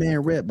one-man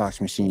red box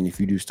machine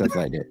if you do stuff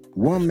like that.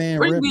 One man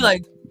Or you red could be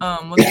box.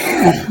 like, what's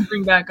it,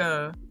 bring back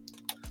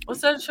what's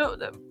that show?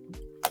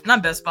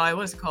 Not Best Buy.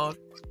 What's it called?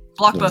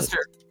 Blockbuster.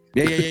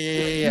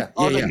 Yeah.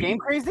 Oh, the Game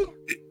Crazy?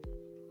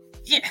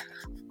 Yeah.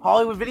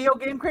 Hollywood Video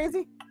Game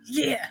Crazy?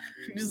 Yeah.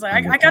 Just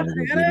like I got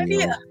an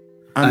idea.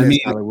 I mean,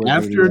 Hollywood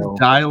after Video.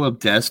 Dial of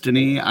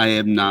Destiny, I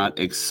am not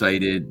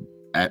excited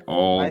at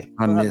all. I I still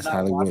have miss not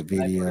Hollywood watched it,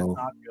 but Video. It's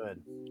not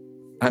good.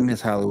 I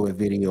miss Hollywood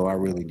Video. I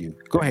really do.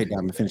 Go ahead,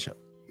 Diamond. Finish up.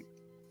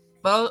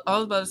 But I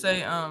was about to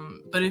say,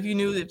 but if you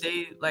knew if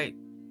they like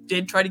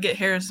did try to get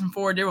Harrison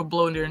Ford, they were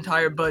blowing their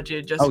entire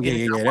budget just to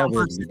get that that one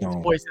would person be to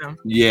gone. voice him.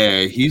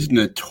 Yeah, he's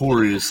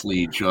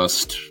notoriously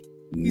just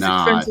He's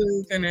not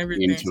expensive and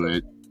everything. into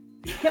it.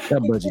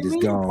 That budget is we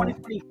in gone.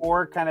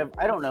 2024 kind of,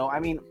 I don't know. I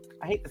mean,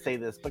 I hate to say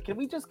this, but can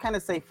we just kind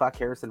of say fuck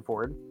Harrison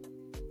Ford?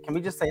 Can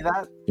we just say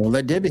that? Don't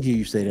let Debbie hear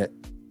you say that.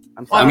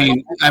 I'm I sorry.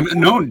 mean,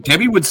 no,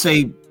 Debbie would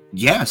say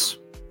yes.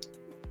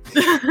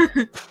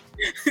 There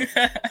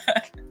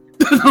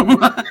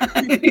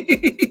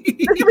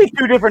could be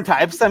two different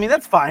types. I mean,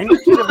 that's fine. Two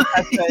different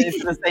types,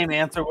 it's the same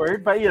answer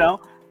word, but you know.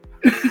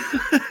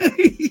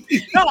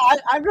 No,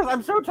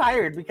 I'm so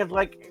tired because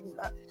like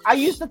I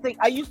used to think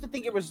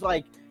it was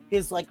like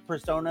his like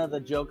persona, the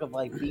joke of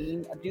like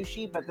being a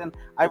douchey, but then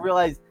I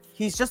realized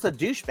he's just a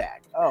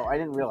douchebag. Oh, I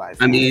didn't realize.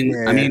 I mean,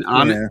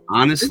 Yeah.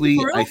 honestly,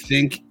 For real? I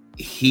think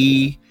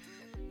he,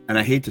 and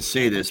I hate to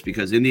say this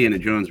because Indiana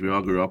Jones, we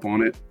all grew up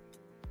on it,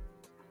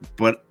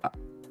 but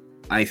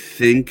I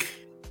think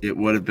it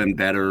would have been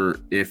better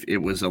if it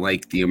was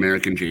like the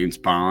American James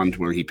Bond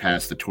where he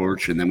passed the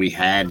torch and then we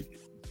had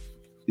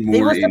they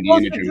more were Indiana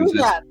supposed to do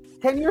Joneses. that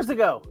 10 years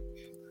ago.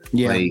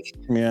 Yeah. Like,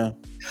 Yeah.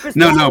 Chris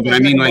no, Pratt but was I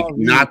mean, like, like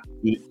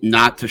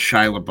not to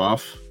Shia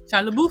LaBeouf.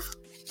 Shia LaBeouf.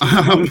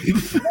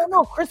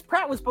 no, Chris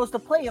Pratt was supposed to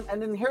play him,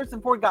 and then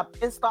Harrison Ford got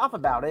pissed off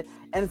about it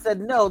and said,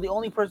 "No, the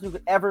only person who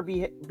could ever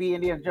be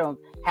Indiana Jones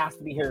has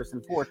to be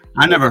Harrison Ford."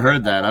 I never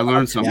heard that. I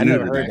learned Yeah, something I new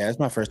never heard today. that. That's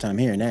my first time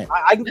hearing that.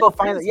 I can go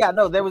find it. Yeah,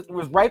 no, it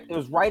was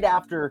right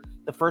after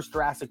the first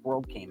Jurassic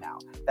World came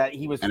out that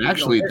he was. And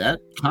actually, that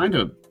kind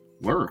of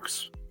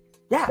works.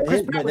 yeah,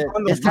 Chris Pratt was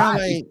on the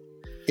ride.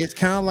 It's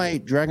kind of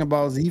like Dragon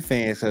Ball Z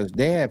fans because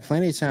they had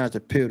plenty of times to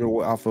pivot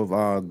off of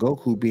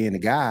Goku being the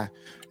guy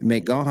and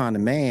make Gohan the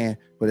man.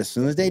 But as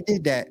soon as they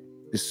did that,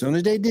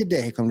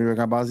 here come the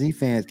Dragon Ball Z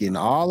fans getting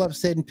all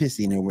upset and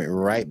pissy, and they went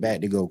right back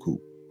to Goku.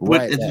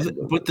 But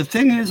the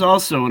thing is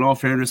also, in all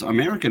fairness,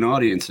 American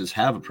audiences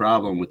have a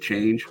problem with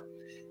change.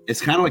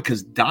 It's kind of like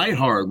because Die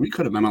Hard, we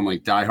could have been on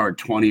like Die Hard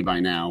 20 by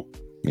now.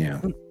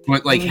 Yeah.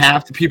 But like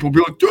half the people be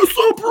like, "That's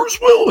not Bruce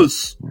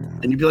Willis,"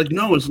 and you'd be like,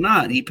 "No, it's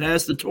not. He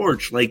passed the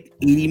torch like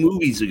 80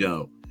 movies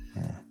ago."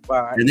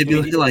 Well, And they'd be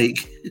like,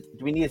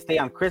 do we need to stay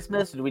on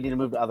Christmas, or do we need to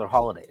move to other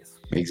holidays?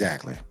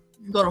 Exactly.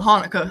 Go to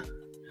Hanukkah.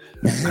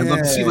 "I'd love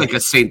to see like a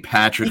St.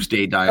 Patrick's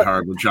Day Die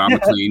Hard with John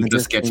McClane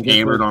just gets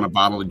hammered on a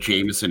bottle of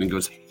Jameson and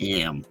goes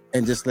ham."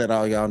 And just let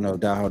all y'all know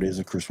Die Hard is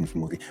a Christmas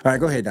movie. All right,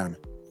 go ahead, Diamond.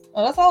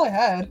 Oh, that's all I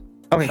had.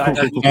 Okay,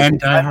 cool. And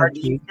Die Die Hard Hard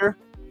 2. Easter?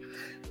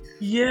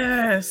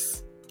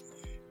 Yes.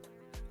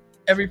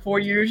 Every 4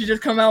 years, you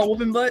just come out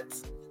whooping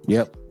butts.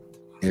 Yep.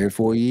 Every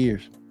 4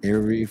 years.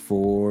 Every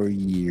 4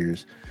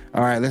 years.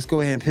 All right, let's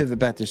go ahead and pivot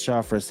back to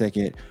Shaw for a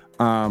second.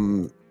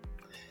 We're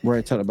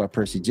already talking about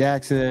Percy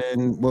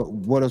Jackson.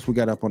 What else we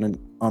got up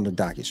on the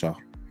docket, Shaw?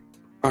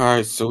 All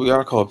right, so we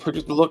got a couple of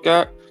pictures to look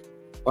at.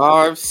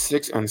 5,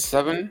 6, and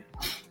 7.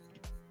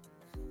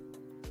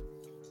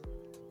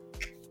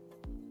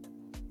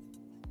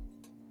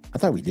 I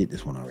thought we did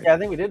this one already. Yeah, I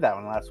think we did that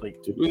one last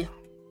week. Did we?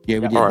 Yeah,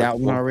 we did All right, that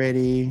one cool.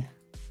 already.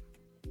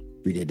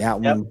 We did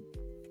that Yep. one.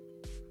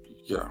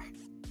 Yeah.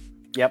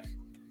 Yep.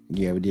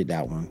 Yeah, we did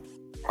that one.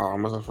 I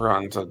must have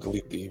forgotten to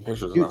delete the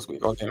pictures You- last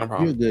week. Okay, no You're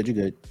problem. good. You're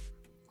good.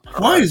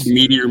 Why is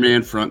Meteor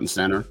Man front and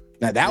center?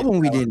 Now that one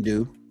we didn't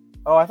do.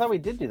 Oh, I thought we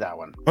did that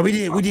one. Oh, we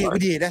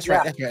did. That's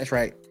right. Yeah. That's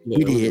right. Yeah,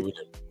 We did.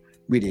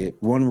 We did.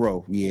 One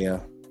row. Yeah.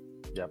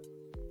 Yep.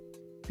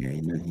 Yeah.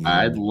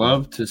 I'd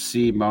love to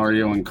see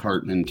Mario and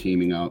Cartman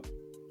teaming up.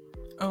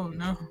 Oh,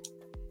 no.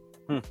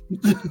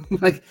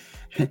 Like,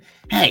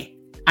 hey,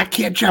 I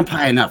can't jump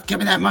high enough. Give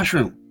me that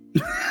mushroom.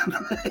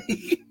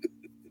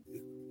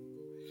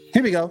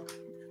 Here we go.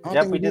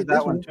 Yep, we did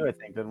that one too, I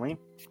think, didn't we?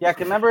 Yeah,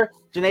 cause remember,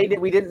 Janae,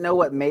 we didn't know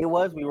what May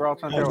was. We were all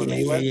trying to figure out what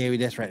May was. Yeah,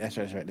 that's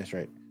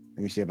right.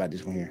 Let me see about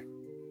this one here.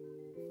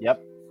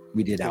 Yep.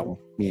 We did that one.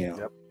 Yeah.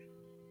 Yep.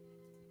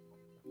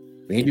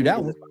 We ain't do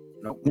that one.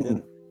 Nope, we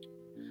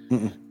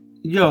didn't.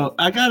 Yo,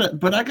 I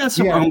got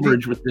some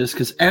umbrage with this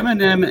because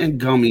M&M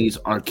and gummies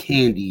are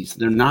candies.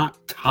 They're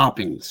not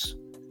toppings.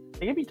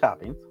 They can be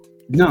toppings.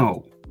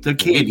 No, they're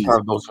candies. We've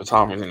had those for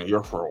toppings in New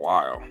York for a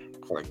while,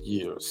 for like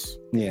years.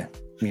 Yeah,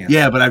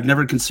 but I've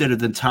never considered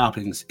them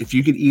toppings. If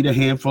you could eat a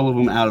handful of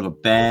them out of a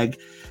bag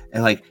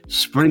and like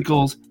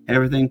sprinkles,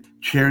 everything,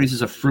 cherries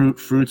is a fruit,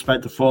 fruits by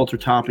default are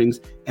toppings,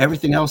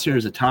 everything else here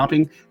is a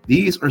topping.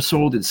 These are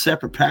sold in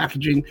separate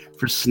packaging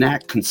for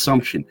snack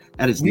consumption.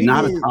 That is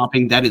not a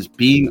topping. That is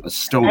being a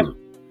stoner.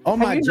 On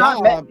my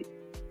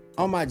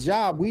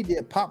job, we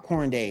did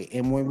popcorn day.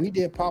 And when we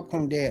did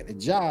popcorn day at the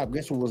job,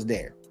 guess what was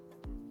there?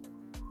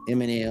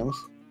 M&Ms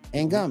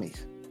and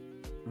gummies.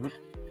 Mm-hmm.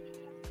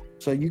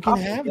 So you can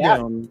have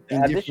them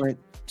in different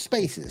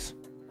spaces,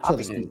 so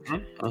to speak.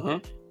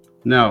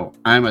 No,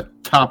 I'm a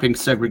topping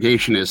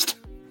segregationist,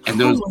 and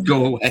those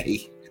go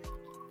away.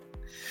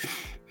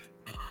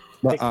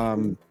 But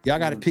y'all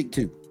got to pick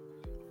two.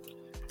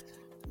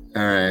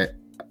 All right.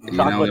 You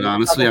know what?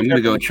 Honestly, I'm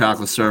gonna go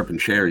chocolate syrup and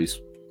cherries.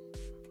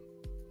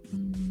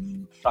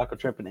 Chocolate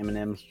chip and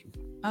M&Ms.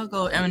 I'll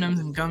go M&Ms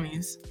and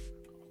gummies.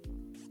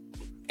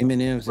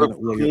 M&Ms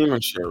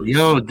and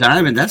Yo,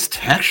 Diamond, that's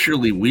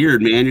texturally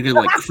weird, man. You're gonna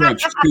like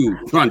crunch, chew,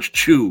 crunch,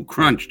 chew,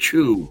 crunch,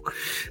 chew.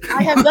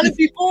 I have done it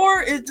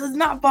before. It does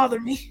not bother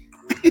me.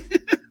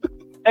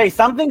 Hey,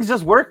 some things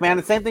just work, man.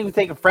 The same thing you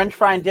take a French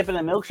fry and dip it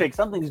in a milkshake.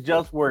 Some things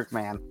just work,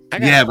 man.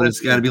 Yeah, but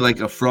it's got to be like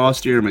a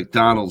Frosty or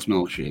McDonald's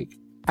milkshake.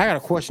 I got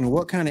a question.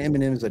 What kind of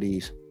M&Ms are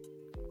these?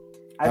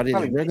 Are they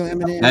regular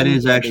M&Ms? That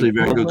is actually a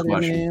very good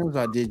question. M&Ms?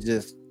 Or did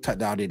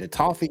the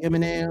toffee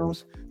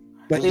M&Ms?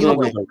 But these are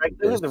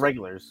the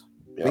regulars.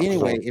 But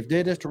anyway, if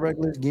they're just the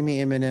regulars, give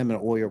me M&M and an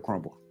Oreo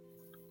crumble.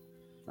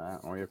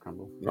 Oreo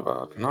crumble.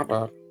 Not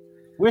bad.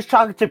 Where's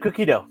chocolate chip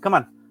cookie dough? Come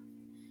on.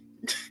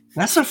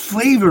 That's a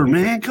flavor,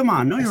 man. Come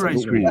on, know your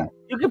ice cream.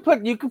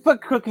 You can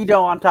put cookie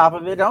dough on top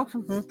of it, don't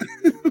you?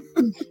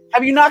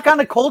 Have you not gone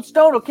to Cold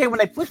Stone? Okay, when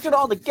I pushed it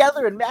all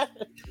together and mashed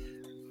it.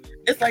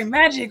 It's like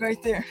magic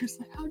right there. It's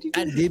like, how'd you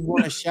do that? I did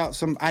want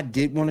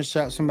to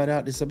shout somebody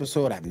out this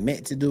episode. I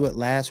meant to do it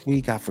last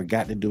week. I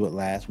forgot to do it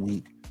last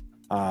week.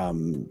 I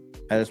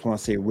just want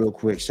to say real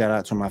quick, shout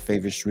out to my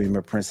favorite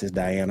streamer, Princess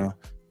Diana.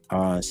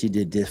 She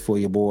did this for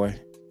your boy.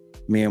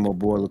 Me and my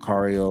boy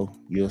Lucario.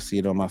 You'll see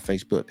it on my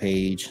Facebook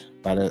page.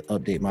 About to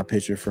update my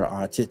picture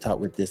for TikTok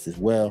with this as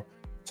well.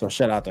 So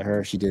shout out to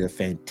her. She did a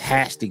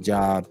fantastic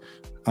job.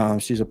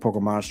 She's a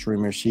Pokemon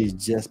streamer. She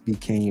just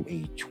became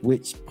a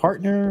Twitch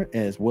partner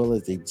as well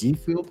as a G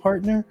Fuel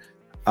partner.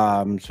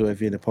 So if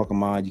you're into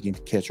Pokemon, you can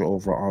catch her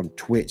over on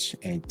Twitch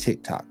and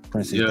TikTok.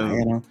 Princess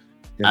Diana.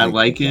 I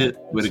like it,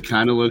 but it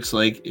kind of looks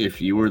like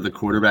if you were the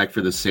quarterback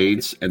for the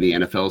Saints and the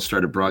NFL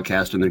started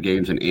broadcasting their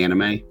games in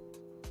anime.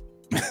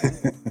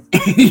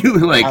 You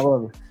were like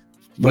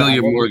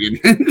William Morgan.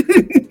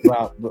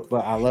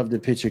 but I love the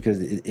picture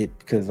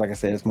because like I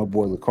said, it's my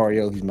boy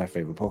Lucario. He's my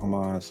favorite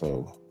Pokemon.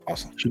 So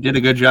awesome. She did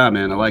a good job,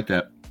 man. I like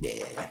that.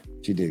 Yeah,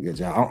 she did a good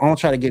job. I'm gonna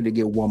try to get her to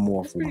get one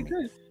more for me.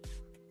 Good.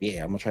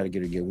 Yeah, I'm gonna try to get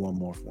her to get one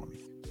more for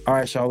me. All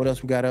right, Shaw, what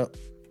else we got up?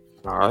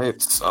 All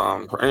right.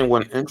 For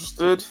anyone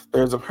interested,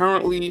 there's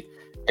apparently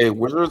a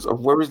Wizards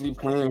of Waverly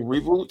Place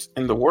reboot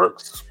in the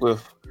works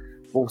with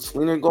both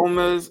Selena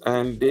Gomez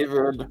and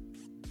David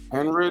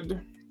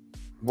Henrid.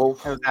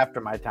 Both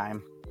after my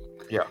time.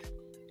 Yeah.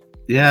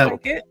 Yeah.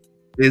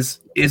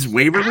 Is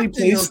Waverly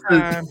Place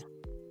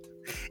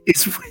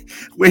is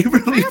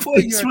Waverly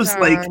Place was time.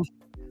 Like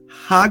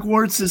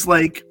Hogwarts is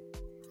like,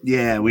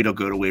 yeah, we don't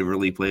go to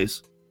Waverly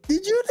Place.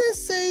 Did you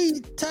just say,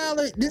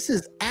 Tyler, this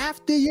is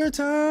after your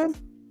time?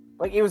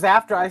 Like it was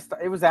after I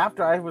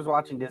was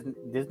watching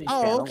Disney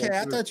Oh, Channel. okay.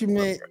 I thought you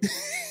meant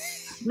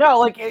No,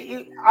 like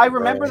I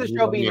remember the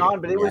show being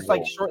on, but it was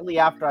like shortly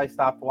after I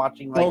stopped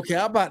watching. Like, okay,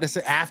 I'm about to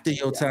say after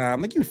your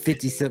time, like you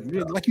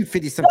 50-something, like you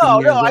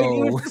 50-something years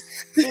old.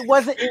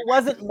 It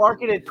wasn't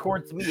marketed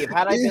towards me. If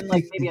had I been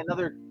like maybe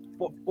another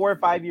 4 or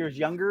 5 years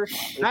younger,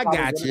 I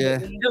got you.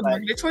 It was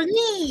marketed towards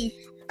me.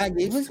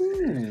 It was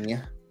me.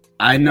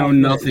 I know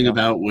nothing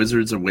about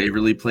Wizards of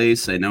Waverly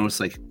Place. I know it's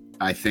like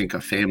I think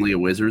a family of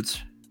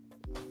wizards.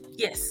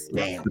 Yes,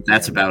 but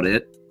that's about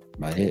it.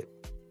 About it.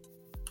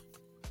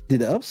 Did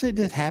the upset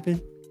just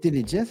happen? Did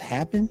it just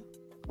happen?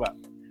 What?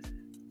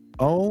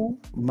 Oh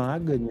my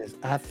goodness.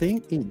 I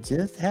think it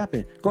just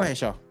happened. Go ahead,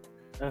 Shaw.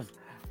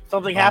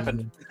 Something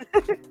happened.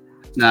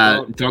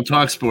 Nah, don't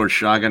talk sports,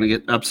 Shaw. Gonna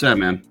get upset,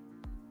 man.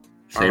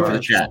 Save for the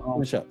chat.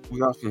 We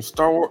got some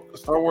Star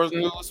Wars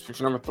news,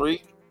 picture number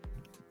 3.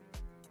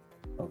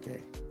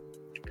 Okay.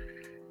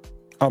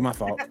 Oh, my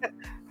fault.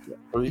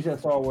 You said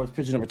Star Wars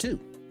picture number 2.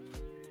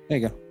 There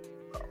you go.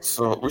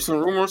 So,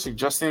 recent rumors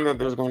suggesting that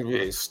there's going to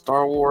be a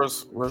Star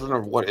Wars version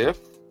of What If.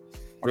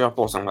 What are y'all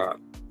thoughts on that?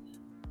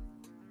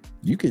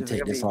 You could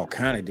take this all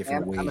kind of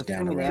different ways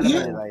down the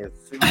road.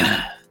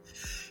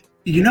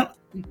 You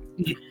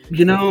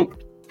know,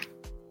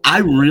 I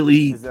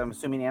really I'm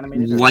assuming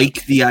animated.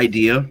 like the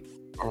idea,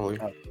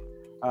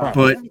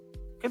 but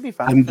could be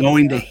fun. I'm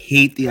going to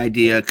hate the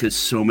idea because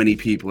so many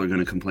people are going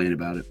to complain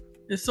about it.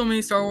 There's so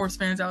many Star Wars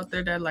fans out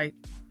there that like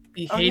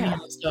be hating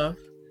on stuff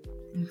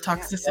and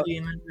toxicity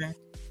and everything.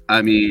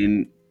 I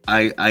mean,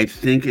 I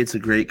think it's a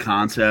great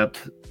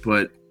concept,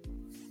 but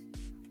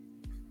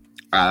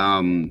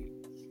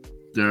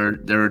there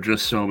are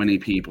just so many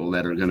people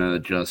that are gonna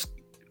just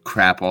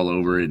crap all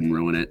over it and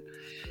ruin it.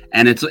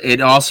 And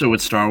it also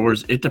with Star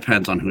Wars, it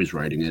depends on who's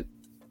writing it.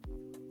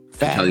 To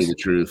tell you the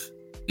truth,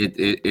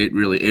 it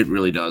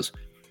really does.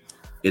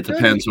 It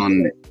depends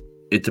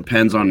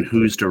on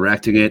who's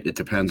directing it. It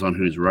depends on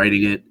who's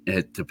writing it.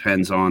 It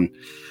depends on,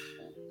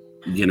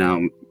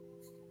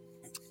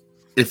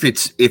 if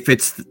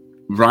it's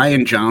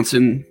Ryan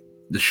Johnson,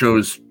 the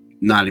show's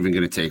not even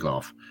going to take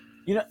off.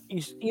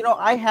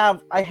 I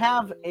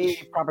have a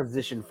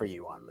proposition for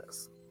you on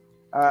this.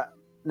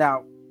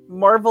 Now,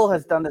 Marvel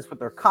has done this with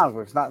their comic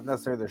books, not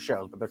necessarily their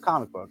shows, but their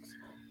comic books.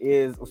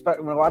 A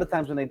lot of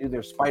times when they do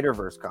their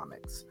Spider-Verse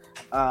comics,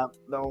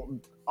 they'll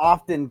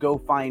often go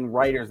find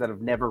writers that have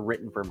never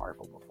written for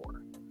Marvel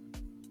before.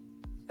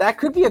 That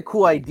could be a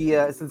cool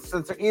idea since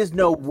there is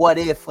no what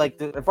if,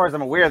 as far as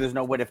I'm aware, there's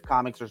no what if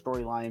comics or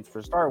storylines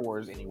for Star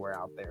Wars anywhere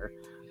out there.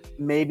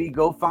 Maybe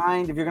go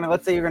find, if you're going to,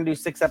 let's say you're going to do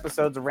 6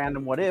 episodes of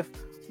random what if,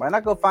 why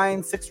not go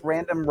find 6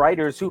 random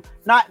writers who,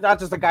 not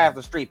just a guy off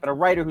the street, but a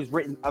writer who's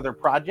written other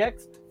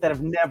projects that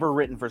have never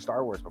written for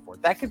Star Wars before.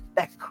 That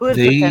could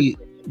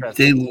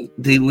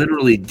they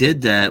literally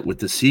did that with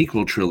the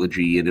sequel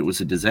trilogy and it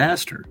was a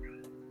disaster.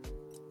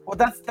 Well,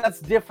 that's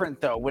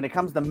different though. When it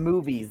comes to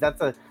movies,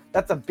 that's a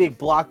big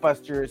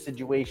blockbuster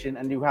situation,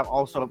 and you have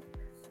also,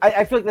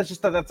 I feel like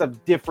that's a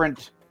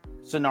different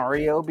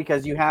scenario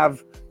because you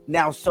have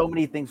now so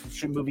many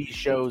things, movies,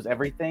 shows,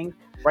 everything.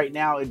 Right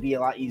now, it'd be a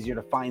lot easier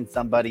to find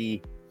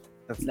somebody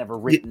that's never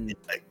written.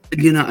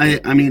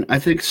 I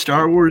think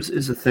Star Wars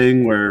is a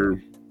thing where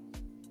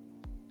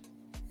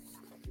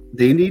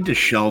they need to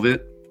shelve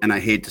it, and I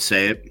hate to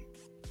say it,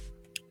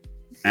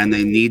 and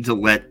they need to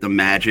let the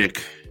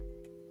magic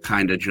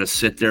kind of just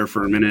sit there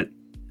for a minute,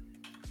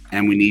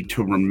 and we need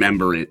to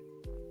remember it,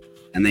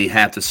 and they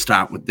have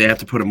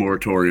to put a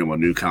moratorium on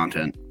new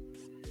content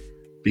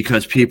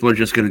because people are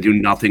just going to do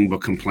nothing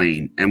but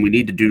complain, and we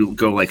need to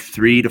go like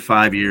 3 to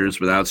 5 years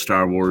without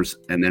Star Wars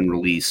and then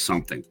release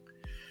something.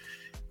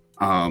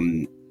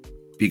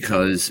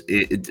 Because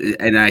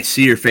and I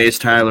see your face,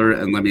 Tyler,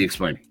 and let me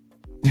explain.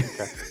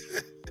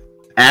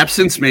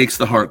 Absence makes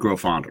the heart grow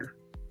fonder.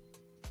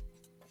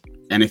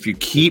 And if you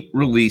keep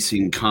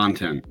releasing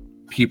content,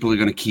 people are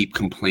going to keep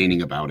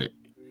complaining about it.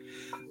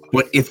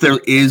 But if there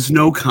is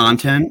no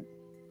content,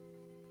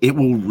 it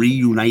will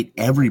reunite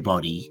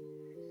everybody,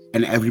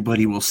 and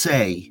everybody will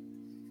say,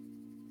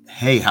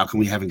 hey, how come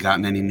we haven't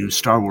gotten any new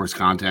Star Wars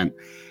content?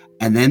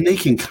 And then they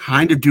can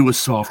kind of do a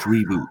soft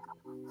reboot.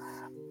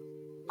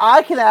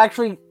 I can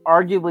actually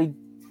arguably,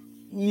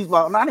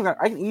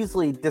 I can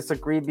easily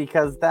disagree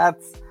because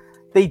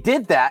they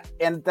did that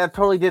and that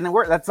totally didn't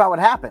work. That's not what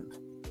happened.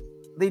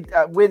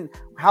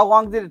 How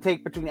long did it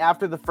take between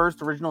after the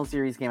first original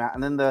series came out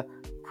and then the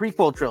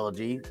prequel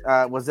trilogy?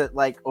 Was it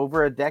like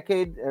over a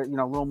decade, a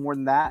little more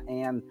than that?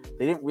 And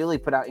they didn't really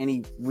put out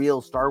any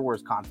real Star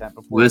Wars content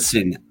before.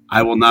 Listen,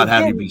 I will not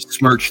have you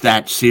besmirch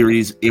that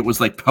series. It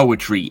was like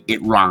poetry.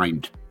 It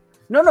rhymed.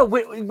 No,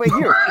 wait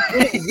here.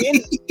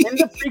 when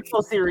the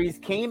prequel series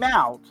came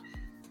out,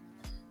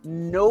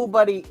 it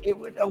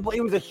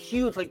was a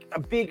huge, a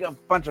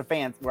bunch of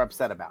fans were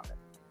upset about it.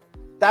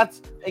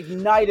 That's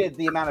ignited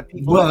the amount of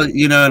people. Well,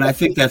 and I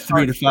think that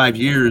 3 to 5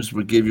 years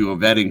would give you a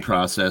vetting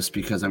process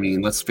because,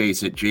 let's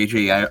face it,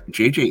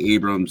 J.J.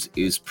 Abrams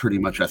is pretty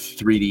much a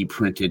 3D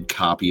printed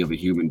copy of a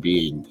human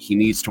being. He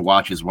needs to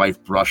watch his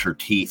wife brush her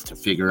teeth to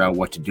figure out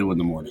what to do in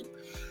the morning.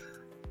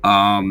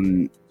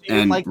 And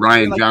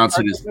Ryan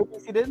Johnson is.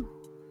 He did?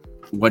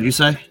 What'd you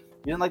say? You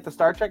didn't like the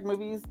Star Trek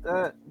movies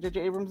J.J.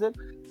 Abrams did?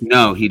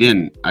 No, he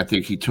didn't. I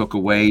think he took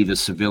away the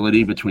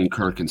civility between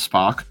Kirk and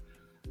Spock.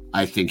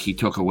 I think he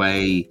took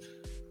away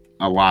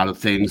a lot of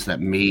things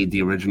that made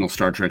the original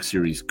Star Trek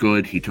series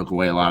good. He took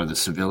away a lot of the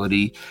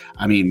civility.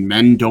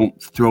 Men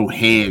don't throw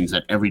hands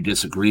at every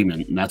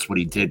disagreement, and that's what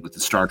he did with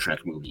the Star Trek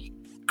movie.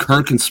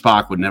 Kirk and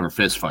Spock would never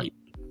fist fight.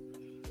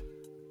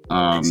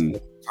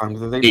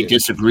 They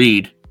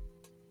disagreed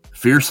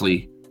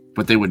fiercely,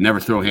 but they would never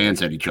throw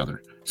hands at each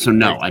other. So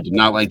no, I did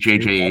not like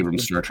J.J.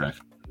 Abrams' Star Trek.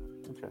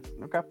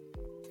 Okay.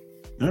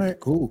 All right,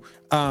 cool.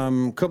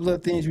 Couple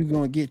of things we're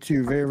going to get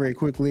to very, very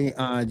quickly.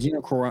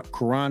 Gina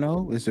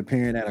Carano is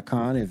appearing at a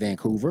con in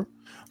Vancouver.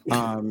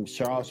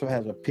 She also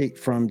has a pick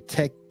from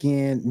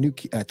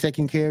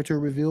Tekken character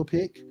reveal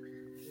pick.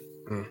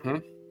 Mm-hmm.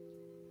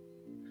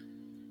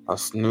 A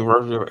new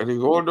version of Eddie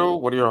Gordo.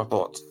 What are your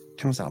thoughts?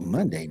 Comes out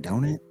Monday,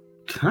 don't it?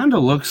 Kind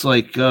of looks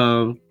like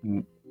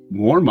Killmonger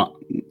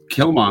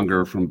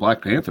from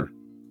Black Panther.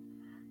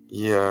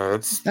 Yeah,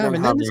 it's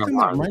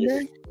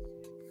Monday.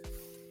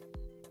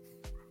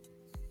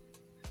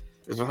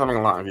 It's been having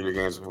a lot of video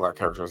games with black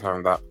characters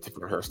having that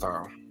particular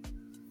hairstyle.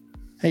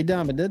 Hey,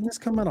 Dom, but doesn't this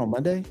come out on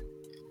Monday?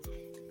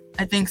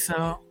 I think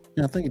so.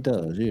 Yeah, I think it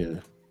does. Yeah,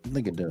 I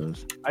think it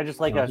does. I just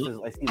like I see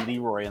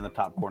Leroy in the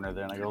top corner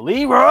there, and I go,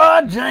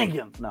 Leroy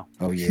Jenkins. No.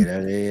 Oh yeah,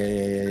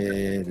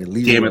 yeah. The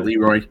Leroy, Damn it,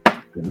 Leroy.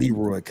 The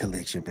Leroy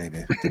collection,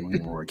 baby. The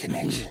Leroy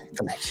collections.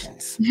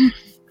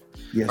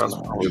 Yes, That's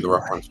Lord. probably the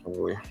reference,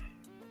 probably.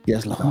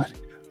 Yes, Lord.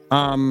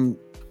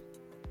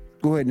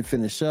 Go ahead and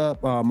finish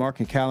up. Mark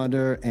your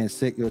calendar and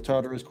set your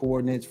Tartarus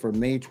coordinates for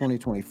May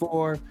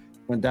 2024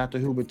 when Doctor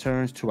Who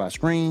returns to our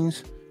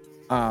screens.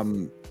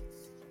 I'm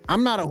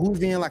not a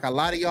Whovian like a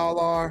lot of y'all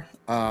are.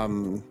 What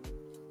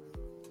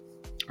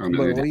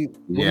do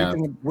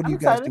you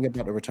guys think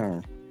about the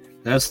return?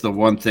 That's the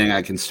one thing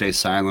I can stay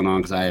silent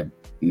on because I have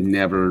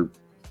never,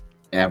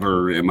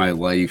 ever in my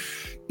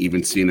life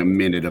even seen a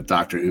minute of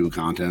Doctor Who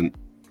content.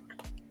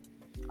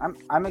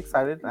 I'm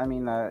excited. I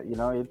mean,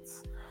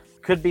 it's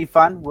could be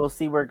fun. We'll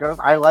see where it goes.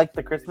 I like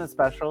the Christmas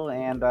special,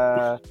 and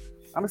I'm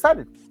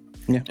excited.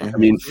 Yeah. I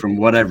mean, from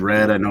what I've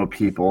read, I know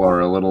people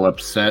are a little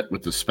upset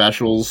with the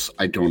specials.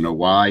 I don't know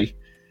why.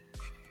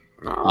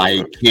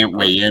 I can't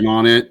weigh in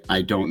on it.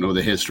 I don't know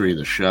the history of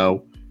the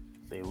show.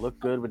 They look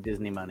good with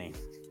Disney money.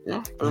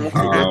 Yeah.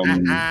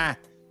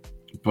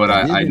 But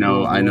I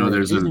know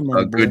there's a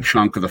good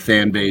chunk of the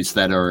fan base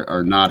that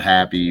are not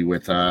happy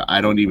with. I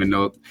don't even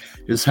know.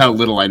 This is how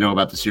little I know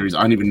about the series.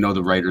 I don't even know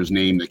the writer's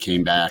name that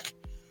came back.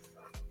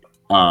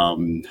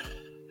 They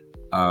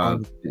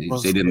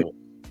didn't.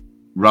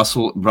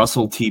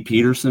 Russell T.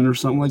 Peterson or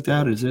something like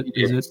that. Is it?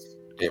 Davis.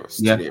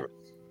 Yeah. Davis.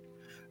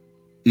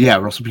 Yeah,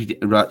 Russell P.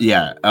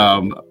 Yeah.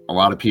 A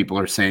lot of people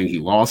are saying he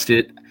lost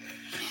it.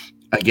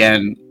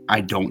 Again, I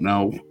don't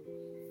know.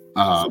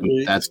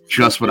 That's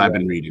just what I've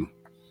been reading.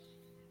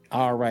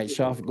 All right,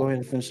 Shaw, go ahead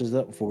and finish this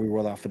up before we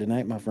roll out for the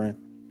night, my friend.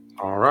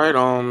 All right.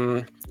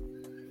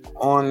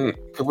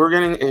 We're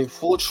getting a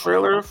full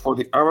trailer for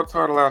the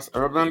Avatar: The Last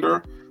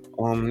Airbender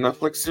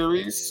Netflix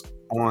series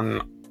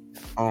on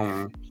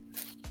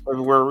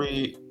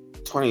February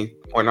 20.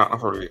 Or not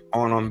February.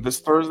 On this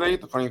Thursday,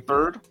 the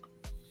 23rd,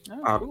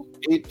 at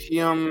 8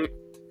 p.m.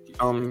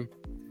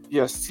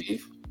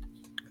 EST.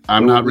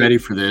 I'm not ready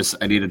for this.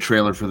 I need a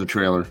trailer for the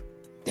trailer.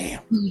 Damn.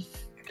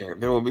 Okay,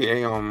 there will be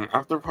a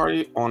after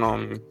party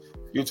on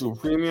YouTube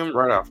Premium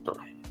right after.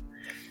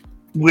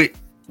 Wait,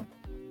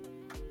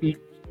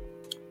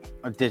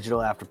 A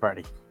digital after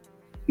party.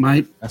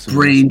 my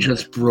brain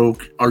just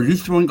broke. Are you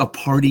throwing a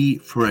party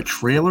for a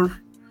trailer?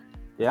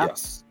 Yeah.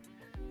 Yes.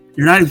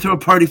 You're not even throwing a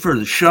party for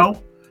the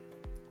show?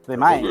 They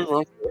might.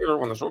 Later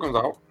when the show comes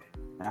out.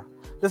 Yeah.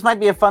 This might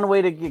be a fun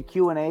way to get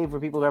Q&A for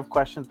people who have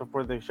questions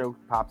before the show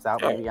pops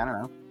out. Maybe, I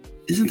don't know.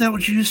 Isn't that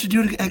what you used to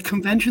do at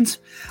conventions?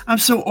 I'm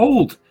so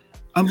old.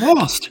 I'm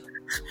lost.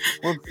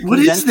 Well, What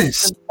is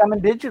this? Coming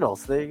digital,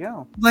 so there you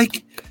go.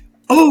 Like,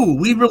 oh,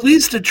 we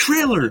released a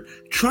trailer.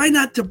 Try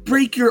not to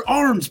break your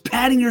arms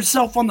patting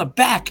yourself on the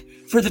back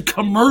for the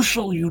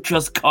commercial you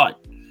just cut.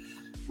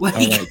 Like, All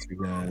right,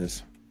 you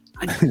guys.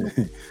 Right,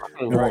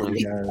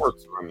 you guys.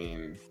 I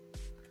mean,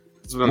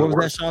 What was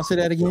that, Shaw? Say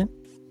that again?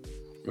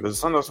 The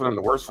sun that's been in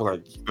the works for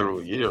like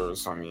literally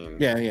years. I mean,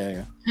 Yeah.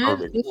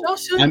 The show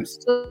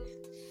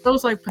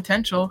shows like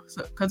potential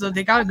because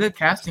they got a good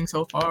casting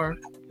so far.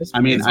 I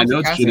mean, I know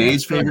it's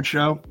Janae's favorite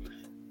show,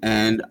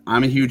 and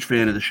I'm a huge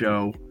fan of the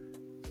show.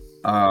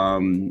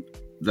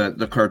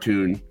 The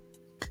cartoon.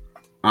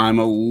 I'm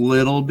a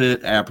little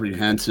bit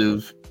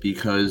apprehensive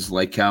because,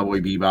 like Cowboy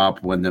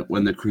Bebop,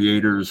 when the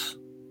creators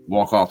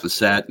walk off the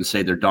set and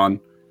say they're done,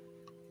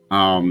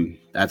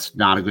 that's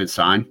not a good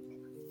sign.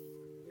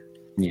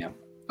 Yeah.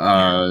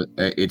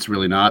 It's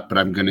really not. But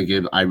I'm gonna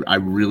give. I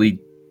really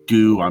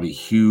do. I'm a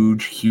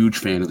huge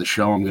fan of the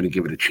show. I'm gonna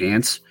give it a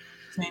chance.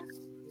 Same.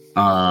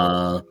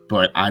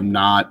 But I'm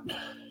not.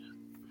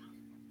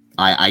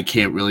 I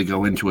can't really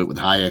go into it with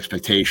high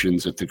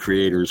expectations if the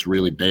creators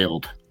really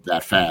bailed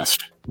that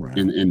fast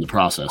in the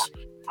process.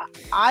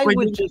 I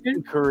would just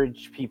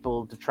encourage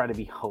people to try to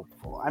be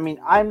hopeful. I mean,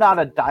 I'm not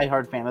a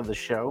diehard fan of the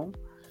show,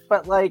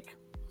 but like,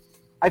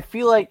 I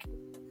feel like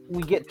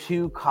we get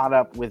too caught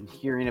up with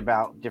hearing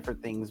about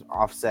different things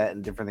offset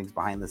and different things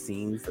behind the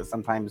scenes that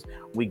sometimes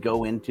we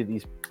go into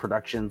these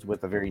productions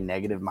with a very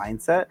negative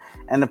mindset.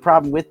 And the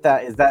problem with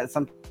that is that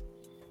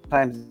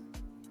sometimes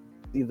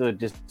either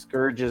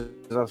discourages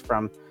us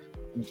from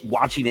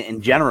watching it in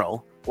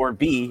general, or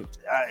B,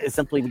 is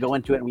simply we go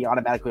into it and we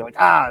automatically like,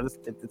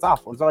 it's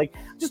awful. And so like,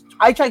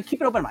 I try to keep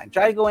an open mind,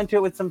 try to go into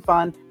it with some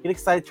fun, get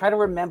excited, try to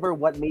remember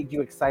what made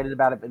you excited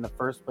about it in the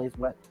first place,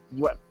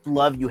 what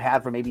love you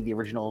had for maybe the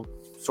original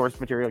source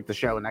material, like the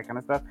show and that kind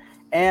of stuff,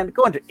 and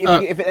go into it.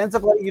 If it ends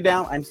up letting you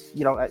down,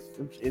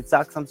 it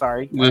sucks. I'm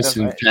sorry.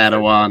 Listen,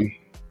 Padawan,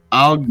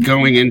 I'm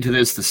going into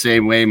this the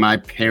same way my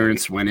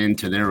parents went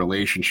into their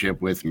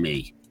relationship with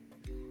me.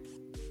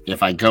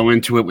 If I go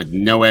into it with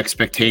no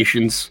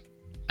expectations,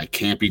 I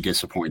can't be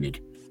disappointed.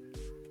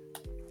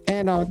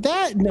 And on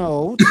that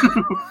note,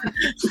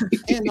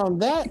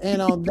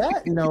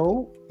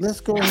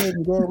 let's go ahead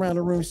and go around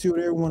the room, see what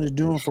everyone is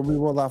doing for we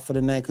roll out for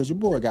the night, because your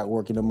boy got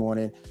work in the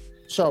morning.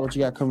 Shaw, what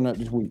you got coming up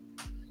this week?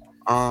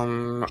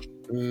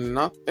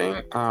 Nothing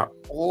at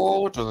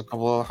all. Just a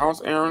couple of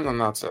house errands,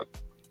 and that's it.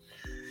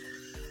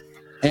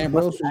 And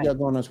what else you got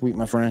going on this week,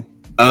 my friend?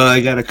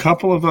 I got a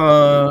couple of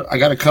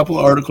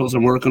articles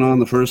I'm working on.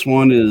 The first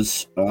one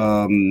is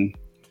I'm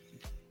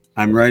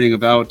writing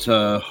about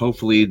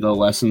hopefully the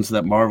lessons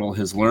that Marvel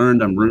has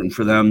learned. I'm rooting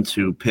for them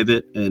to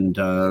pivot and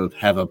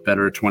have a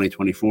better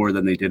 2024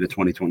 than they did in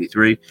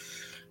 2023.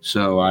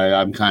 So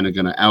I'm kind of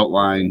going to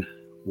outline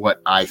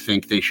what I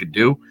think they should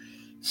do.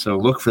 So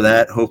look for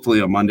that hopefully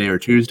on Monday or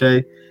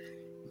Tuesday.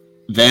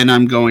 Then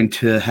I'm going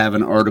to have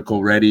an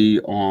article ready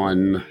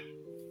on...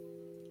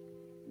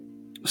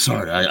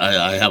 Sorry,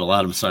 I have a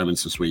lot of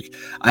assignments this week.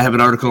 I have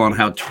an article on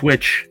how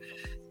Twitch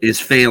is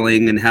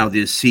failing and how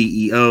the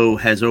CEO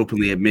has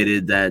openly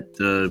admitted that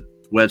the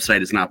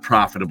website is not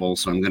profitable.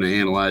 So I'm going to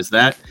analyze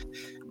that.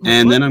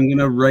 And then I'm going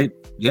to write,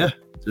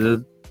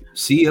 the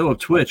CEO of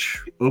Twitch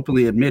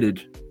openly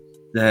admitted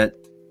that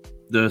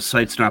the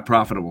site's not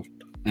profitable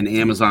and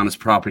Amazon is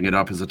propping it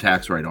up as a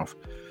tax write-off.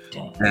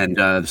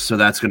 And so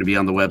that's going to be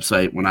on the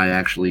website when I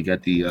actually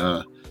get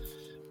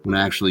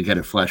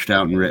it fleshed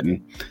out and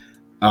written.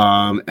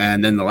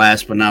 And then the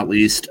last but not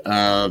least,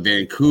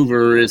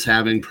 Vancouver is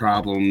having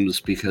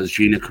problems because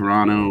Gina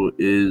Carano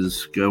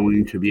is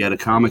going to be at a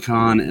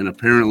Comic-Con, and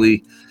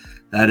apparently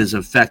that is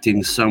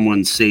affecting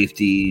someone's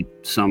safety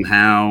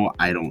somehow.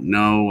 I don't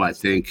know. I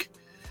think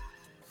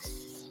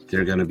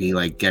they're going to be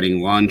like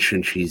getting lunch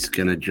and she's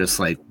going to just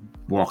like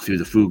walk through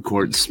the food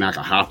court and smack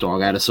a hot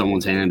dog out of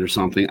someone's hand or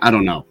something. I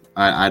don't know.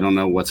 I don't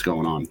know what's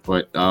going on,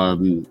 but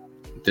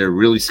they're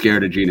really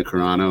scared of Gina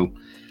Carano.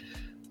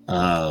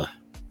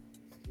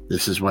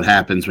 This is what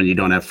happens when you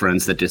don't have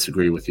friends that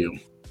disagree with you.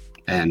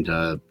 And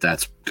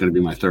that's going to be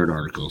my third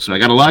article. So I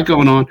got a lot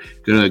going on.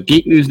 Go to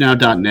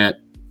geeknewsnow.net,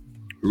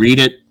 read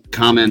it,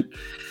 comment.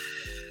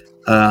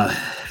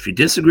 If you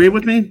disagree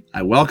with me,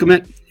 I welcome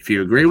it. If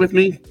you agree with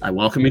me, I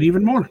welcome it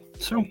even more.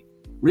 So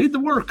read the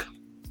work.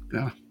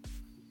 Yeah.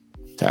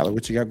 Tyler,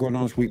 what you got going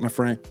on this week, my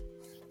friend?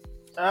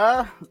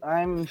 As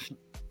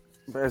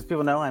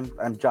people know,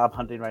 I'm job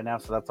hunting right now,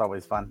 so that's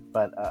always fun.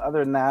 But other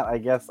than that, I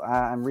guess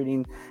I'm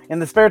reading in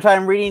the spare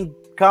time, reading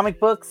comic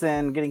books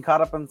and getting caught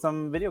up on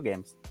some video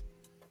games.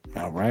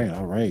 All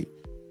right.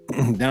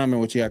 Diamond,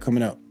 what you got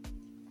coming up?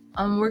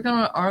 I'm working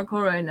on an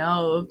article right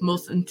now of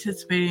most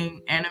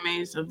anticipating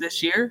animes of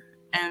this year,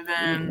 and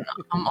then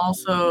I'm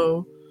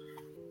also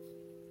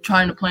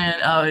trying to plan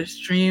a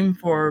stream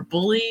for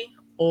Bully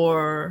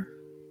or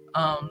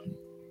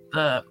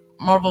the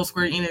Marvel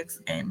Square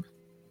Enix game.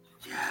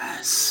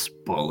 Yes,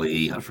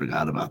 Bully. I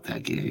forgot about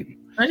that game.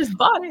 I just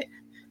bought it.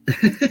 I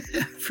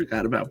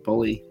forgot about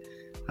Bully.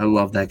 I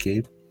love that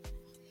game.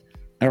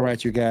 All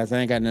right, you guys. I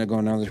ain't got nothing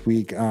going on this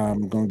week.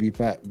 I'm going to be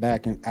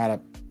back and out of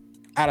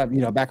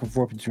back and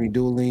forth between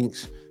Duel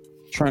Links,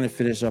 trying to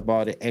finish up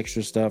all the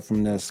extra stuff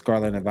from the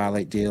Scarlet and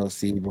Violet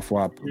DLC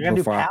before I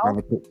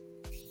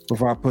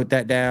put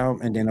that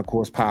down, and then of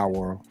course Power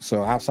World.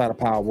 So outside of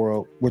Power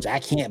World, which I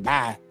can't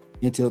buy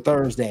until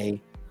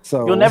Thursday.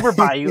 So you'll never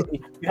buy. You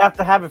have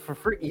to have it for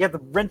free. You have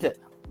to rent it.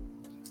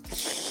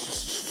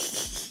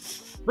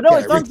 But no,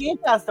 it's on Game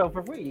Pass though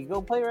for free. You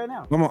go play right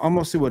now. I'm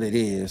gonna see what it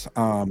is.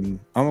 I'm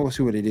gonna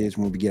see what it is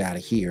when we get out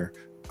of here.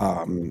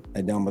 And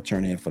then I'm gonna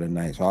turn in for the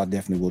night. So I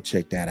definitely will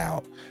check that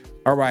out.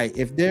 All right.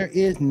 If there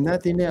is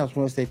nothing else, I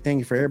want to say thank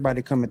you for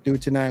everybody coming through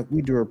tonight.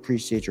 We do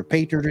appreciate your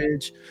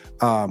patronage.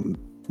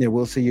 Yeah,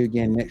 we'll see you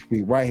again next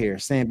week right here.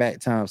 Same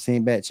bat time,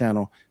 same bat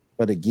channel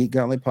for the Geek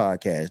Gauntlet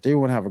podcast.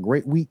 Everyone have a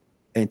great week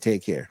and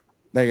take care.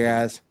 Later,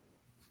 guys.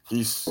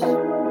 Peace.